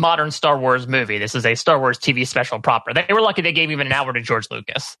not a modern Star Wars movie. This is a Star Wars TV special proper. They were lucky they gave even an hour to George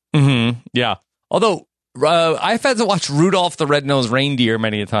Lucas. Yeah. Although I've had to watch Rudolph the Red-Nosed Reindeer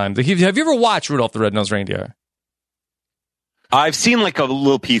many times. Have you ever watched Rudolph the Red-Nosed Reindeer? I've seen like a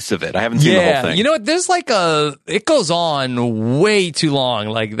little piece of it. I haven't seen the whole thing. You know what? There's like it goes on way too long.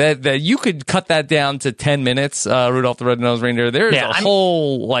 Like that you could cut that down to 10 minutes, Rudolph the Red-Nosed Reindeer. There's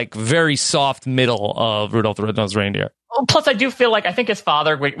whole like very soft middle of Rudolph the Red-Nosed Reindeer. Plus, I do feel like I think his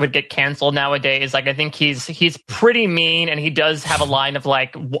father would get canceled nowadays. Like, I think he's pretty mean, and he does have a line of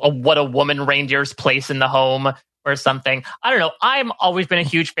like, "What a woman reindeer's place in the home" or something. I don't know. I've always been a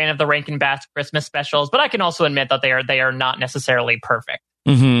huge fan of the Rankin Bass Christmas specials, but I can also admit that they are not necessarily perfect.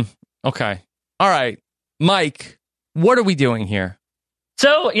 Mm-hmm. Okay. All right, Mike. What are we doing here?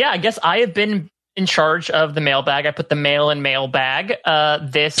 So yeah, I guess I have been in charge of the mailbag. I put the mail in mailbag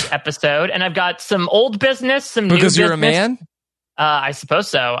this episode, and I've got some old business, some new business. Because you're a man? I suppose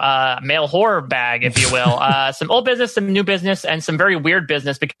so. Mail horror bag, if you will. Some old business, some new business, and some very weird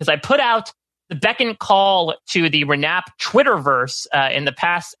business, because I put out the beck and call to the Renap Twitterverse in the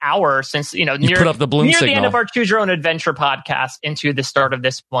past hour since, near put up the Bloom signal. The end of our Choose Your Own Adventure podcast into the start of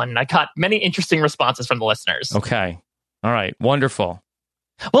this one. I got many interesting responses from the listeners. Okay. All right. Wonderful.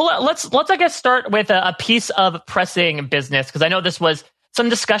 Well, let's I guess start with a piece of pressing business, because I know this was some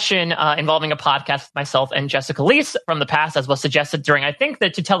discussion involving a podcast with myself and Jessica Leese from the past, as was suggested during, I think,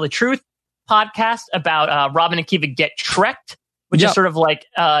 the To Tell the Truth podcast about Rob and Akiva Get Trekked, which is sort of like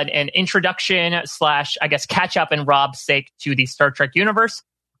an introduction / I guess catch up in Rob's sake to the Star Trek universe.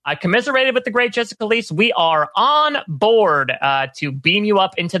 I commiserated with the great Jessica Leese. We are on board to beam you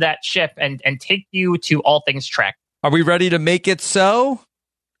up into that ship and take you to all things Trek. Are we ready to make it so?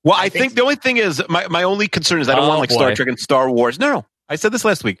 Well, I think the only thing is, my only concern is I don't want Star Trek and Star Wars. No, I said this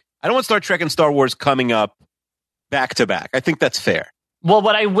last week. I don't want Star Trek and Star Wars coming up back to back. I think that's fair. Well,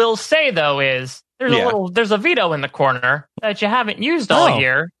 what I will say though is there's a veto in the corner that you haven't used all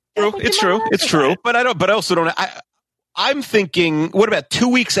year. True. It's true. But I also don't. I'm thinking, what about 2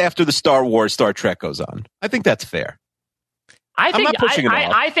 weeks after the Star Wars Star Trek goes on? I think that's fair. I'm not pushing it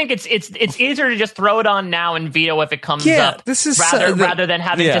off. I think it's easier to just throw it on now and veto if it comes up. This is rather than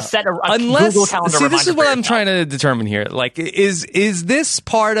having to set a Google Calendar reminder. This is what I'm trying to determine here. Like, is this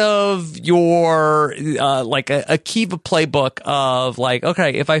part of your like a Akiva playbook of like,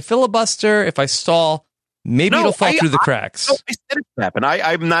 okay, if I filibuster, if I stall, maybe it'll fall through the cracks. I said it happen.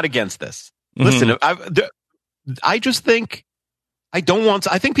 I'm not against this. Listen, I just think. I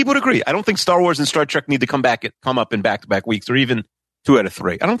think people would agree. I don't think Star Wars and Star Trek need to come up in back-to-back weeks, or even 2 out of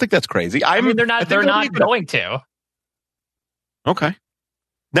 3. I don't think that's crazy. I mean, they're not going to. Okay.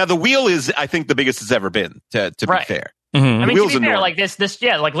 Now the wheel is, I think, the biggest it's ever been. To be fair, Mm-hmm. I mean, to be fair, like this,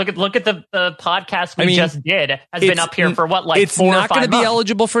 like look at the podcast we just did has been up here for what, like 4 or 5 months. It's not going to be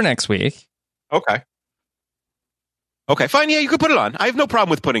eligible for next week. Okay, fine. Yeah, you could put it on. I have no problem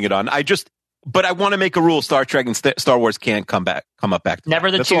with putting it on. But I want to make a rule: Star Trek and Star Wars can't come up back. Never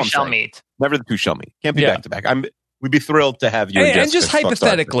the two shall meet. Never the two shall meet. Can't be back to back. We'd be thrilled to have you. And just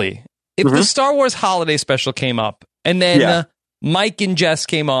hypothetically, if the Star Wars holiday special came up, and then Mike and Jess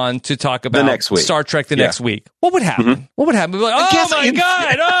came on to talk about next week. Star Trek next week, what would happen? Mm-hmm. What would happen? Like, oh my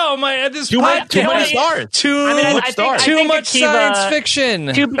god! Oh my! This too many stars. Too much science fiction.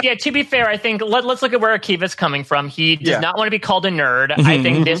 To be fair, I think let's look at where Akiva's coming from. He does not want to be called a nerd. I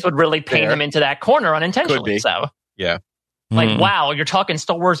think this would really paint him into that corner unintentionally. So like, wow, you're talking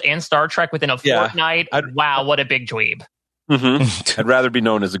Star Wars and Star Trek within a fortnight. Wow, what a big dweeb. I'd rather be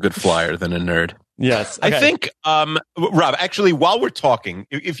known as a good flyer than a nerd. Yes. Okay. I think, Rob, actually, while we're talking,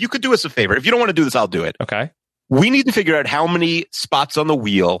 if you could do us a favor, if you don't want to do this, I'll do it. Okay. We need to figure out how many spots on the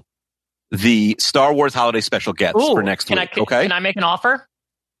wheel the Star Wars holiday special gets for next week. Okay. Can I make an offer?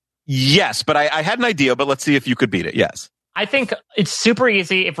 Yes, but I had an idea, but let's see if you could beat it. Yes. I think it's super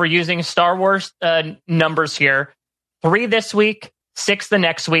easy if we're using Star Wars numbers here. 3 this week, 6 the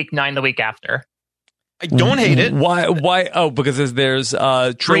next week, 9 the week after. I don't hate it. Why? Oh, because there's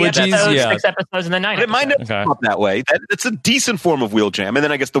trilogies. 3 episodes, 6 episodes, and then 9. But it might not come up that way. It's a decent form of wheel jam. And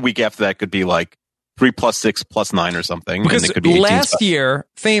then I guess the week after that could be like 3 + 6 + 9 or something. Because and it could be last year,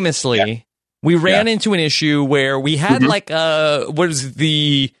 famously, we ran into an issue where we had like what is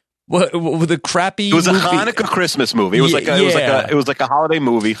the crappy? It was a Hanukkah Christmas movie. It was like it was like a holiday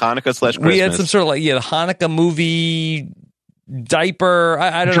movie, Hanukkah / Christmas. We had some sort of like the Hanukkah movie diaper.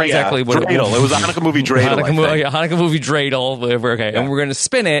 I don't know exactly what dreidel. It was a Hanukkah movie dreidel. Hanukkah movie dreidel. Whatever. Okay, and we're going to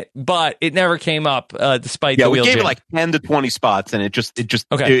spin it, but it never came up despite the wheel we gave jam. it like 10 to 20 spots, and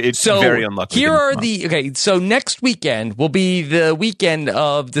it's so very unlucky. Here are so next weekend will be the weekend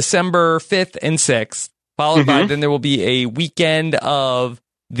of December 5th and 6th, followed by then there will be a weekend of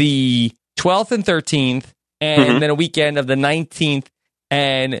the 12th and 13th, and then a weekend of the 19th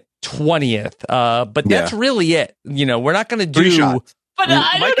and 20th. But that's really it. We're not going to do. But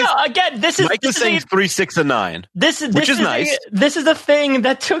I don't know. Again, this is Mike is saying 3, 6, and 9. Which is nice. This is a thing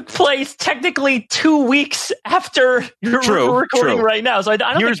that took place technically 2 weeks after you're recording right now. So I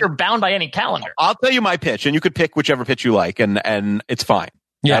don't think you're bound by any calendar. I'll tell you my pitch, and you could pick whichever pitch you like, and it's fine.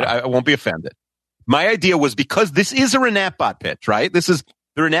 Yeah, I won't be offended. My idea was because this is a Renatbot pitch, right? This is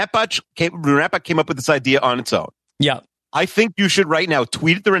the Renatbot came up with this idea on its own. Yeah. I think you should right now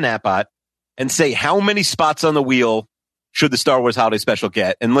tweet at the Renatbot and say how many spots on the wheel should the Star Wars Holiday Special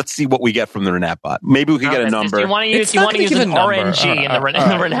get, and let's see what we get from the Renatbot. Maybe we can get a number. Do you want to use an RNG in the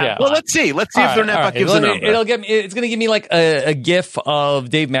Renatbot? Yeah. Well, let's see. Let's see if the Renatbot gives a number. It's going to give me like a GIF of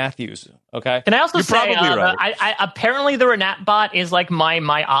Dave Matthews. Okay. Can I also say, probably right. I apparently the Renatbot is like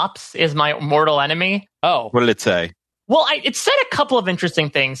my ops, is my mortal enemy. Oh. What did it say? Well, it said a couple of interesting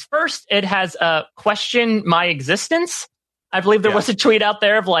things. First, it has question my existence. I believe there was a tweet out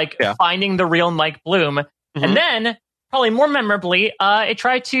there of finding the real Mike Bloom. Mm-hmm. And then, probably more memorably, it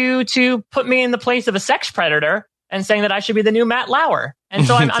tried to put me in the place of a sex predator and saying that I should be the new Matt Lauer. And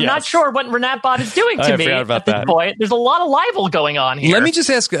so I'm not sure what Renatbot is doing to me at this point. There's a lot of libel going on here. Let me just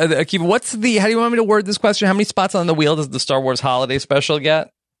ask, Akiva, how do you want me to word this question? How many spots on the wheel does the Star Wars Holiday Special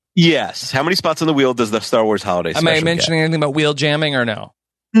get? Yes. How many spots on the wheel does the Star Wars Holiday Special get? Am I mentioning anything about wheel jamming or no?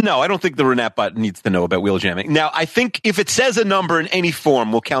 No, I don't think the Renatbot needs to know about wheel jamming. Now, I think if it says a number in any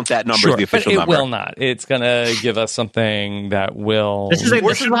form, we'll count that number as the official number. It will not. It's going to give us something that will... This is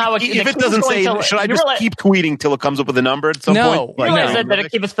how if it doesn't say, should I just keep tweeting till it comes up with a number at some point? You realize that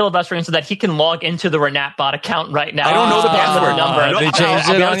Akiva's filibustering so that he can log into the Renatbot account right now. I don't know the password. They changed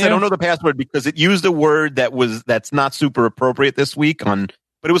it on you? I don't know the password because it used a word that's not super appropriate this week,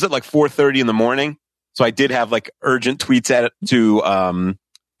 but it was at like 4:30 in the morning. So I did have like urgent tweets at it to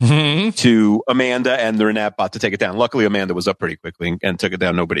Amanda and the Renatbot to take it down. Luckily, Amanda was up pretty quickly and took it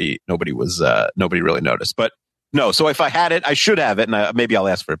down. Nobody really noticed. But no, so if I had it, I should have it, and maybe I'll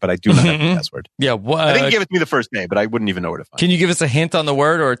ask for it. But I do not have the password. Yeah, I think you gave it to me the first day, but I wouldn't even know where to find it. Can you give us a hint on the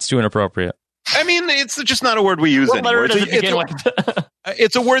word, or it's too inappropriate? I mean, it's just not a word we use anymore.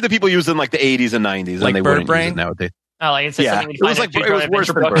 It's a word that people used in like the 80s and 90s, like and they wouldn't use it nowadays. Oh, like it was worse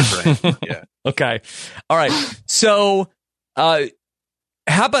than bird brain. Yeah. Okay. All right. So,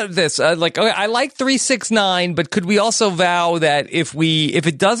 how about this? I like 369, but could we also vow that if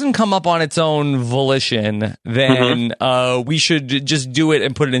it doesn't come up on its own volition, then we should just do it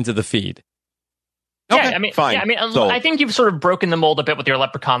and put it into the feed? Okay, yeah, I mean, fine. Yeah, I mean, I think you've sort of broken the mold a bit with your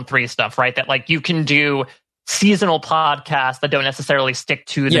Leprechaun 3 stuff, right? That like you can do seasonal podcasts that don't necessarily stick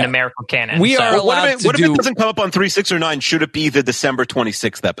to the numerical canon. We are allowed what if it doesn't come up on 3, 6, or 9? Should it be the December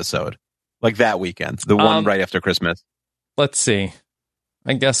 26th episode, like that weekend, the one right after Christmas? Let's see.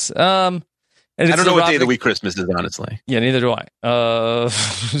 I guess. I don't know what day of the week Christmas is, honestly. Yeah, neither do I.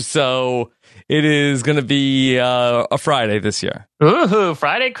 So it is going to be a Friday this year. Ooh,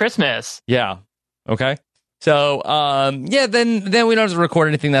 Friday Christmas. Yeah. Okay. So, then we don't have to record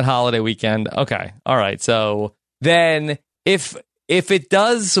anything that holiday weekend. Okay. All right. So then if it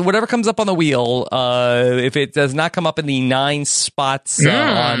does, whatever comes up on the wheel, if it does not come up in the 9 spots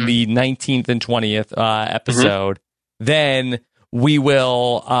on the 19th and 20th episode, then we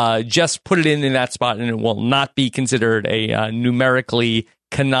will just put it in that spot, and it will not be considered a numerically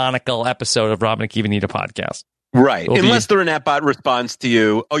canonical episode of Rob and Akiva Need a Podcast. Right. Unless the Renatbot responds to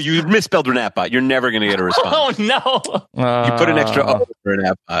you. Oh, you misspelled Renatbot. You're never going to get a response. Oh, no. You put an extra O for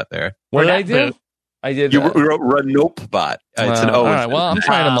Renatbot there. What did I do? I did. You wrote Renopebot. It's an O. All right. Well, I'm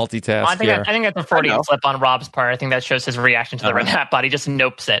trying to multitask I think that's a Freudian slip on Rob's part. I think that shows his reaction to the Renatbot. He just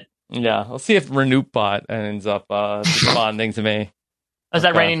nopes it. Yeah. Let's see if Renupbot ends up responding to me. Is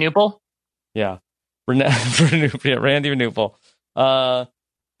that Randy Newpel? Yeah. Randy Newpel.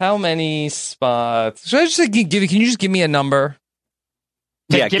 How many spots? Should I just can you just give me a number?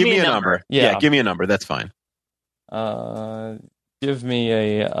 Yeah, give me a number. Yeah, give me a number. That's fine. Give me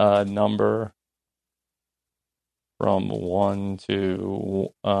a number from 1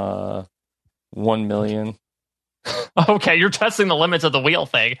 to 1 million. Okay, you're testing the limits of the wheel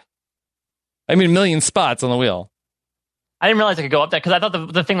thing. I mean, 1 million spots on the wheel. I didn't realize I could go up that because I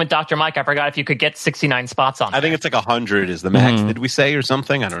thought the thing with Dr. Mike, I forgot if you could get 69 spots on. I think it's like 100 is the max. Did we say or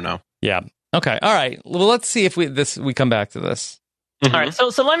something? I don't know. Yeah. Okay. All right. Well, let's see if we come back to this. All right. So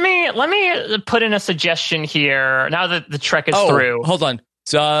let me put in a suggestion here. Now that the Trek is through. Hold on.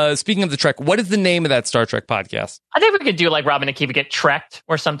 So, speaking of the Trek, what is the name of that Star Trek podcast? I think we could do like Robin and Akiva Get Trekked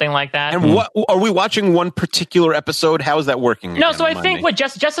or something like that. And what are we watching? One particular episode? How is that working? No. So I think what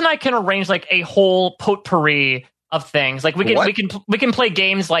Jess and I can arrange like a whole potpourri of things. Like we can play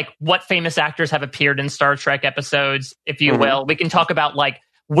games like what famous actors have appeared in Star Trek episodes, if you will. We can talk about like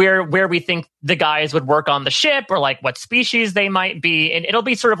where we think the guys would work on the ship or like what species they might be, and it'll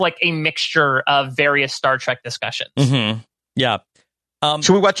be sort of like a mixture of various Star Trek discussions. Yeah.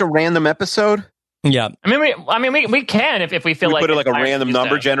 Should we watch a random episode? Yeah. I mean we can if we feel like put it like a random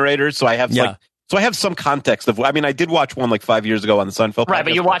number generator. So I have So I have some context of. I mean, I did watch one like 5 years ago on the Seinfeld. Right,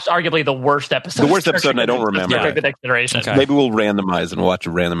 but you watched arguably the worst episode. The worst episode, and I don't remember. Take the consideration. Okay. Maybe we'll randomize and watch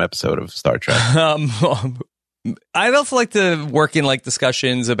a random episode of Star Trek. I'd also like to work in like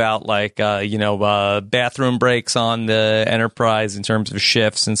discussions about like bathroom breaks on the Enterprise in terms of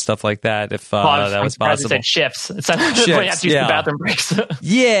shifts and stuff like that. If that was possible, said shifts. It's not you have to use the bathroom breaks.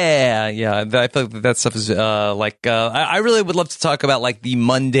 yeah. I thought that stuff is I really would love to talk about like the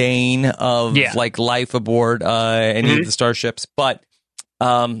mundane of like life aboard any of the starships. But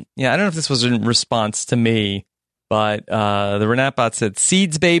I don't know if this was in response to me, but the Renatbot said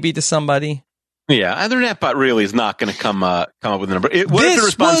 "Seeds baby" to somebody. Yeah, the Renatbot really is not going to come up with a number.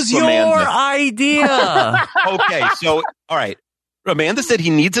 This was your idea. Okay, so all right, Amanda said he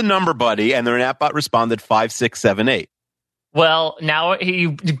needs a number buddy, and the Renatbot responded 5678. Well, now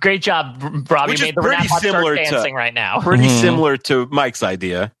great job, Robbie. You made the Renatbot start dancing right now. Pretty similar to Mike's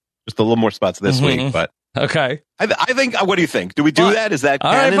idea, just a little more spots this week, but. Okay, I think. What do you think? Do we do that? Is that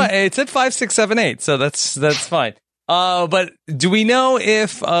canon? All right? It said 5678, so that's fine. But do we know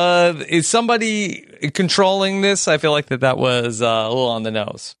if is somebody controlling this? I feel like that was a little on the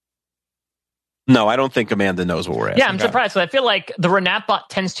nose. No, I don't think Amanda knows what we're asking. Yeah, I'm surprised. I feel like the Renatbot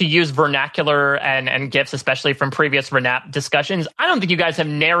tends to use vernacular and GIFs, especially from previous Renat discussions. I don't think you guys have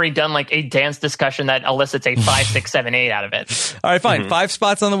nary done like a dance discussion that elicits a 5, 6, 7, 8 out of it. All right, fine. 5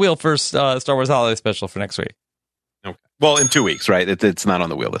 spots on the wheel for Star Wars Holiday Special for next week. Okay. Well, in 2 weeks, right? It's not on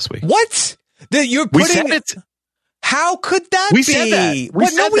the wheel this week. What? You're putting... We said it. How could that be? Said that. We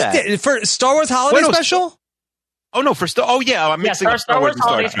said that. Did. For Star Wars Holiday Special? Oh, no, I'm mixing up Star Wars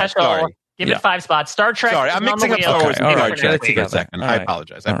Holiday Special. Sorry. Give it 5 spots. Star Trek. Sorry, I'm mixing up Star Wars. All right, Take a second. I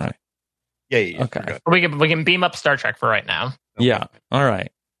apologize. All right. Yeah. Okay. We can beam up Star Trek for right now. Okay. Yeah. All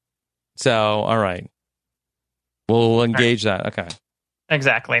right. So, all right. We'll engage that. Okay.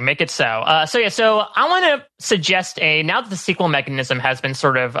 Exactly. Make it so. So I want to suggest now that the sequel mechanism has been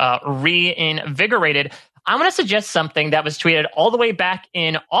sort of reinvigorated, I'm going to suggest something that was tweeted all the way back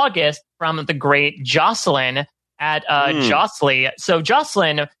in August from the great Jocelyn at Jocely. So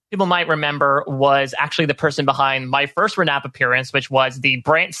Jocelyn, people might remember, was actually the person behind my first Renap appearance, which was the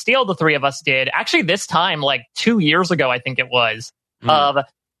Brant Steele the three of us did. Actually, this time, like 2 years ago, I think it was, of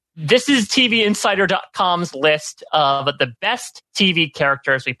this is TVinsider.com's list of the best TV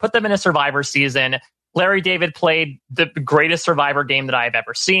characters. We put them in a Survivor season. Larry David played the greatest Survivor game that I've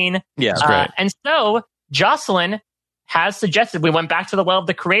ever seen. Yeah, great. And so Jocelyn has suggested, we went back to the well of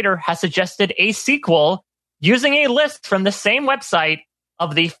the creator, has suggested a sequel using a list from the same website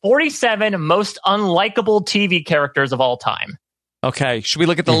of the 47 most unlikable TV characters of all time. Okay, should we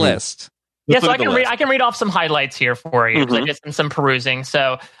look at the list? Yes, so I can read off some highlights here for you. So just some perusing.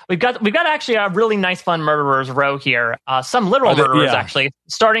 So we've got actually a really nice, fun murderers row here. Some literal murderers actually,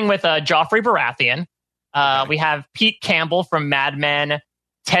 starting with Joffrey Baratheon. We have Pete Campbell from Mad Men,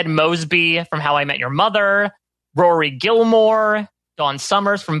 Ted Mosby from How I Met Your Mother, Rory Gilmore, Dawn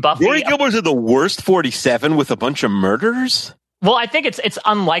Summers from Buffy. Rory Gilmore's are the worst 47 with a bunch of murderers? Well, I think it's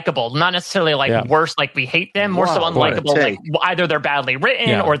unlikable, not necessarily worse, like we hate them, more so unlikable, like either they're badly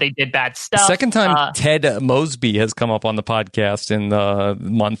written or they did bad stuff. The second time Ted Mosby has come up on the podcast in the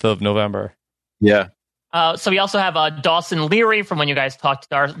month of November. Yeah. So we also have Dawson Leary from when you guys talked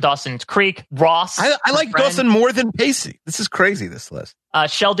Dawson's Creek. Ross. I like Dawson more than Pacey. This is crazy, this list.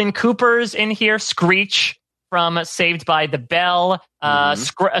 Sheldon Cooper's in here. Screech from Saved by the Bell.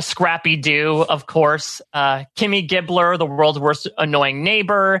 Scrappy Doo, of course. Kimmy Gibbler, the world's worst annoying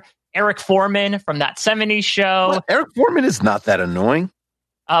neighbor. Eric Foreman from That 70s Show. Well, Eric Foreman is not that annoying.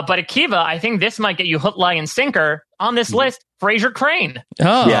 But Akiva, I think this might get you hook, line, and sinker on this list. Fraser Crane.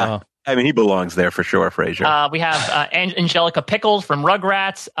 Oh. Yeah. I mean, he belongs there for sure, Fraser. We have Angelica Pickles from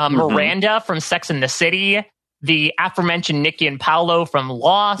Rugrats. Miranda from Sex and the City. The aforementioned Nikki and Paolo from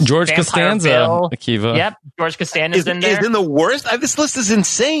Lost. George Vampire Costanza, Bill. Akiva. Yep, George Costanza's in there. Is in the worst? This list is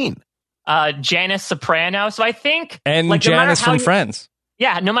insane. Janice Soprano. So I think... And Janice from Friends.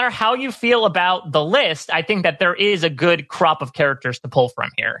 Yeah, no matter how you feel about the list, I think that there is a good crop of characters to pull from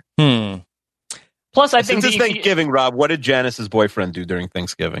here. Plus, I think... Since it's Thanksgiving, Rob, what did Janice's boyfriend do during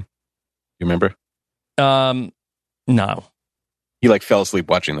Thanksgiving? You remember? No. He fell asleep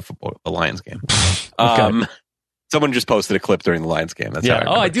watching the Lions game. Okay. Someone just posted a clip during the Lions game. That's how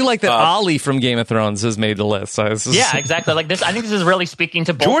I I do like that Ollie from Game of Thrones has made the list. So yeah, exactly. Like this, I think this is really speaking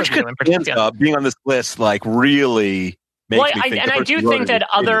to both George of you in particular. Being on this list, really makes me think. I do think that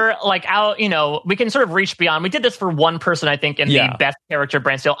other we can sort of reach beyond. We did this for one person, I think, in the best character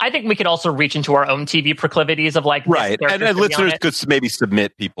Brant Steele. I think we could also reach into our own TV proclivities of right, and listeners could maybe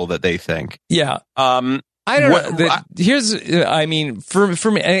submit people that they think. Yeah. I don't know. Here's, I mean, for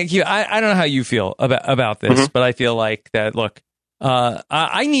me, I don't know how you feel about this, but I feel like that. Look,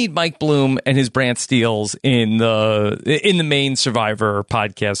 I need Mike Bloom and his Brant Steels in the main Survivor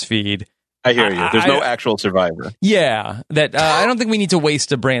podcast feed. I hear you. There's no actual Survivor. Yeah, that I don't think we need to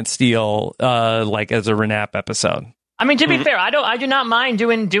waste a Brant Steele like as a Renap episode. I mean, to be fair, I do not mind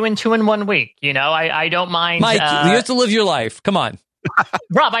doing 2 in 1 week. You know, I don't mind. Mike, you have to live your life. Come on.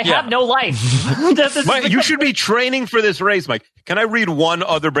 Rob, I have no life. Mike, you should be training for this race, Mike. Can I read one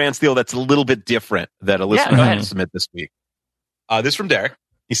other Brant Steele that's a little bit different that a listener had to submit this week? This from Derek.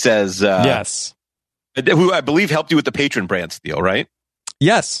 He says, yes. Who I believe helped you with the patron Brant Steele, right?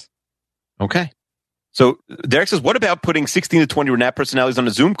 Yes. Okay. So Derek says, what about putting 16 to 20 Renap personalities on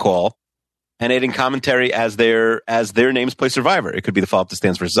a Zoom call and adding commentary as their names play Survivor? It could be the follow-up to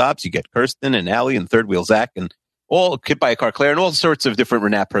Stans vs. Ops. You get Kirsten and Allie and Third Wheel Zach and all Kit by a Car Claire and all sorts of different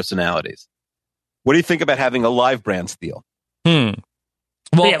Renap personalities. What do you think about having a live Brant Steele? Well,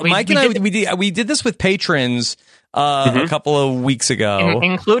 yeah, Mike and I we did this with patrons a couple of weeks ago,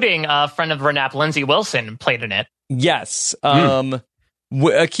 including a friend of Renap, Lindsay Wilson, played in it. Yes.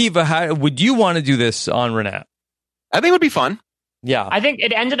 Akiva, how would you want to do this on Renap? I think it would be fun. Yeah. I think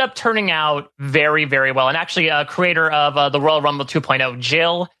it ended up turning out very, very well. And actually, a creator of the Royal Rumble 2.0,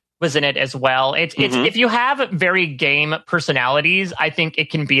 Jill, was in it as well. It's if you have very game personalities, I think it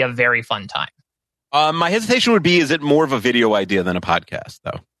can be a very fun time. My hesitation would be, is it more of a video idea than a podcast,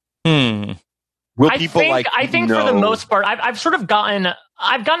 though? Will people I think for the most part, I've sort of gotten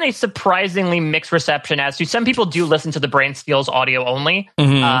a surprisingly mixed reception as to some people do listen to the Brant Steele's audio only.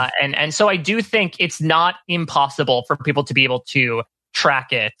 And so I do think it's not impossible for people to be able to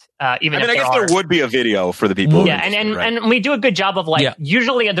track it. I guess there would be a video for the people. Yeah, and we do a good job of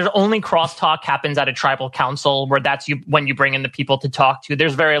usually there's only crosstalk happens at a tribal council where that's when you bring in the people to talk to.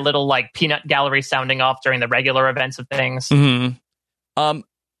 There's very little like peanut gallery sounding off during the regular events of things.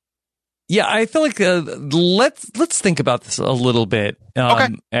 Yeah, I feel like let's think about this a little bit,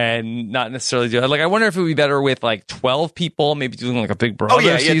 and not necessarily do it. Like, I wonder if it would be better with like 12 people, maybe doing like a Big Brother.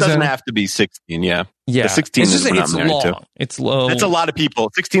 It doesn't have to be 16. Yeah, the 16 it's long. Too. It's low. It's a lot of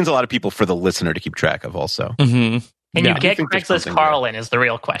people. 16 is a lot of people for the listener to keep track of. Also, can you get Craigslist Carl in? Is the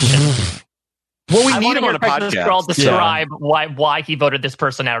real question. Well, we need him on a podcast. Carl describe why he voted this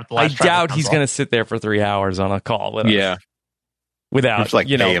person out at the last. I doubt he's going to sit there for 3 hours on a call with us. Without,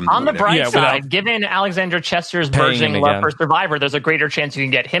 on the bright side, given Alexander Chester's burgeoning love for Survivor, there's a greater chance you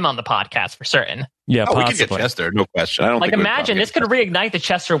can get him on the podcast for certain. Yeah, we could get Chester, no question. I don't think imagine this could reignite the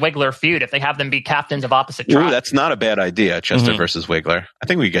Chester Wiggler feud if they have them be captains of opposite tribes. Ooh, that's not a bad idea, Chester versus Wiggler. I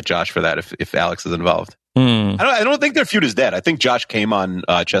think we could get Josh for that if Alex is involved. I don't think their feud is dead. I think Josh came on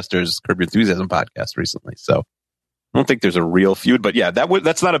Chester's Curb Your Enthusiasm podcast recently, so I don't think there's a real feud. But yeah,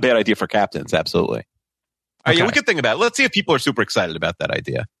 that's not a bad idea for captains. Absolutely. Yeah, we could think about it. Let's see if people are super excited about that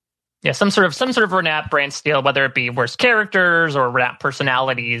idea. Yeah, some sort of Renap Brant Steele, whether it be worst characters or Renap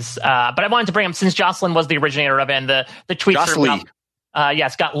personalities. But I wanted to bring up, since Jocelyn was the originator of it, and the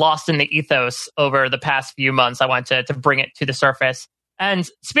tweets got lost in the ethos over the past few months. I wanted to bring it to the surface. And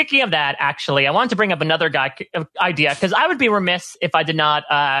speaking of that, actually, I wanted to bring up another idea, because I would be remiss if I did not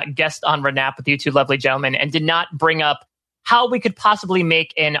guest on Renap with you two lovely gentlemen and did not bring up how we could possibly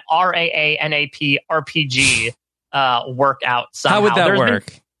make an RAANAP RPG work out somehow. How would that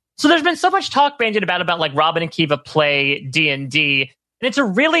work? There's been so much talk bandied about like Rob and Akiva play D&D, and it's a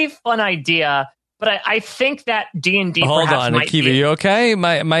really fun idea, but I think that D&D Hold on, Akiva, you okay?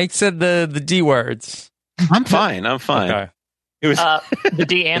 Mike said the D words. I'm fine. Okay. It was the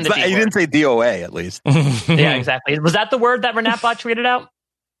D and the D. You didn't say DOA, at least. Yeah, exactly. Was that the word that Renapbot tweeted out?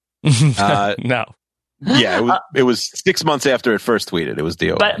 No. Yeah, it was 6 months after it first tweeted. It was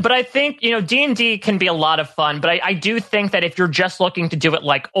DOA. But I think, D&D can be a lot of fun. But I do think that if you're just looking to do it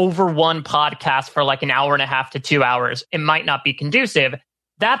like over one podcast for like an hour and a half to 2 hours, it might not be conducive.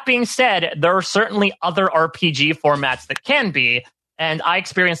 That being said, there are certainly other RPG formats that can be, and I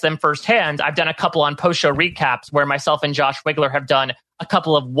experienced them firsthand. I've done a couple on post-show recaps where myself and Josh Wiggler have done a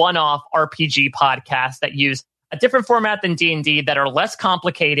couple of one-off RPG podcasts that use a different format than D&D that are less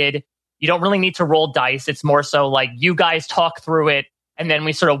complicated. You don't really need to roll dice. It's more so like you guys talk through it, and then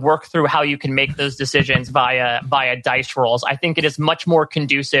we sort of work through how you can make those decisions via dice rolls. I think it is much more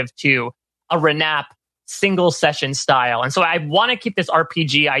conducive to a Renap single session style. And so I want to keep this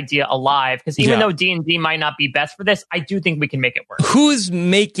RPG idea alive, because even though D&D might not be best for this, I do think we can make it work. Who's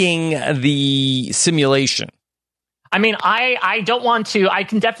making the simulation? I mean, I don't want to. I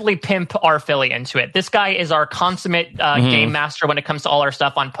can definitely pimp our Philly into it. This guy is our consummate game master when it comes to all our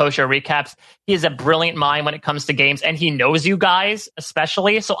stuff on post-show recaps. He is a brilliant mind when it comes to games, and he knows you guys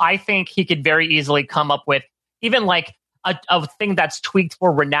especially. So I think he could very easily come up with even like a thing that's tweaked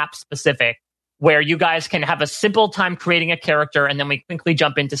for Renap specific, where you guys can have a simple time creating a character, and then we quickly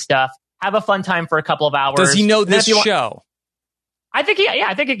jump into stuff. Have a fun time for a couple of hours. Does he know this show? I think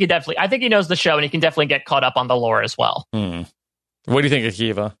he could definitely. I think he knows the show, and he can definitely get caught up on the lore as well. What do you think,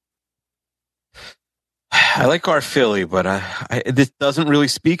 Akiva? I like our Philly, but this doesn't really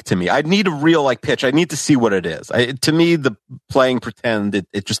speak to me. I need a real pitch. I need to see what it is. To me, the playing pretend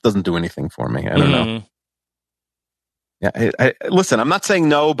it just doesn't do anything for me. I don't know. Yeah, listen. I'm not saying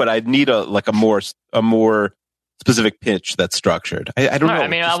no, but I'd need a more specific pitch that's structured. I don't know. I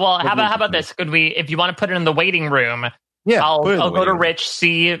mean, well, how about this? Could we, if you want to put it in the waiting room? Yeah, I'll go to Rich,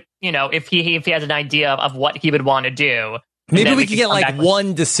 see, if he has an idea of what he would want to do. Maybe we could get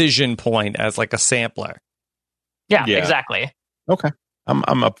one decision point as a sampler. Yeah, exactly. Okay.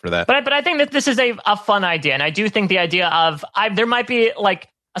 I'm up for that. But I think that this is a fun idea, and I do think the idea of there might be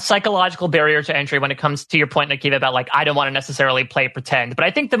a psychological barrier to entry when it comes to your point, Akiva, about I don't want to necessarily play pretend. But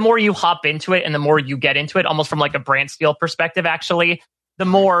I think the more you hop into it and the more you get into it, almost from a Brand Steel perspective, actually, the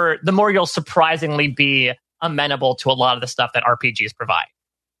more you'll surprisingly be amenable to a lot of the stuff that RPGs provide.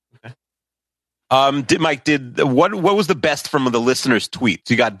 Okay. What was the best from the listeners'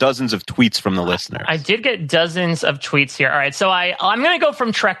 tweets? You got dozens of tweets from the listeners. I did get dozens of tweets here. All right, so I'm going to go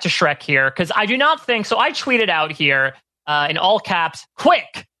from Trek to Shrek here because I do not think so. I tweeted out here in all caps,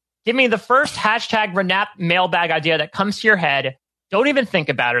 quick, give me the first hashtag Renap mailbag idea that comes to your head. Don't even think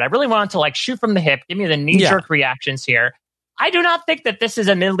about it. I really want to shoot from the hip. Give me the knee-jerk reactions here. I do not think that this is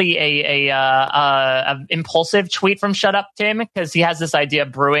admittedly a impulsive tweet from Shut Up Tim, because he has this idea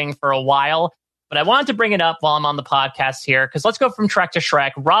brewing for a while. But I wanted to bring it up while I'm on the podcast here, because let's go from Trek to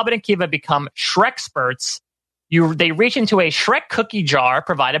Shrek. Rob and Akiva become Shrekexperts. They reach into a Shrek cookie jar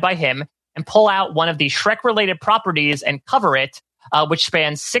provided by him and pull out one of the Shrek-related properties and cover it, which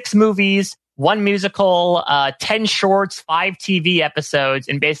spans 6 movies, 1 musical, 10 shorts, 5 TV episodes,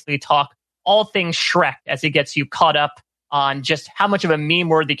 and basically talk all things Shrek as he gets you caught up on just how much of a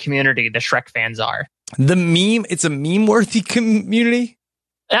meme-worthy community the Shrek fans are. It's a meme-worthy community?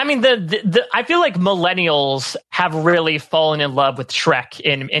 I mean, I feel like millennials have really fallen in love with Shrek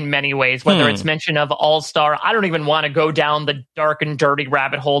in many ways, whether it's mention of All-Star. I don't even want to go down the dark and dirty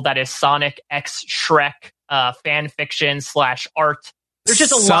rabbit hole that is Sonic X Shrek fan fiction / art. There's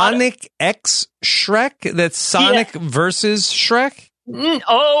just a Sonic X Shrek? That's Sonic versus Shrek?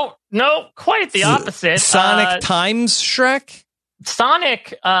 Oh, no, quite the opposite. Sonic times Shrek?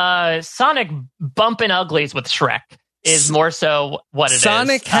 Sonic bumping uglies with Shrek is more so what it is.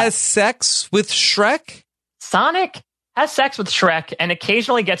 Sonic has sex with Shrek? Sonic has sex with Shrek and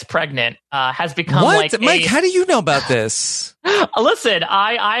occasionally gets pregnant. Has become Mike, how do you know about this? Listen,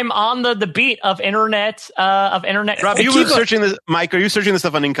 I'm on the beat of internet. Rob, are you searching this? Mike, are you searching this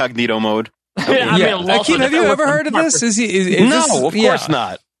stuff on incognito mode? Akiva, have you ever heard of this? No, of course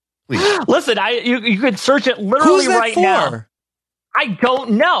not. Please. Listen, you could search it literally right now. I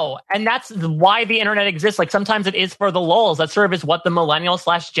don't know. And that's why the internet exists. Sometimes it is for the lulz. That sort of is what the millennial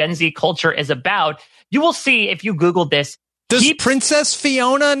 / Gen Z culture is about. You will see if you Google this. Does Princess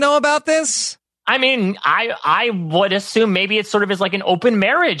Fiona know about this? I mean, I would assume maybe it sort of is an open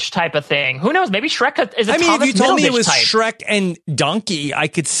marriage type of thing. Who knows? Maybe Shrek is a Thomas if you told me it was type. Shrek and Donkey, I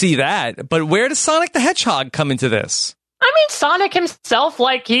could see that. But where does Sonic the Hedgehog come into this? I mean, Sonic himself,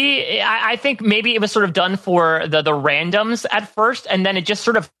 I think maybe it was sort of done for the randoms at first, and then it just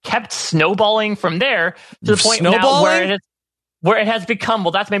sort of kept snowballing from there to the point now where it has become,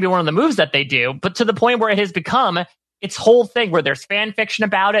 well, that's maybe one of the moves that they do, but to the point where it has become its whole thing where there's fan fiction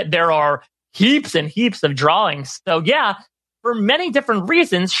about it. There are heaps and heaps of drawings. So yeah, for many different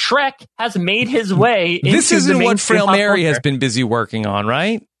reasons, Shrek has made his way into This isn't what Frail Mary has been busy working on,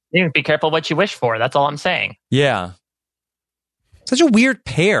 right? You be careful what you wish for. That's all I'm saying. Yeah. Such a weird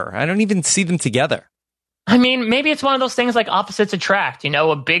pair. I don't even see them together. I mean, maybe it's one of those things like opposites attract,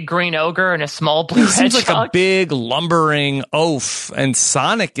 a big green ogre and a small blue hedgehog. Seems like a big lumbering oaf, and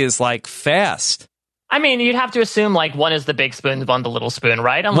Sonic is fast. I mean, you'd have to assume one is the big spoon, one the little spoon,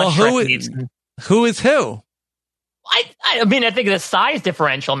 right? Unless who is who? I mean, I think the size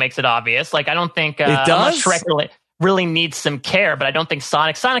differential makes it obvious. I don't think it does. Shrek really needs some care, but I don't think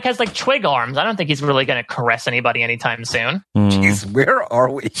Sonic has twig arms. I don't think he's really going to caress anybody anytime soon. Jeez, where are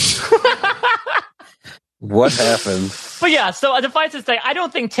we? What happened? But yeah, so suffice to say, I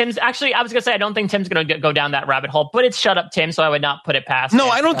don't think Tim's actually. I was gonna say I don't think Tim's gonna go down that rabbit hole, but it's Shut Up Tim, so I would not put it past. No,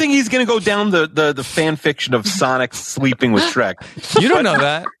 I don't think he's gonna go down the fan fiction of Sonic sleeping with Shrek. You don't know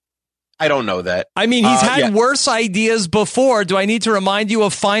that. I don't know that. I mean, he's had worse ideas before. Do I need to remind you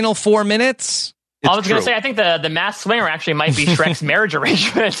of Final 4 Minutes? I was going to say, I think the Masked Swinger actually might be Shrek's marriage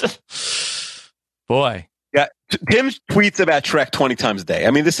arrangement. Boy. Yeah, Tim tweets about Shrek 20 times a day.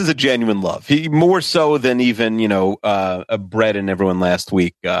 I mean, this is a genuine love. He more so than even, Brett and everyone last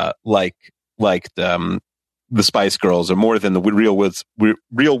week liked the Spice Girls, or more than the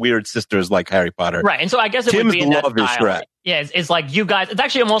real weird sisters like Harry Potter. Right, and so I guess it Tim's would be in that love is style. Shrek. Yeah, it's like you guys. It's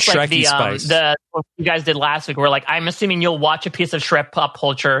actually almost like the what you guys did last week. Where like I'm assuming you'll watch a piece of Shrek pop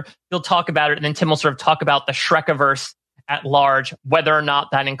culture, you'll talk about it, and then Tim will sort of talk about the Shrekiverse at large, whether or not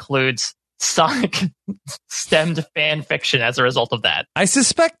that includes Sonic stemmed fan fiction as a result of that. I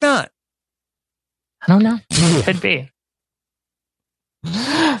suspect not. I don't know. Could be.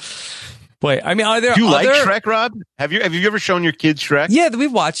 Wait, I mean, do you like Shrek, Rob? Have you ever shown your kids Shrek? Yeah,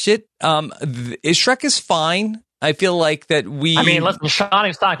 we've watched it. Shrek is fine. I feel like that we. I mean, listen,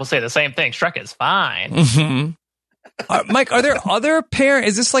 Sonic will say the same thing. Shrek is fine. Mm-hmm. Mike, are there other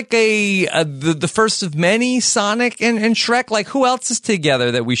Is this like the first of many Sonic and Shrek? Like, who else is together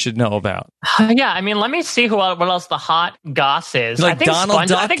that we should know about? Yeah, I mean, let me see what else the hot goss is. Like Donald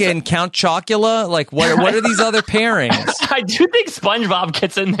Duck and Count Chocula. Like, what are these other pairings? I do think SpongeBob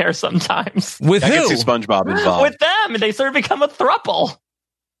gets in there sometimes. With who? I can see SpongeBob involved. With them, and they sort of become a throuple.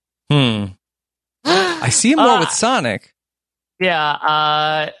 I see him more with Sonic.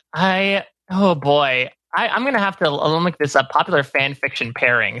 Yeah, oh boy. I'm going to have to look this up. Popular fan fiction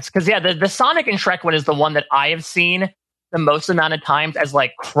pairings. Because, yeah, the Sonic and Shrek one is the one that I have seen the most amount of times as,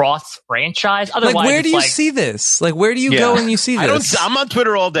 like, cross-franchise. Otherwise, like, where do you see this? Like, where do you go when you see this? I'm on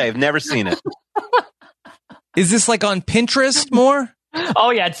Twitter all day. I've never seen it. Is this, like, on Pinterest more? Oh,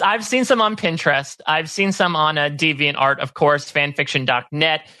 yeah. I've seen some on Pinterest. I've seen some on DeviantArt, of course,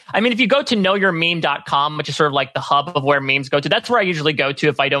 fanfiction.net. I mean, if you go to knowyourmeme.com, which is sort of like the hub of where memes go to, that's where I usually go to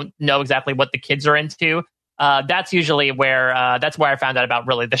if I don't know exactly what the kids are into. That's usually where I found out about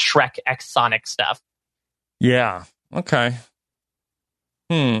really the Shrek x Sonic stuff. Yeah. Okay.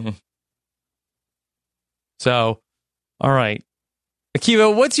 So, all right.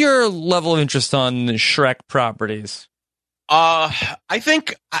 Akiva, what's your level of interest on Shrek properties? I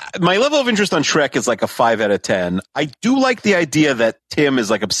think my level of interest on Shrek is like a 5 out of 10. I do like the idea that Tim is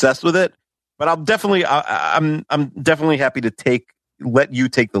like obsessed with it, but I'm definitely happy to let you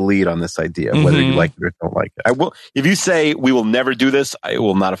take the lead on this idea, whether you like it or don't like it. I will. If you say we will never do this, it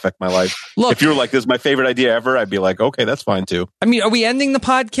will not affect my life. Look, if you're like, this is my favorite idea ever, I'd be like, okay, that's fine too. I mean, are we ending the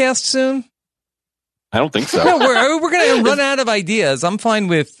podcast soon? I don't think so. No, we're going to run out of ideas. I'm fine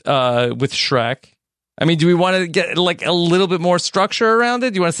with Shrek. I mean, do we want to get like a little bit more structure around it?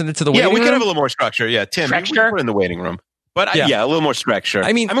 Do you want to send it to the waiting room? Yeah, we could have a little more structure. Yeah, Tim, we put it in the waiting room. But yeah, a little more structure.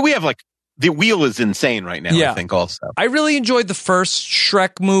 I mean, we have like the wheel is insane right now. I think also. I really enjoyed the first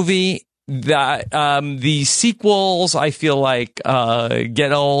Shrek movie. That the sequels, I feel like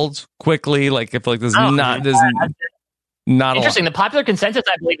get old quickly. Like if like there's not interesting. The popular consensus,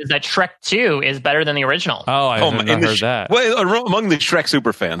 I believe, is that Shrek 2 is better than the original. Oh, I haven't heard that. Well, among the Shrek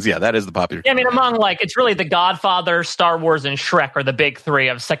super fans, yeah, that is the popular. Yeah, I mean, among it's really The Godfather, Star Wars, and Shrek are the big three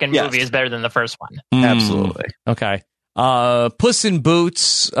of second movie is better than the first one. Absolutely. Okay. Puss in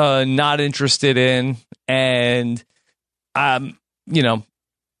Boots, not interested in, and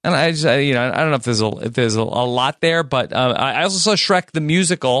and I just, I don't know if there's a lot there, but I also saw Shrek the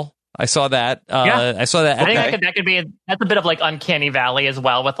musical. I saw that. I saw that. I think that's a bit of like Uncanny Valley as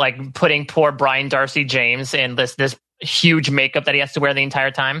well, with like putting poor Brian Darcy James in this huge makeup that he has to wear the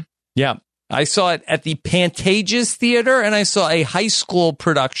entire time. Yeah, I saw it at the Pantages Theater, and I saw a high school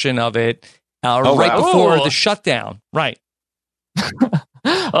production of it before the shutdown. Right.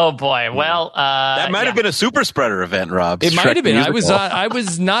 Oh boy! Well, that might have been a super spreader event, Rob. It might have been. Musical. I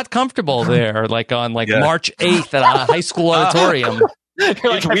was not comfortable there, like on March 8th at a high school auditorium.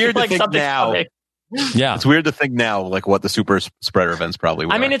 It's weird to think now. Yeah, it's weird to think now, like what the super spreader events probably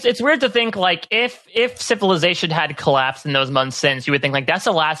were. I mean, it's weird to think like if civilization had collapsed in those months since, you would think like that's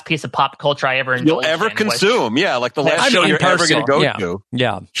the last piece of pop culture I ever enjoyed. You'll ever consume, like the last show you're ever going to go to.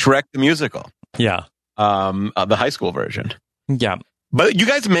 Yeah, Shrek the musical. Yeah, the high school version. Yeah. But you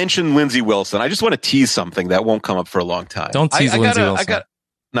guys mentioned Lindsay Wilson. I just want to tease something that won't come up for a long time. Don't tease Lindsay Wilson.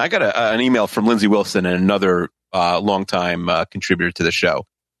 I got an email from Lindsay Wilson and another longtime contributor to the show.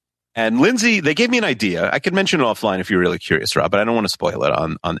 And Lindsay, they gave me an idea. I could mention it offline if you're really curious, Rob, but I don't want to spoil it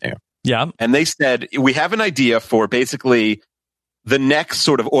on air. Yeah. And they said, we have an idea for basically the next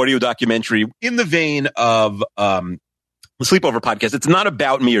sort of audio documentary in the vein of the Sleepover Podcast. It's not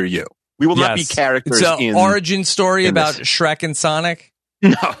about me or you. We will not be characters. It's an in origin story about this. Shrek and Sonic.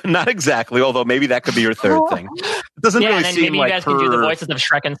 No, not exactly. Although maybe that could be your third thing. It doesn't really and then seem maybe like you guys can do the voices of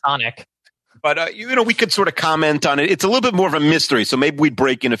Shrek and Sonic. But we could sort of comment on it. It's a little bit more of a mystery, so maybe we'd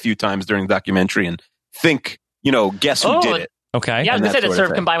break in a few times during the documentary and think, guess who did it? Okay. Yeah, I was going to say that's sort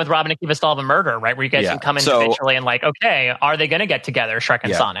of combined with Rob and Akiva Solve a Murder, right? Where you guys can come in eventually and like, okay, are they going to get together, Shrek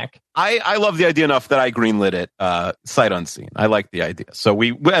and Sonic? I love the idea enough that I greenlit it sight unseen. I like the idea. So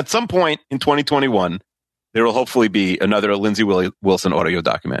we at some point in 2021, there will hopefully be another Lindsay Wilson audio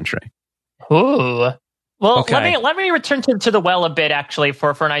documentary. Ooh. Well, let me return to the well a bit, actually,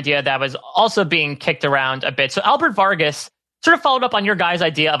 for an idea that was also being kicked around a bit. So Albert Vargas sort of followed up on your guys'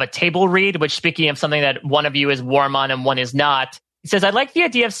 idea of a table read, which, speaking of something that one of you is warm on and one is not, he says, I like the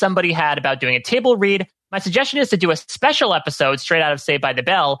idea somebody had about doing a table read. My suggestion is to do a special episode straight out of Saved by the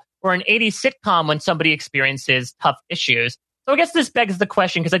Bell or an 80s sitcom when somebody experiences tough issues. So I guess this begs the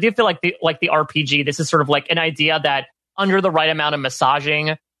question, because I do feel like the RPG, this is sort of like an idea that under the right amount of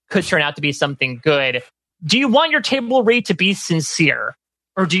massaging could turn out to be something good. Do you want your table read to be sincere,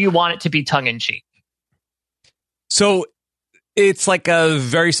 or do you want it to be tongue-in-cheek? So it's like a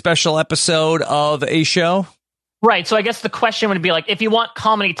very special episode of a show? Right. So I guess the question would be like, if you want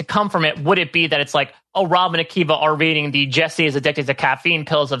comedy to come from it, would it be that it's like, oh, Rob and Akiva are reading the Jesse is addicted to caffeine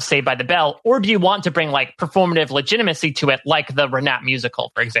pills of Saved by the Bell? Or do you want to bring like performative legitimacy to it, like the Renat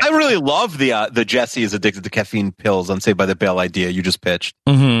musical, for example? I really love the Jesse is addicted to caffeine pills on Saved by the Bell idea you just pitched.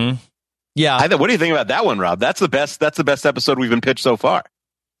 Mm-hmm. Yeah. What do you think about that one, Rob? That's the best episode we've been pitched so far.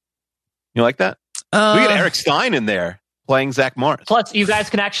 You like that? We get Eric Stein in there playing Zach Morris. Plus, you guys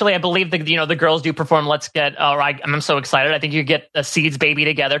can actually, I believe the girls do perform Let's Get, I'm so excited. I think you get a Seeds baby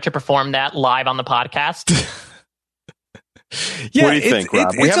together to perform that live on the podcast. Yeah, what do you think,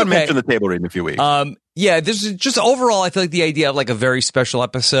 Rob? We haven't mentioned the table read in a few weeks. Yeah, this is just overall, I feel like the idea of like a very special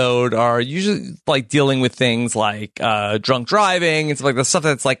episode are usually like dealing with things like drunk driving and stuff like the stuff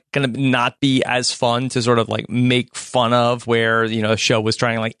that's like going to not be as fun to sort of like make fun of, where, a show was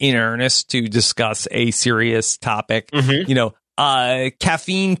trying like in earnest to discuss a serious topic. Mm-hmm.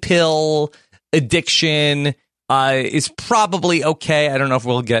 Caffeine pill addiction is probably okay. I don't know if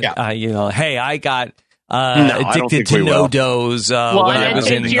we'll get, hey, I got addicted to no-dos when I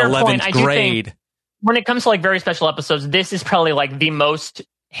was in 11th grade. When it comes to like very special episodes, this is probably like the most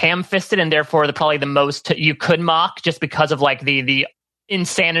ham-fisted and therefore probably the most you could mock, just because of like the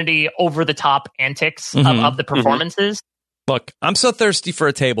insanity, over-the-top antics of the performances. Mm-hmm. Look, I'm so thirsty for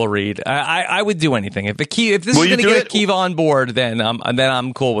a table read. I would do anything. If this is going to get Akiva on board, then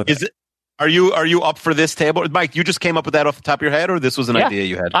I'm cool with it. Are you up for this table? Mike, you just came up with that off the top of your head, or this was an idea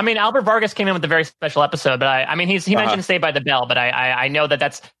you had? I mean, Albert Vargas came in with a very special episode, but he mentioned Saved by the Bell, but I know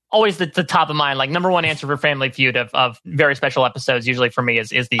that's always the top of mind. Like, number one answer for Family Feud of very special episodes usually for me is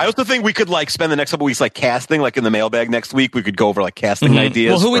the... I also think we could like spend the next couple weeks like casting, like in the mailbag next week. We could go over like casting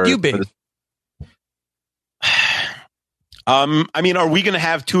ideas. Well, who would you be? I mean, are we going to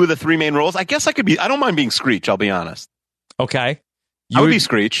have two of the three main roles? I guess I could be. I don't mind being Screech. I'll be honest. Okay. I would be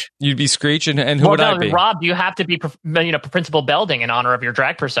Screech. You'd be Screech, and who would I be? Rob, you have to be, Principal Belding in honor of your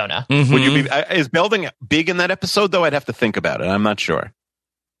drag persona. Mm-hmm. Would you be? Is Belding big in that episode? Though I'd have to think about it. I'm not sure.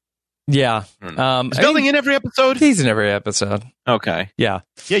 Yeah. Is Belding in every episode? He's in every episode. Okay. Yeah.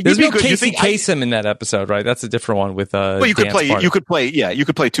 There's no Casey Kasem in that episode, right? That's a different one with well, you could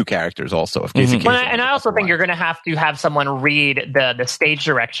play two characters also if Casey Kasem. And I also think you're going to have someone read the stage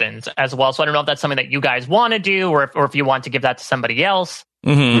directions as well. So I don't know if that's something that you guys want to do, or if you want to give that to somebody else.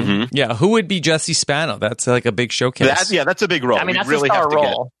 Mm-hmm. Mm-hmm. Yeah, who would be Jesse Spano? That's like a big showcase. That's a big role. I mean, that's really a star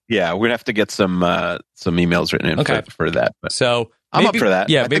role. We're gonna have to get some emails written in for that. But so I'm up for that.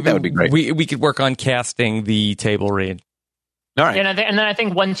 Yeah, I think that would be great. We could work on casting the table read. All right, and then I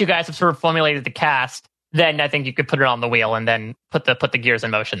think once you guys have sort of formulated the cast, then I think you could put it on the wheel and then put the gears in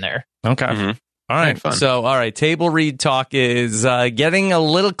motion there. Okay. Mm-hmm. All right. So table read talk is getting a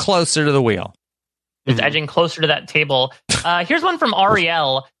little closer to the wheel. It's edging closer to that table. Here's one from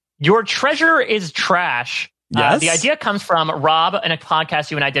Ariel. Your treasure is trash. Yes. The idea comes from Rob in a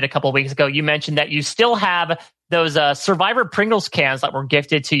podcast you and I did a couple of weeks ago. You mentioned that you still have those Survivor Pringles cans that were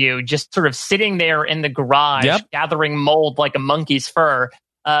gifted to you, just sort of sitting there in the garage, gathering mold like a monkey's fur.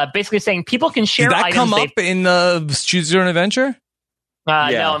 Basically saying people can share items. Did that come up in the Choose Your Own Adventure?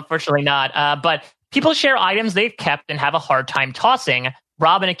 No, unfortunately not. But people share items they've kept and have a hard time tossing.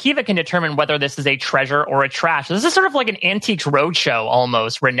 Rob and Akiva can determine whether this is a treasure or a trash. This is sort of like an Antiques Roadshow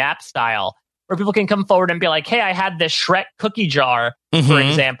almost, Renap style, where people can come forward and be like, hey, I had this Shrek cookie jar, for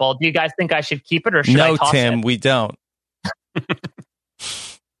example. Do you guys think I should keep it or should I toss it? No, Tim, we don't.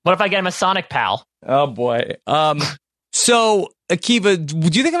 What if I get him a Sonic Pal? Oh boy. So Akiva,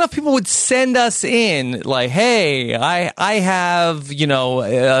 do you think enough people would send us in like, hey, I have, a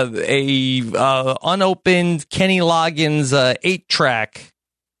unopened Kenny Loggins 8-track?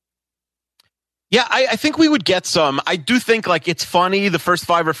 Yeah, I think we would get some. I do think like it's funny. The first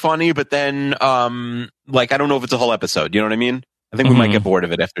 5 are funny, but then like I don't know if it's a whole episode. You know what I mean? I think we might get bored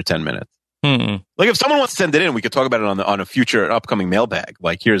of it after 10 minutes. Like if someone wants to send it in, we could talk about it on a future upcoming mailbag.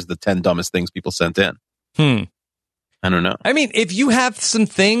 Like here's the 10 dumbest things people sent in. I don't know. I mean, if you have some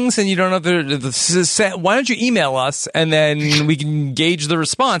things and you don't know why don't you email us and then we can gauge the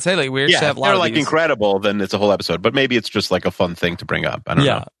response? Hey, like we actually have a lot they're of like these. incredible, then it's a whole episode. But maybe it's just like a fun thing to bring up. I don't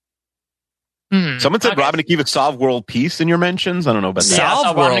know. Someone said Rob and Akiva solve world peace in your mentions. I don't know about that.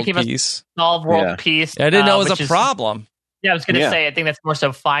 Solve world peace. Solve world peace. I didn't know it was a problem. Yeah, I was going to say, I think that's more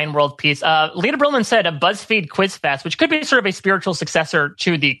so find world peace. Lita Brillman said a BuzzFeed Quiz Fest, which could be sort of a spiritual successor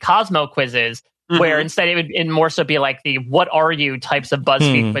to the Cosmo quizzes, where instead it would more so be like the what are you types of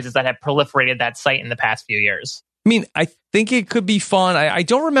BuzzFeed quizzes that have proliferated that site in the past few years. I mean, I think it could be fun. I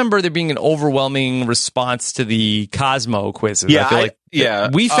don't remember there being an overwhelming response to the Cosmo quizzes. Yeah, I feel like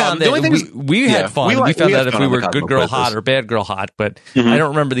we found that we had fun. We found that if we were good girl hot or bad girl hot, but I don't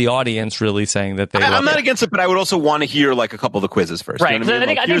remember the audience really saying that they. I'm not against it, but I would also want to hear like a couple of the quizzes first. Right. You know what I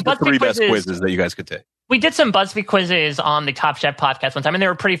mean? Here's the 3 best quizzes that you guys could take. We did some BuzzFeed quizzes on the Top Chef podcast one time, and they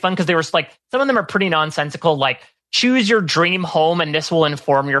were pretty fun because they were like some of them are pretty nonsensical, like choose your dream home and this will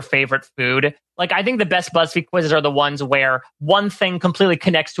inform your favorite food. Like, I think the best BuzzFeed quizzes are the ones where one thing completely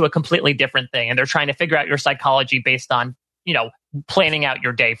connects to a completely different thing, and they're trying to figure out your psychology based on, planning out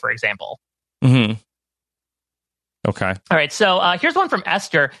your day, for example. Okay. All right, so here's one from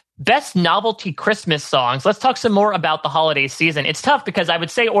Esther. Best novelty Christmas songs. Let's talk some more about the holiday season. It's tough because I would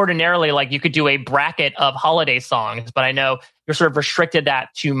say ordinarily, like, you could do a bracket of holiday songs, but I know you're sort of restricted that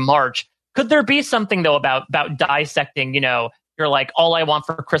to March. Could there be something, though, about dissecting, you're like, All I Want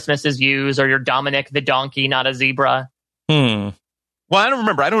for Christmas Is You, or you're Dominic the Donkey, Not a Zebra? Well, I don't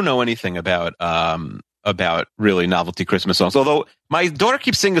remember. I don't know anything about really novelty Christmas songs. Although my daughter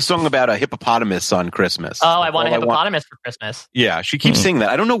keeps singing a song about a hippopotamus on Christmas. Oh, I want a hippopotamus for Christmas. Yeah, she keeps singing that.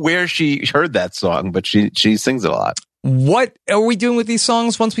 I don't know where she heard that song, but she sings it a lot. What are we doing with these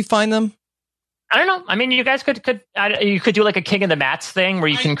songs once we find them? I don't know. I mean, you guys could do like a King of the Mats thing where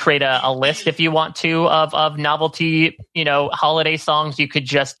you can create a list if you want to of novelty, holiday songs. You could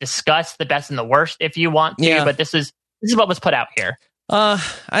just discuss the best and the worst if you want to. But this is what was put out here. I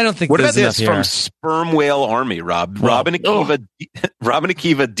don't think. What about this from Sperm Whale Army, Rob? Rob and Akiva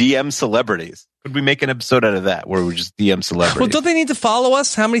DM celebrities. Could we make an episode out of that where we just DM celebrities? Well, don't they need to follow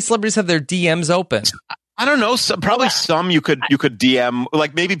us? How many celebrities have their DMs open? I don't know. Probably some you could DM.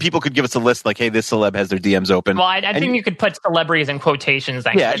 Like maybe people could give us a list. Like, hey, this celeb has their DMs open. Well, I think you could put celebrities in quotations.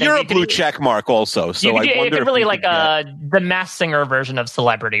 Yeah, you're a blue check mark also. So you could really like the Masked Singer version of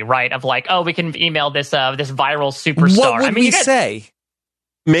celebrity, right? Of like, oh, we can email this viral superstar. What would we say?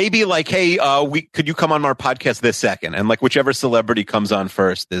 Maybe like, hey, could you come on our podcast this second? And like whichever celebrity comes on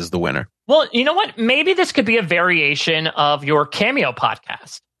first is the winner. Well, you know what? Maybe this could be a variation of your Cameo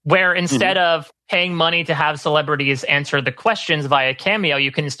podcast, where instead of paying money to have celebrities answer the questions via Cameo,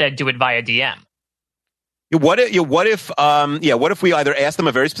 you can instead do it via DM. What if we either ask them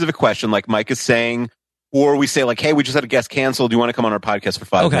a very specific question, like Mike is saying, or we say like, hey, we just had a guest canceled. Do you want to come on our podcast for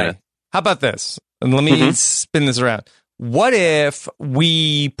 5 minutes? How about this? And let me spin this around. What if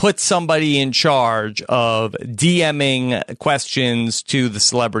we put somebody in charge of DMing questions to the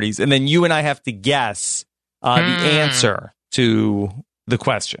celebrities, and then you and I have to guess the answer to the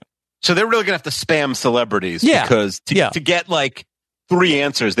question? So they're really going to have to spam celebrities because to get like 3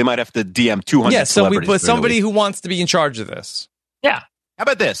 answers, they might have to DM 200 so celebrities. we put somebody who wants to be in charge of this. Yeah. How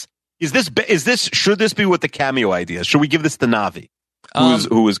about this? Should this be what the Cameo idea is? Should we give this to Navi?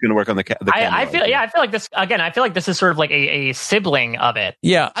 Who is going to work on the Cameo? I feel like this again. I feel like this is sort of like a sibling of it.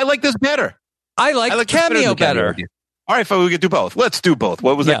 Yeah, I like this better. I like Cameo better. All right, fine, we could do both. Let's do both.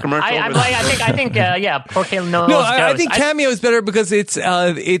 What was that commercial? I think Porque no. No, I think Cameo is better because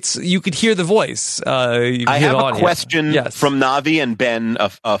it's you could hear the voice. I have a question from Navi and Ben,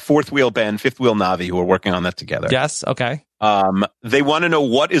 fourth wheel Ben, fifth wheel Navi, who are working on that together. Yes, okay. They want to know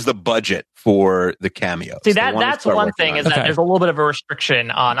what is the budget for the Cameo. See, that's one thing is that there's a little bit of a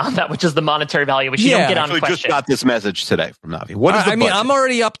restriction on that, which is the monetary value, which you don't get on question. I just got this message today from Navi. What is the budget? I'm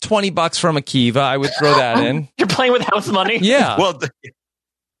already up $20 from Akiva. I would throw that in. You're playing with house money? Yeah. Well,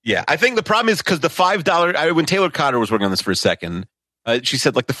 I think the problem is because the $5, when Taylor Cotter was working on this for a second, she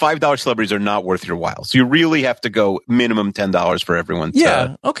said like the $5 celebrities are not worth your while. So you really have to go minimum $10 for everyone.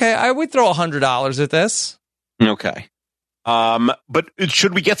 Yeah. Okay. I would throw $100 at this. Okay. But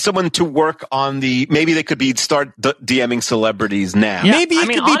should we get someone to work on maybe they could start DMing celebrities now? Yeah. Maybe it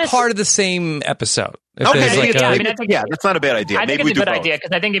could be part of the same episode. Okay, that's not a bad idea. I think it's a good idea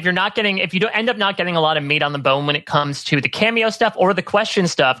because I think if you don't end up not getting a lot of meat on the bone when it comes to the cameo stuff or the question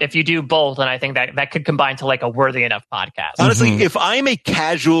stuff, if you do both, then I think that could combine to like a worthy enough podcast. Honestly, if I'm a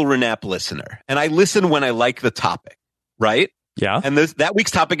casual Renap listener and I listen when I like the topic, right? Yeah. And that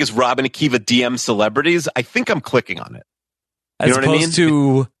week's topic is Rob and Akiva DM celebrities, I think I'm clicking on it. As opposed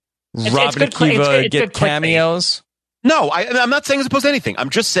to Rob and Akiva get cameos? No, I'm not saying as opposed to anything. I'm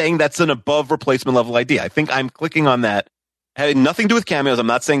just saying that's an above replacement level idea. I think I'm clicking on that. Having nothing to do with cameos. I'm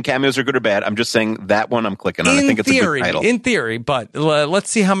not saying cameos are good or bad. I'm just saying that one I'm clicking on. I think it's a good title. In theory, but let's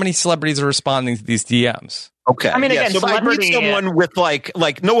see how many celebrities are responding to these DMs. Okay. I mean, again, so I need someone with like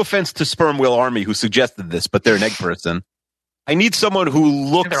no offense to Sperm Whale Army who suggested this, but they're an egg person. I need someone who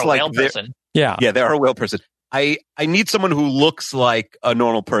looks like a whale person. Yeah, they are a whale person. I need someone who looks like a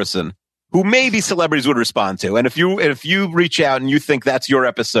normal person who maybe celebrities would respond to. And if you reach out and you think that's your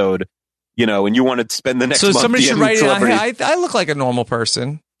episode, and you want to spend the next month somebody should write it. I look like a normal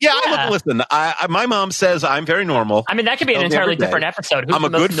person. Yeah. Listen, my mom says I'm very normal. I mean, that could be an entirely different episode. Who's I'm a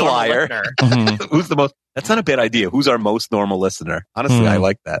good flyer. Who's the most? That's not a bad idea. Who's our most normal listener? Honestly, I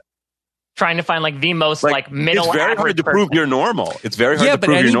like that. Trying to find the most middle. It's very hard to prove you're normal. It's very hard to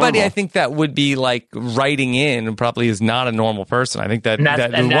prove you're normal. Yeah, but anybody I think that would be writing in probably is not a normal person. I think that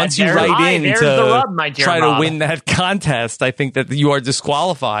once you write in to try to win that contest, I think that you are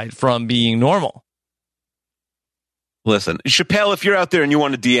disqualified from being normal. Listen, Chappelle, if you're out there and you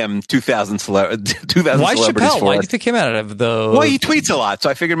want to DM 2,000 Why celebrities Chappelle? Why do you think him out of the... Well, he tweets a lot,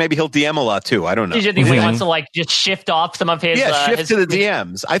 so I figured maybe he'll DM a lot too. I don't know. Do you think he wants to just shift off some of his... shift to the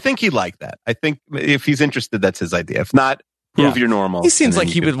DMs. I think he'd like that. I think if he's interested, that's his idea. If not, prove you're normal. He seems like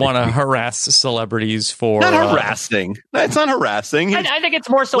he would want to harass celebrities for... Not harassing. It's not harassing. I think it's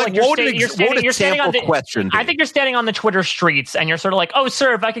more so you're standing on the question. I think you're standing on the Twitter streets and you're sort of like, oh,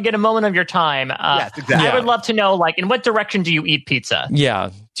 sir, if I could get a moment of your time, yes, exactly. I would love to know, in what direction do you eat pizza?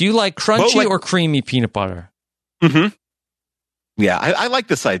 Yeah. Do you like crunchy or creamy peanut butter? Mm-hmm. Yeah, I like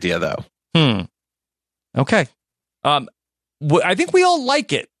this idea, though. Okay. I think we all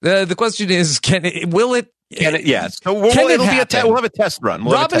like it. The question is, will it? Yes. So we'll have a test run.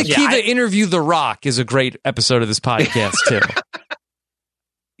 Rob and Akiva interview The Rock is a great episode of this podcast too.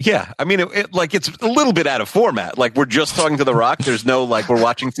 Yeah, I mean, it's a little bit out of format. We're just talking to The Rock. There's no we're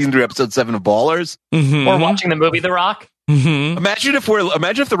watching season 3, episode 7 of Ballers, or watching the movie The Rock. Mm-hmm. Imagine if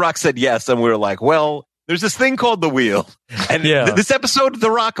The Rock said yes, and we were like, well, there's this thing called The Wheel, and this episode of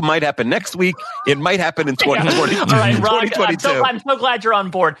The Rock might happen next week. It might happen in 2020. All right, Rock, 2022. I'm so glad you're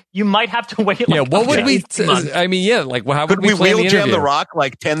on board. You might have to wait. What would we? How would we wheel jam The Rock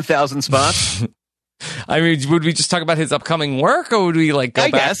 10,000 spots? I mean, would we just talk about his upcoming work, or would we go back?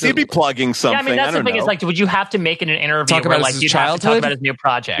 I guess he'd be plugging something. Yeah, I mean, that's the thing. Is would you have to make it an interview talk about his you'd childhood? have to talk about his new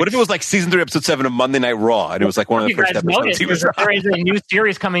project? What if it was season 3, episode 7 of Monday Night Raw, and it was one of the first episodes he was on? There is a new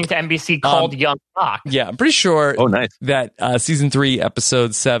series coming to NBC called Young Rock. Yeah, I'm pretty sure. Oh, nice. That season 3,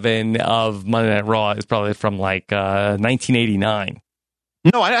 episode 7 of Monday Night Raw is probably from 1989.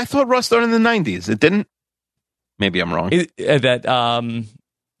 No, I thought Raw started in the 90s. It didn't. Maybe I'm wrong.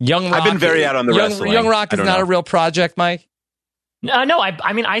 Young Rock, I've been very out on the wrestling. Young Rock is not a real project, Mike. No,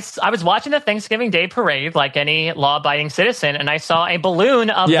 I mean, I was watching the Thanksgiving Day parade like any law-abiding citizen, and I saw a balloon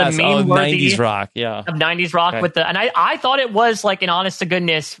of the meme-worthy 90s Rock, of 90s Rock and I thought it was an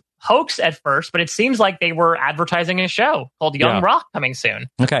honest-to-goodness hoax at first, but it seems like they were advertising a show called Young Rock coming soon.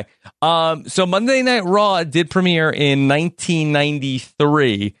 Okay, so Monday Night Raw did premiere in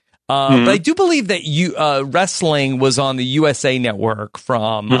 1993. But I do believe that wrestling was on the USA Network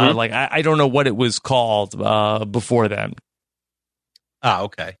from I don't know what it was called before then. Ah,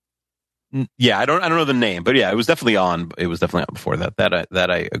 okay. Yeah, I don't know the name, but yeah, it was definitely on. It was definitely on before that.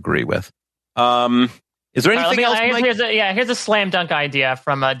 That I agree with. Is there anything else? Here's a slam dunk idea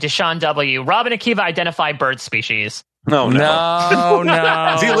from Deshaun W. Rob and Akiva identify bird species. No.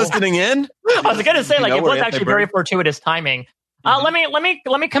 Is he listening in? I was going to say it was actually very fortuitous timing. Let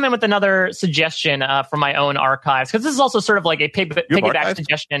me come in with another suggestion from my own archives, because this is also sort of like a piggyback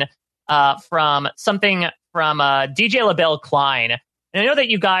suggestion from something from DJ LaBelle Klein. And I know that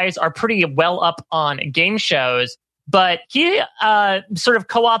you guys are pretty well up on game shows, but he sort of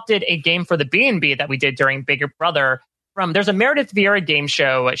co-opted a game for the B&B that we did during Bigger Brother. There's a Meredith Vieira game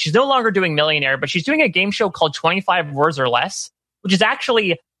show. She's no longer doing Millionaire, but she's doing a game show called 25 Words or Less, which is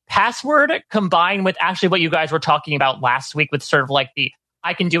actually password combined with actually what you guys were talking about last week with sort of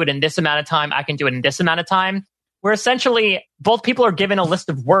I can do it in this amount of time, I can do it in this amount of time, where essentially both people are given a list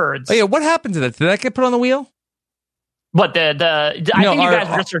of words. Oh yeah, what happened to that? Did that get put on the wheel? What I think you guys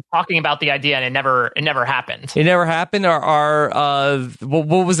were just talking about the idea, and it never happened. It never happened.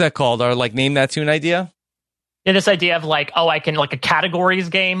 What was that called? Our like name that tune idea. Yeah, this idea of like, I can like a categories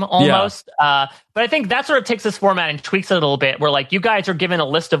game almost. Yeah. But I think that sort of takes this format and tweaks it a little bit, where like you guys are given a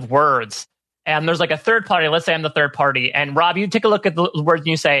list of words, and there's like a third party. Let's say I'm the third party, and Rob, you take a look at the words and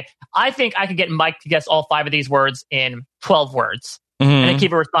you say, I think I could get Mike to guess all 5 of these words in 12 words. Mm-hmm. And then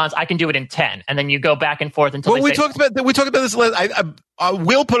Kiva responds, I can do it in 10. And then you go back and forth until we talked about this.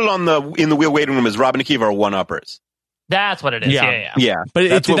 We'll put it in the wheel waiting room as Rob and Akiva are one-uppers. That's what it is. Yeah. But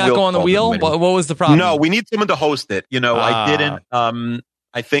it did not go on the wheel? What was the problem? No, we need someone to host it. I didn't.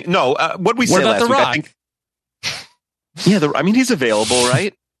 I think no. What we said last week? Rock? I think. Yeah, he's available,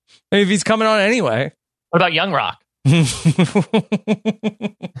 right? If he's coming on anyway. What about Young Rock? Is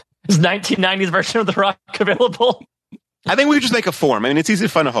 1990s version of The Rock available? I think we could just make a form. I mean, it's easy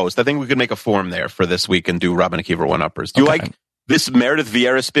to find a host. I think we could make a form there for this week and do Rob and Akiva one-uppers. Do you like this Meredith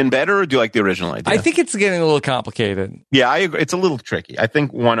Vieira spin better, or do you like the original idea? I think it's getting a little complicated. Yeah, I agree. It's a little tricky. I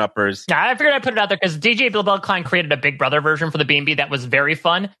think one-uppers. Yeah, I figured I'd put it out there because DJ Bill Klein created a Big Brother version for the B&B that was very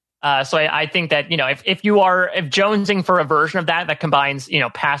fun. So I think that, if jonesing for a version of that combines,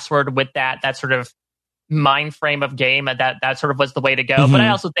 password with that sort of mind frame of game, that sort of was the way to go. Mm-hmm. But I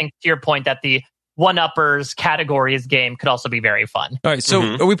also think, to your point, that the one-uppers categories game could also be very fun. All right, so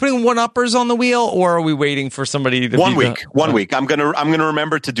are we putting one-uppers on the wheel, or are we waiting for somebody to 1 week? 1 week. I'm gonna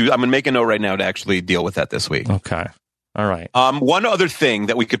remember to do. I'm gonna make a note right now to actually deal with that this week. Okay. All right. One other thing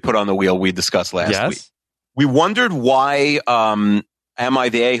that we could put on the wheel we discussed last week. We wondered why Am I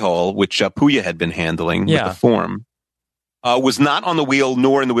the A-hole, which Puya had been handling with the form, was not on the wheel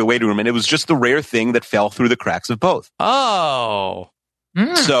nor in the wheel waiting room, and it was just the rare thing that fell through the cracks of both. Oh.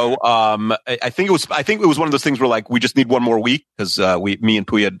 So I think it was one of those things where like we just need one more week because me and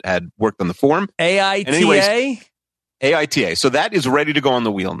Puya had worked on the form. AITA? AITA. So that is ready to go on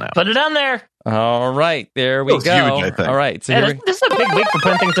the wheel now. Put it on there. All right, there we go. Huge, I think. All right, so this is a big week for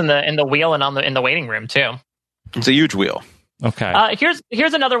putting things in the wheel and in the waiting room too. It's a huge wheel. Okay.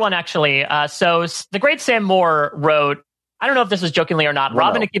 Here's another one actually. So the great Sam Moore wrote. I don't know if this was jokingly or not.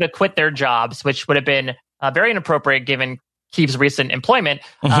 Rob and Akiva quit their jobs, which would have been very inappropriate given Keith's recent employment.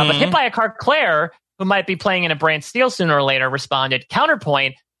 But hit by a car, Claire, who might be playing in a Brand Steel sooner or later, responded,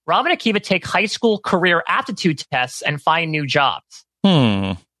 counterpoint, Rob and Akiva take high school career aptitude tests and find new jobs.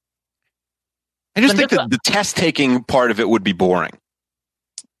 I just think that the test-taking part of it would be boring.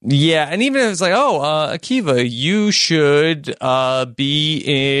 Yeah, and even if it's like, Akiva, you should be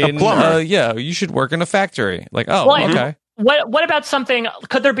in... A plumber. You should work in a factory. Like, okay. What about something,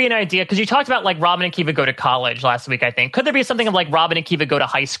 could there be an idea, because you talked about like Rob and Akiva go to college last week, I think. Could there be something of like Rob and Akiva go to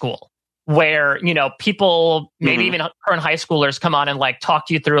high school where, people, maybe even current high schoolers come on and like talk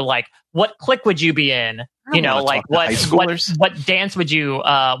to you through like, what clique would you be in? Like what dance would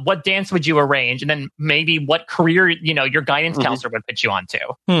you arrange? And then maybe what career, your guidance counselor would put you onto.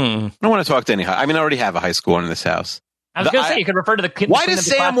 I don't want to talk to any I already have a high schooler in this house. I was going to say, you could refer to the... Why does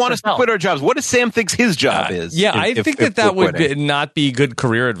Sam want us to quit our jobs? What does Sam think his job is? I think that would not be good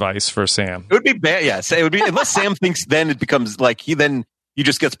career advice for Sam. It would be bad, yes. It would be, unless Sam thinks then it becomes like he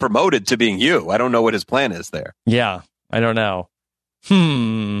just gets promoted to being you. I don't know what his plan is there. Yeah, I don't know.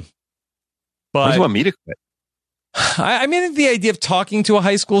 But why do you want me to quit? I mean, the idea of talking to a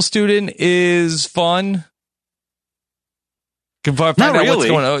high school student is fun. Not really.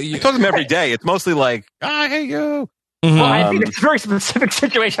 I talk to them every day. It's mostly like, I hate you. Well, I think it's a very specific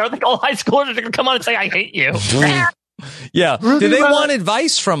situation. I don't think all high schoolers are going to come on and say, I hate you. Yeah. Do they want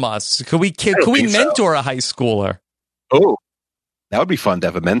advice from us? Could we mentor a high schooler? Oh, that would be fun to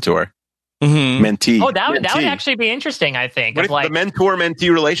have a mentor. Mentee. Oh, that would actually be interesting, I think. What if the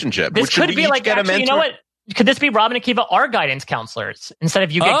mentor-mentee relationship? This could be like, actually, you know what? Could this be Rob and Akiva, our guidance counselors, instead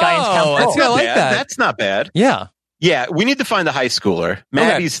of you get guidance counselors? I like that. That's not bad. Yeah. Yeah, we need to find a high schooler.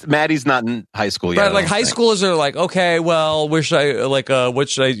 Maddie's not in high school yet. But like high schoolers are like, okay, well, where should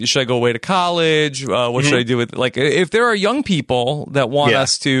I should I go away to college? What should I do with if there are young people that want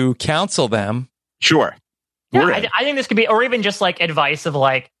us to counsel them? Sure. Yeah, I think this could be, or even just like advice of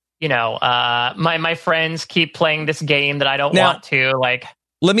like, my friends keep playing this game that I don't want to like.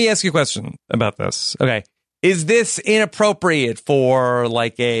 Let me ask you a question about this. Okay. Is this inappropriate for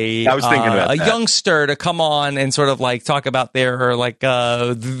like a youngster to come on and sort of like talk about their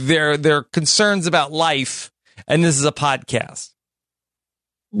concerns about life, and this is a podcast?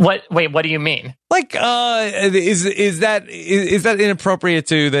 What do you mean? Like, is that inappropriate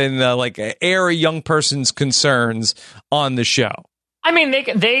to then air a young person's concerns on the show? I mean,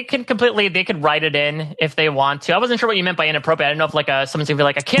 they could write it in if they want to. I wasn't sure what you meant by inappropriate. I don't know if someone's gonna be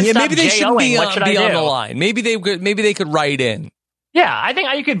like, I can't stop maybe they shouldn't J-O-ing. What should I do? On the line. Maybe they could write in. Yeah, I think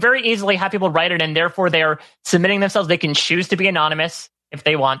you could very easily have people write it in. Therefore, they're submitting themselves. They can choose to be anonymous if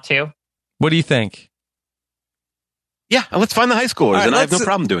they want to. What do you think? Yeah, let's find the high schoolers, right, and I have no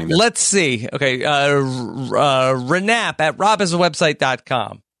problem doing that. Let's see. Okay, Renap at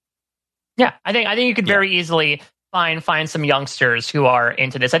robisawebsite.com. Yeah, I think you could very easily find some youngsters who are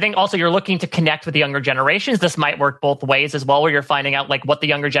into this. I think also you're looking to connect with the younger generations. This might work both ways as well, where you're finding out what the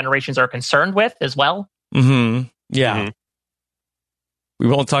younger generations are concerned with as well. Mm-hmm. Yeah. Mm-hmm. We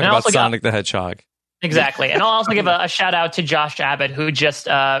won't talk about Sonic the Hedgehog. Exactly. And I'll also give a shout out to Josh Abbott, who just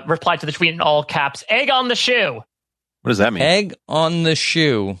replied to the tweet in all caps, egg on the shoe. What does that mean? Egg on the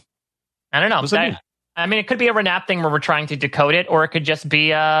shoe. I don't know. I mean, it could be a Renap thing where we're trying to decode it, or it could just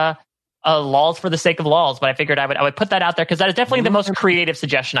be lols for the sake of lols. But I figured I would put that out there because that is definitely the most creative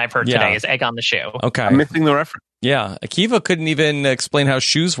suggestion I've heard today is egg on the shoe. Okay. I'm missing the reference. Yeah. Akiva couldn't even explain how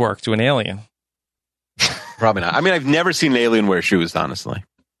shoes work to an alien. Probably not. I mean, I've never seen an alien wear shoes, honestly.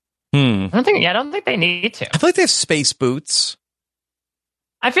 I don't think they need to. I feel like they have space boots.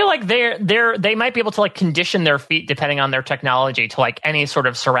 I feel like they might be able to condition their feet depending on their technology to any sort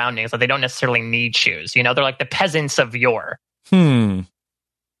of surroundings. They don't necessarily need shoes. They're like the peasants of yore. I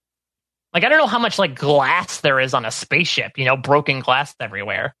don't know how much glass there is on a spaceship. Broken glass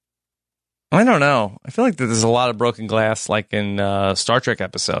everywhere. I don't know. I feel like there's a lot of broken glass, in Star Trek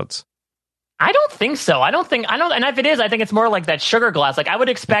episodes. I don't think so. And if it is, I think it's more like that sugar glass. I would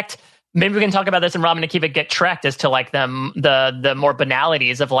expect. Maybe we can talk about this and Rob and Akiva get trekked as to the more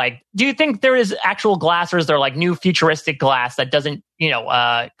banalities of do you think there is actual glass, or is there new futuristic glass that doesn't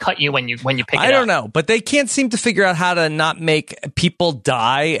cut you when you pick it up? I don't know, but they can't seem to figure out how to not make people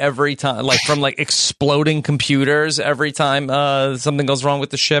die every time, from exploding computers every time something goes wrong with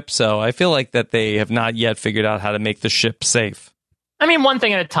the ship. So I feel like that they have not yet figured out how to make the ship safe. I mean, one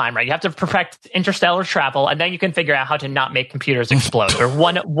thing at a time, right? You have to perfect interstellar travel, and then you can figure out how to not make computers explode, or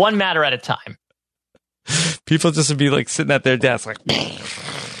one matter at a time. People just would be sitting at their desk,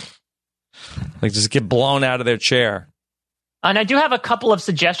 just get blown out of their chair. And I do have a couple of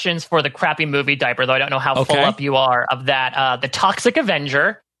suggestions for the crappy movie diaper, though I don't know how full up you are of that. The Toxic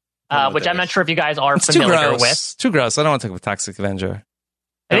Avenger, which I'm not sure if you guys are familiar with. It's too gross. I don't want to talk about Toxic Avenger.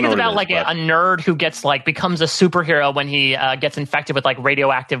 I think it's about a nerd who gets becomes a superhero when he gets infected with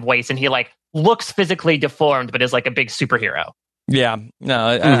radioactive waste, and he looks physically deformed, but is a big superhero. Yeah, no,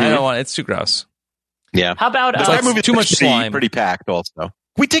 I don't want. It's too gross. Yeah. How about that movie? Too much slime. Pretty packed. Also, can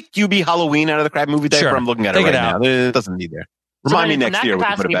we take UB Halloween out of the crap movie diaper? Sure. I'm looking at it right now. It doesn't need there. Remind me next year.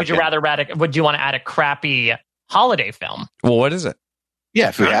 Would you want to add a crappy holiday film? Well, what is it? Yeah,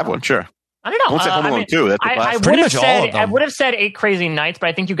 if we have one, sure. I don't know. I won't say Home Alone 2. That's I would have said 8 Crazy Nights, but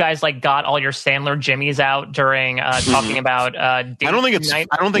I think you guys got all your Sandler jimmies out during talking about. I don't think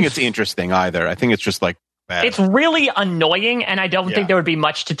it's interesting either. I think it's just bad. It's really annoying, and I don't think there would be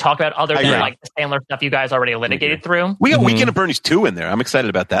much to talk about other than the Sandler stuff you guys already litigated through. We got Weekend at Bernie's 2 in there. I'm excited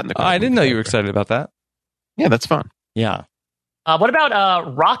about that. I didn't know you were excited about that. Yeah, that's fun. Yeah. What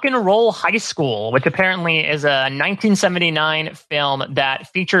about Rock and Roll High School, which apparently is a 1979 film that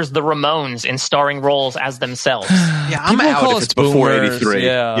features the Ramones in starring roles as themselves? Yeah, I'm out if it's before 83.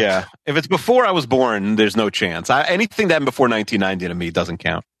 Yeah. If it's before I was born, there's no chance. Anything that happened before 1990 to me doesn't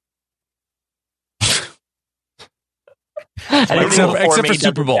count. Except for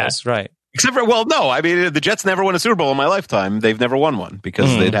Super Bowls, right? Except for, the Jets never won a Super Bowl in my lifetime. They've never won one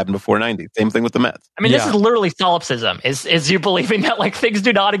because it happened before 90. Same thing with the Mets. I mean, this is literally solipsism. Is you believing that things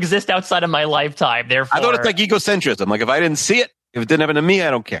do not exist outside of my lifetime? Therefore, I thought it's egocentrism. If I didn't see it, if it didn't happen to me,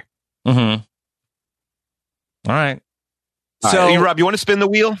 I don't care. Mm-hmm. All right. So, Rob, you want to spin the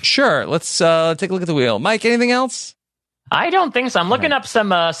wheel? Sure. Let's take a look at the wheel. Mike, anything else? I don't think so. I'm looking up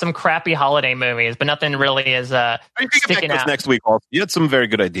some crappy holiday movies, but nothing really is sticking out. Next week, also. You had some very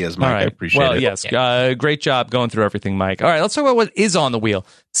good ideas, Mike. I appreciate it. Yes. Great job going through everything, Mike. All right, let's talk about what is on the wheel.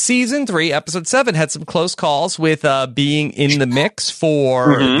 Season 3, Episode 7 had some close calls with being in the mix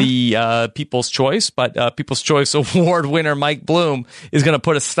for the People's Choice, but People's Choice Award winner Mike Bloom is going to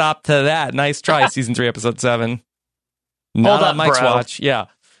put a stop to that. Nice try, Season 3, Episode 7. Not on Mike's watch. Yeah.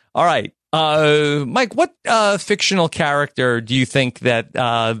 All right. Mike, what fictional character do you think that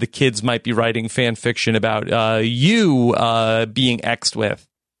the kids might be writing fan fiction about you being X'd with?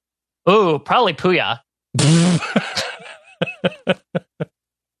 Oh, probably Puya.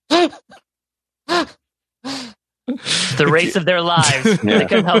 The race of their lives. They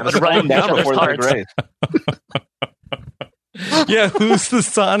couldn't help but run each other's hearts. Yeah, who's the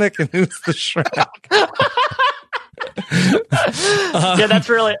Sonic and who's the Shrek? Yeah, that's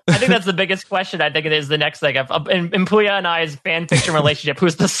really. I think that's the biggest question. I think it is the next thing. In Puya and I's fan fiction relationship,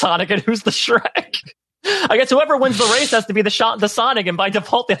 who's the Sonic and who's the Shrek? I guess whoever wins the race has to be the Sonic, and by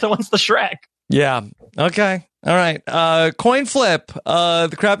default, the other one's the Shrek. Yeah. Okay. All right. Coin flip.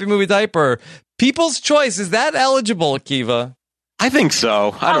 The crappy movie diaper. People's Choice. Is that eligible, Akiva? I think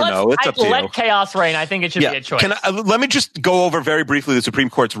so. I don't know. It's up to you. Let chaos reign. I think it should be a choice. Let me just go over very briefly the Supreme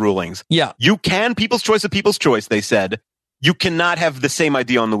Court's rulings. Yeah. You can, People's Choice of People's Choice, they said, you cannot have the same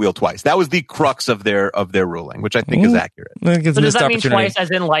idea on the wheel twice. That was the crux of their ruling, which I think is accurate. So does that mean twice as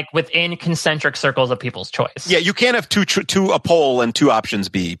in like within concentric circles of People's Choice? Yeah, you can't have two a poll and two options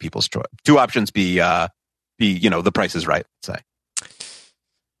be People's Choice. Two options be The Price is Right, say.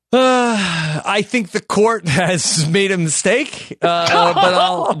 I think the court has made a mistake, but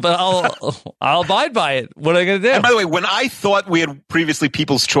I'll abide by it. What am I going to do? And by the way, when I thought we had previously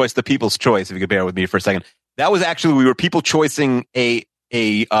People's Choice, the People's Choice, if you could bear with me for a second, that was actually we were people choicing a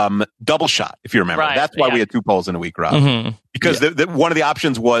double shot. If you remember, that's why we had two polls in a week, Rob, because one of the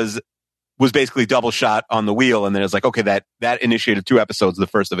options was basically double shot on the wheel, and then it's like, okay, that initiated two episodes. The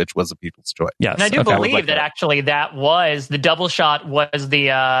first of which was the People's Choice. Yes, and I do believe that actually that was the double shot was the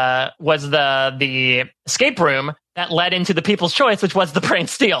escape room that led into the People's Choice, which was the Brain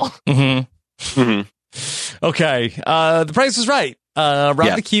Steal. Okay, The Price is Right. Rob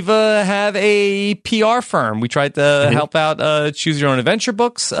and Akiva have a PR firm. We tried to help out Choose Your Own Adventure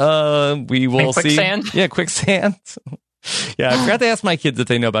books. We will see. Quicksand? Yeah, Quicksand. Yeah, I forgot to ask my kids if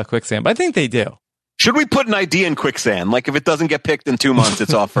they know about Quicksand, but I think they do. Should we put an idea in Quicksand? Like if it doesn't get picked in 2 months,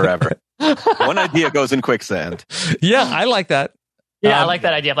 it's off forever. One idea goes in Quicksand. Yeah, I like that. Yeah, I like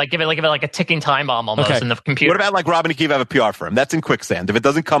that idea. Like give it like a ticking time bomb almost in the computer. What about like Rob and Akiva have a PR firm? That's in Quicksand. If it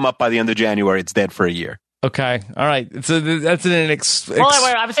doesn't come up by the end of January, it's dead for a year. Okay, all right. So that's an Well,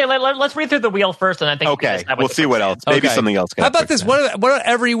 I would say let's read through the wheel first, and I think we'll see what else. Maybe something else. How about this? What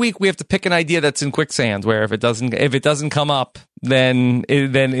every week we have to pick an idea that's in Quicksand, where if it doesn't come up, then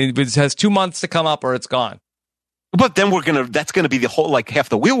it has 2 months to come up, or it's gone. But then that's gonna be the whole, like half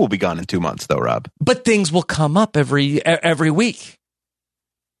the wheel will be gone in 2 months, though, Rob. But things will come up every week.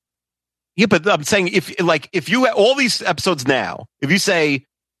 Yeah, but I'm saying if you all these episodes now, if you say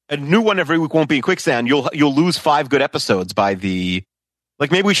a new one every week won't be in Quicksand, you'll lose 5 good episodes by the. Like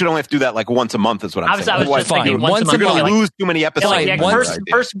maybe we should only have to do that like once a month is what I'm saying. I was just thinking once a month. You're going to lose too many episodes.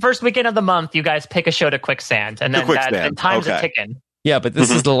 First weekend of the month, you guys pick a show to Quicksand, and then time's a ticking. Yeah, but this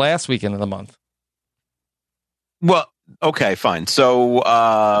is the last weekend of the month. Well, okay, fine. So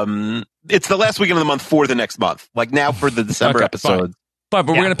it's the last weekend of the month for the next month. Like now for the December episode. But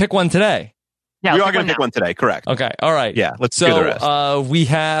we're going to pick one today. Yeah, we are going to pick one today, correct. Okay, all right. Yeah, let's do the rest. We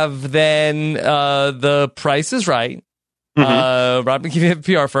have then The Price is Right. Rob and Akiva have a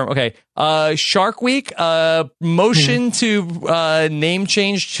PR firm. Okay. Shark Week, motion to name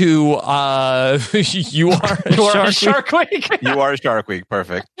change to You Are Shark Week. You Are Shark Week.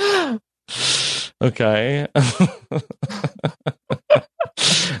 Perfect. Okay.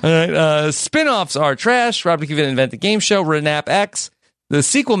 All right. Spin-offs are trash. Rob and Akiva invent a game show. Renap X. The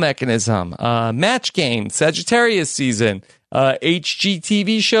Sequel Mechanism, Match Game, Sagittarius Season,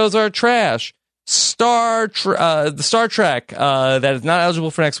 HGTV shows are trash. The Star Trek, that is not eligible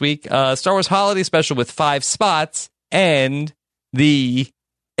for next week. Star Wars Holiday Special with 5 spots, and the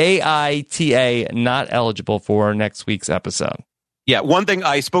AITA not eligible for next week's episode. Yeah, one thing,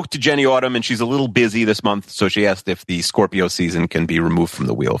 I spoke to Jenny Autumn, and she's a little busy this month, so she asked if the Scorpio season can be removed from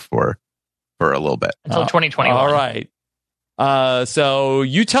the wheel for a little bit. Until 2021. All right. So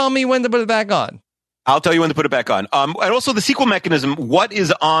you tell me when to put it back on. I'll tell you when to put it back on. And also the Sequel Mechanism. What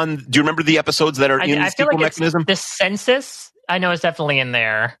is on? Do you remember the episodes that are in the Sequel Mechanism? The Census, I know, is definitely in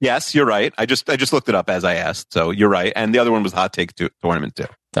there. Yes, you're right. I just looked it up as I asked, so you're right. And the other one was Hot Take Tournament too.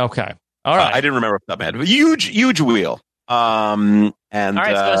 Okay, all right. I didn't remember off the top of my head. Huge wheel. And all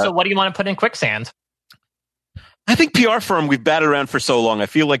right. So what do you want to put in Quicksand? I think PR firm. We've batted around for so long. I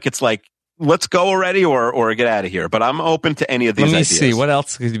feel like it's like, let's go already or get out of here. But I'm open to any of these ideas. Let me see. What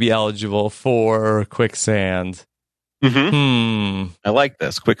else could be eligible for Quicksand? I like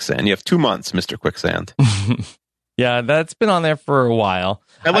this. Quicksand. You have 2 months, Mr. Quicksand. Yeah, that's been on there for a while.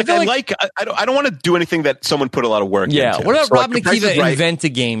 I don't want to do anything that someone put a lot of work into. Yeah. What about Rob and Akiva invent a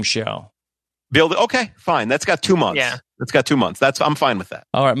game show? Okay, fine. That's got 2 months. Yeah. That's got 2 months. I'm fine with that.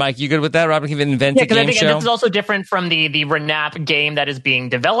 All right, Mike, you good with that? Rob and Akiva invent a game show? Yeah, this is also different from the Renap game that is being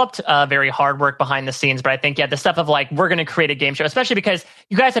developed. Very hard work behind the scenes. But I think, the stuff of like, we're going to create a game show, especially because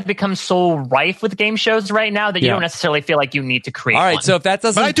you guys have become so rife with game shows right now that you don't necessarily feel like you need to create one. All right, so if that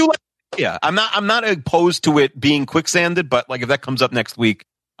doesn't... But I do like... Yeah, I'm not opposed to it being quicksanded, but like if that comes up next week,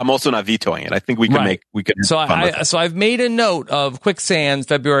 I'm also not vetoing it. I think we can Right. we could. So I've made a note of Quicksand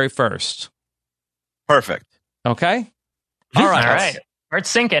February 1st. Perfect. Okay. All right. All right. It's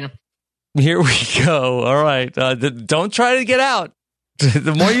sinking. Here we go. All right. Don't try to get out.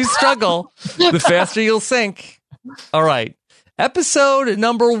 The more you struggle, the faster you'll sink. All right. Episode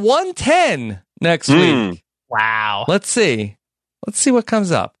number 110 next week. Wow. Let's see what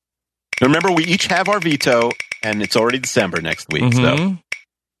comes up. Remember, we each have our veto, and it's already December next week. Mm-hmm.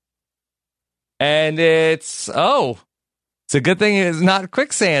 And it's a good thing it's not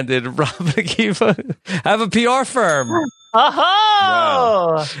quicksanded. Rob and Akiva have a PR firm.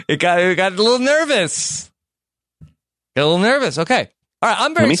 Oh, It got a little nervous. Okay. All right.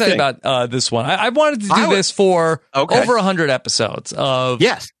 I'm very excited about this one. I wanted to do this for over 100 episodes of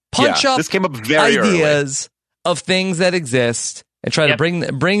punch up this came up very ideas of things that exist and try to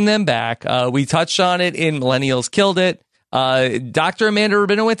bring them back. We touched on it in Millennials Killed It. Dr. Amanda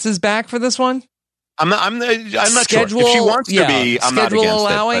Rabinowitz is back for this one. I'm not sure. If she wants to be, I'm not against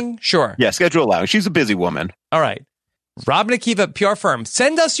allowing? it. Sure. Yeah, schedule allowing. She's a busy woman. All right. Rob and Akiva, PR firm.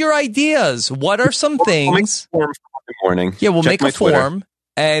 Send us your ideas. What are some things? Morning. Yeah, we'll Check make my a form.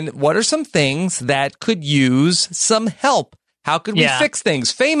 And what are some things that could use some help? How could we fix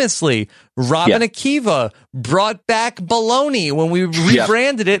things? Famously, Rob and Akiva brought back bologna when we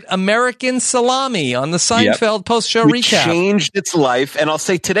rebranded it American Salami on the Seinfeld post-show recap. Changed its life, and I'll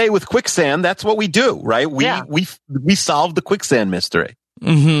say today with Quicksand, that's what we do, right? We solved the Quicksand mystery.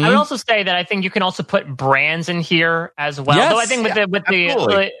 I would also say that I think you can also put brands in here as well. Yes. Though I think with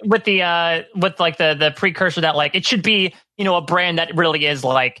the precursor that like it should be, a brand that really is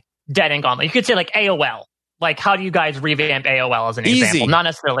like dead and gone. Like, you could say like AOL. Like, how do you guys revamp AOL as an example? Not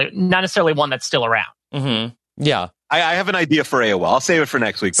necessarily one that's still around. Mm-hmm. Yeah. I have an idea for AOL. I'll save it for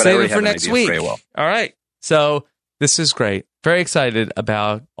next week. But Save I already it for have next an idea week. for AOL. All right. So this is great. Very excited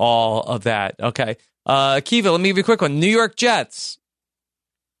about all of that. Okay. Akiva, let me give you a quick one. New York Jets.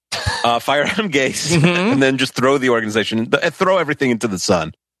 Fire Adam Gase, and then just throw the organization, throw everything into the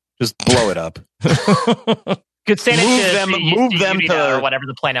sun. Just blow it up. Could send move them to or whatever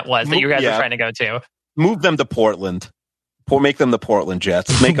the planet was that you guys are trying to go to. Move them to Portland. Make them the Portland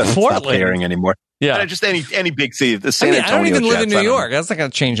Jets. Make us stop caring anymore. Yeah, just any big city. The San Antonio I don't even live Jets, in New York. That's not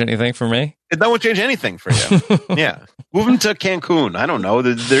going to change anything for me. That won't change anything for you. Yeah, move them to Cancun. I don't know.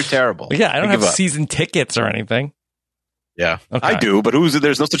 They're terrible. Yeah, I don't have season tickets or anything. Yeah, okay. I do, but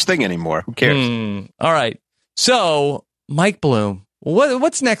there's no such thing anymore. Who cares? All right. So, Mike Bloom,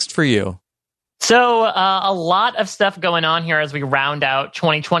 what's next for you? So, a lot of stuff going on here as we round out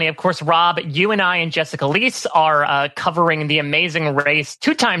 2020. Of course, Rob, you and I and Jessica Leese are covering The Amazing Race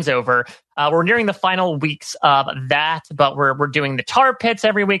 2 times over. We're nearing the final weeks of that, but we're doing the tar pits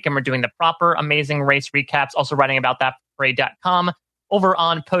every week, and we're doing the proper Amazing Race recaps. Also writing about that for Parade.com. Over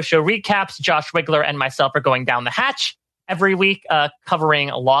on post-show recaps, Josh Wigler and myself are going down the hatch every week, covering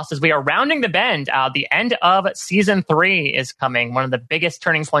losses. We are rounding the bend. The end of season 3 is coming. One of the biggest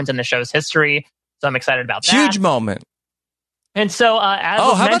turning points in the show's history. So I'm excited about that. Huge moment. And so, as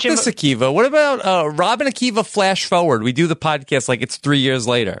how mentioned, about this, Akiva? What about Rob and Akiva flash forward? We do the podcast like it's 3 years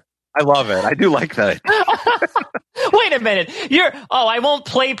later. I love it. I do like that. Wait a minute. I won't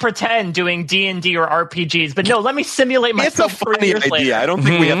play pretend doing D&D or RPGs, but no, let me simulate myself. It's a funny idea. Later. I don't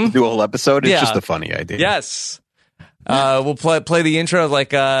think we have to do a whole episode. It's just a funny idea. Yes. We'll play the intro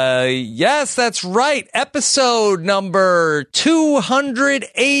like, yes, that's right. Episode number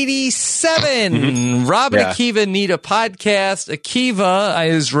 287. Rob and Akiva need a podcast. Akiva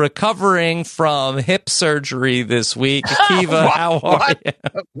is recovering from hip surgery this week. Akiva, how are you?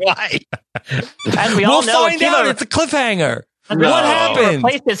 Why? As we all know, find out. It's a cliffhanger. No. What happened?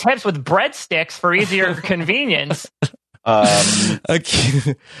 Replaced his hips with breadsticks for easier convenience.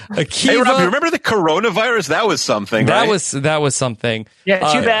 Akiva, hey Rob, you remember the coronavirus? That was something. That right? was something.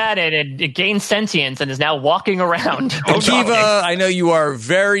 Yeah, too bad it gained sentience and is now walking around. Akiva, I know you are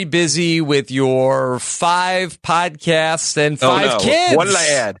very busy with your 5 podcasts and 5 kids. What did I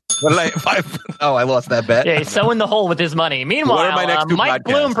add? I lost that bet. Yeah, he's sowing the hole with his money. Meanwhile, Mike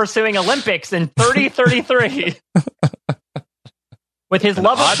Bloom pursuing Olympics in 30-33 with his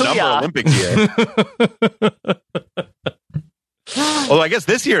love of Puya. Olympic year. Well, I guess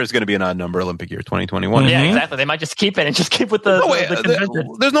this year is going to be an odd number Olympic year, 2021. Yeah, exactly. They might just keep it and just keep with the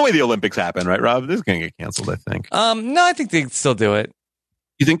convention. There's no way the Olympics happen, right, Rob? This is going to get canceled, I think. No, I think they can still do it.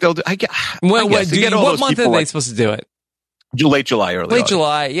 You think they'll do? What month are they supposed to do it? Late July, early Late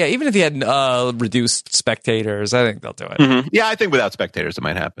July. Yeah, even if you had reduced spectators, I think they'll do it. Mm-hmm. Yeah, I think without spectators, it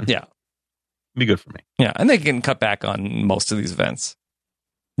might happen. Yeah, it'd be good for me. Yeah, and they can cut back on most of these events.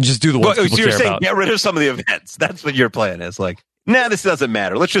 Just do the ones people so you're care saying about. Get rid of some of the events. That's what your plan is. Like, nah, this doesn't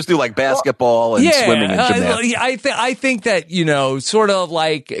matter. Let's just do like basketball and swimming and gymnastics. I think that, sort of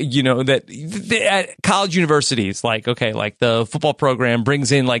like, that at college universities, like, okay, like the football program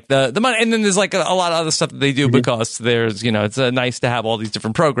brings in like the money, and then there's like a lot of other stuff that they do because there's, it's nice to have all these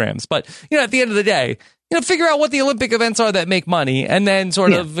different programs. But, at the end of the day, figure out what the Olympic events are that make money, and then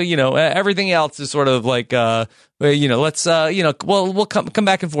sort of, everything else is sort of like, let's, we'll come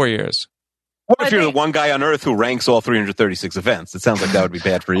back in 4 years. What if you're the one guy on Earth who ranks all 336 events? It sounds like that would be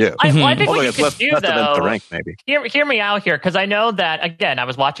bad for you. I think what you could do, less events to rank, maybe. Hear me out here, because I know that, again, I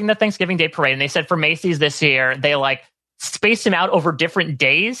was watching the Thanksgiving Day Parade, and they said for Macy's this year, they like spaced them out over different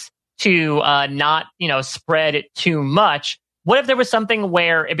days to not, spread it too much. What if there was something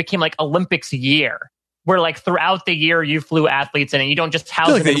where it became like Olympics year, where like throughout the year you flew athletes in, and you don't just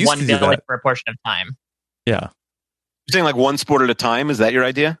house them in one village for a portion of time? Yeah. You're saying like one sport at a time? Is that your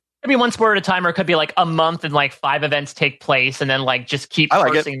idea? It could be one sport at a time, or it could be like a month and like 5 events take place, and then like just keep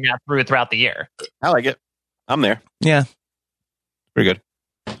parsing that throughout the year. I like it. I'm there. Yeah. Pretty good.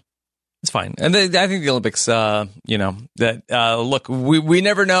 It's fine. And I think the Olympics, look, we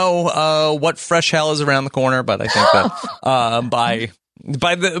never know what fresh hell is around the corner, but I think that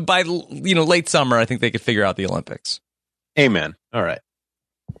by late summer, I think they could figure out the Olympics. Amen. All right.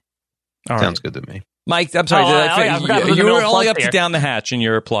 Sounds good to me. Mike, I'm sorry. You were only up to down the hatch in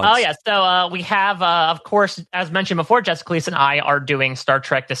your plugs. Oh, yeah. So we have, of course, as mentioned before, Jessica Lees and I are doing Star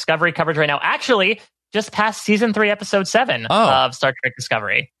Trek Discovery coverage right now. Actually, just past season 3, episode 7 of Star Trek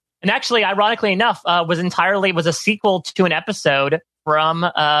Discovery. And actually, ironically enough, was a sequel to an episode from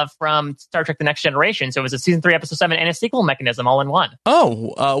Star Trek: The Next Generation. So it was a season 3, episode 7, and a sequel mechanism all in one.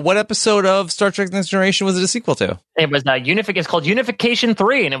 Oh, what episode of Star Trek: The Next Generation was it a sequel to? It was it's called Unification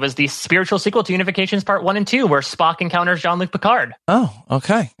 3, and it was the spiritual sequel to Unifications Part 1 and 2, where Spock encounters Jean-Luc Picard. Oh,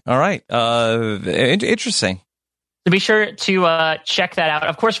 okay, all right, interesting. So be sure to check that out.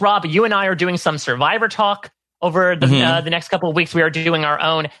 Of course, Rob, you and I are doing some Survivor talk. Over the next couple of weeks, we are doing our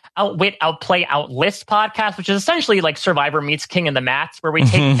own Outwit, Outplay, Outlist podcast, which is essentially like Survivor meets King of the Mats, where we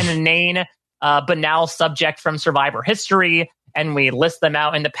take an inane, banal subject from Survivor history and we list them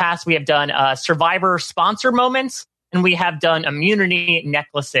out. In the past, we have done Survivor sponsor moments, and we have done immunity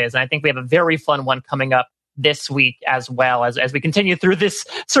necklaces. And I think we have a very fun one coming up this week as well, as we continue through this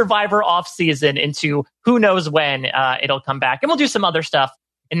Survivor off season into who knows when it'll come back. And we'll do some other stuff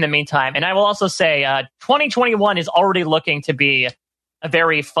in the meantime. And I will also say 2021 is already looking to be a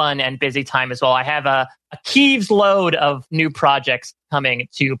very fun and busy time as well. I have a Keeves load of new projects coming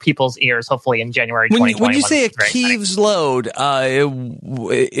to people's ears, hopefully in January 2021. When you say a Keeves load,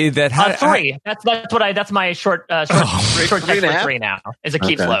 three. That's my short text for 3 now, is a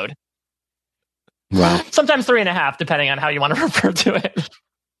Keeves load. Wow. Sometimes 3.5, depending on how you want to refer to it.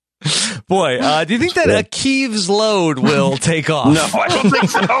 Boy, do you think that a Keeves load will take off? No, I don't think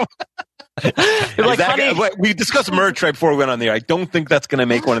so. We discussed merch right before we went on the air. I don't think that's going to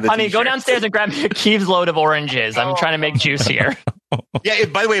make one of the Honey, t-shirts. Go downstairs and grab me a Keeves load of oranges. I'm trying to make juice here. Yeah,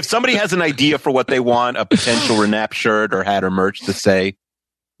 by the way, if somebody has an idea for what they want, a potential Renap shirt or hat or merch to say,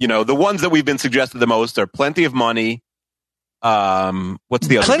 the ones that we've been suggested the most are Plenty of Money. What's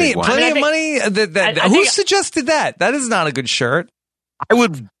the other big one? Plenty of Money? Who suggested that? That is not a good shirt. I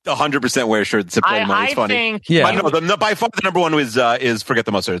would 100% wear a shirt that said Plenty of Money. It's funny. But by far the number one is Forget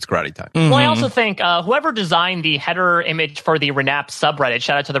the Mustard. It's Karate Time. Well, I also think whoever designed the header image for the Renap subreddit,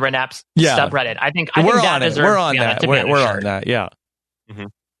 shout out to the Renap subreddit. I think that deserves We're on to be that. on We're on that. Yeah. Mm-hmm.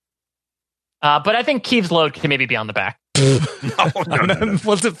 But I think Keeves load can maybe be on the back. No.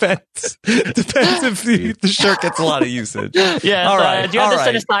 Well, depends if the shirt gets a lot of usage. Yeah. All right. Do you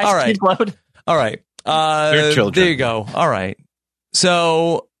understand a size Keeves load? All right. They're children. There you go. All right.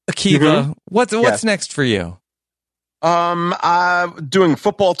 So, Akiva, what's next for you? Doing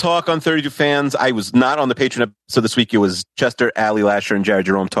football talk on 32 Fans. I was not on the Patreon episode this week. It was Chester, Ali Lasher, and Jared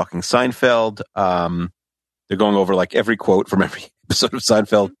Jerome talking Seinfeld. They're going over like every quote from every episode of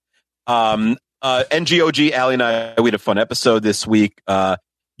Seinfeld. NGOG, Ali and I, we had a fun episode this week.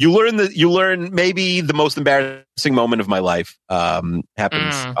 You learn maybe the most embarrassing moment of my life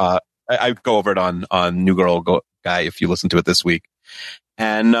happens. I go over it on New Girl Guy if you listen to it this week.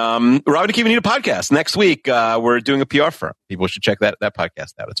 And Robin and Akiva need a podcast. Next week, we're doing a PR firm. People should check that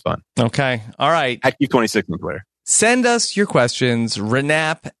podcast out. It's fun. Okay. All right. At Keep26 on Twitter. Send us your questions.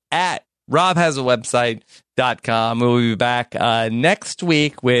 Renap at robhasawebsite.com. We'll be back next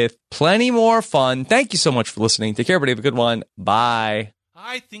week with plenty more fun. Thank you so much for listening. Take care, everybody. Have a good one. Bye.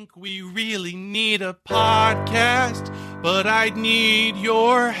 I think we really need a podcast, but I'd need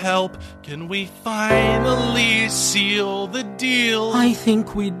your help. Can we finally seal the deal? I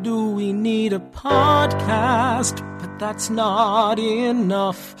think we do. We need a podcast, but that's not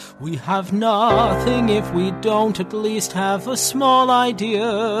enough. We have nothing if we don't at least have a small idea.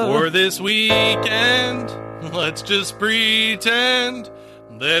 For this weekend, let's just pretend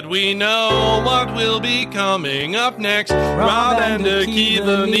that we know what will be coming up next. Rob and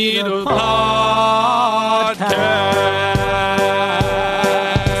Akiva need a podcast.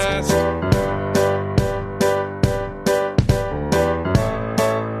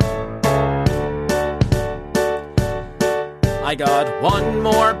 I got one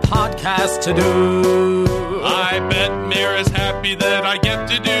more podcast to do. I bet Mira's happy that I get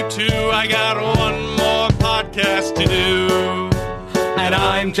to do two. I got one more podcast to do. And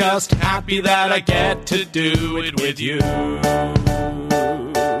I'm just happy that I get to do it with you.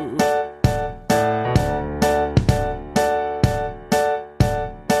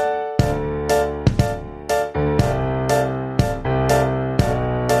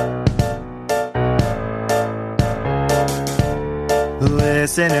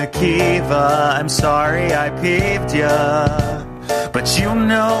 Listen, Akiva, I'm sorry I peeved ya, but you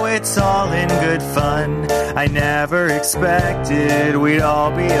know it's all in good fun. I never expected we'd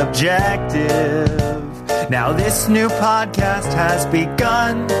all be objective. Now this new podcast has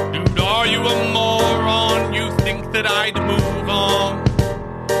begun. Dude, are you a moron? You think that I'd move on?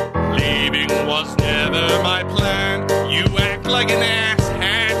 Leaving was never my plan. You act like an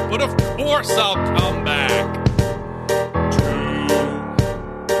asshat, but of course I'll come back. To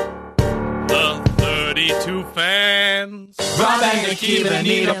the 32 fans. Rob and Akiva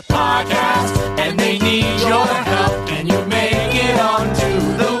need a podcast, and they need your help. Can you make it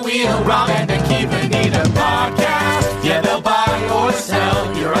onto the wheel? Rob and Akiva need a podcast. Yeah, they'll buy or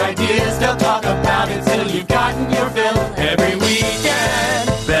sell your ideas. They'll talk about it till you've gotten your fill every weekend.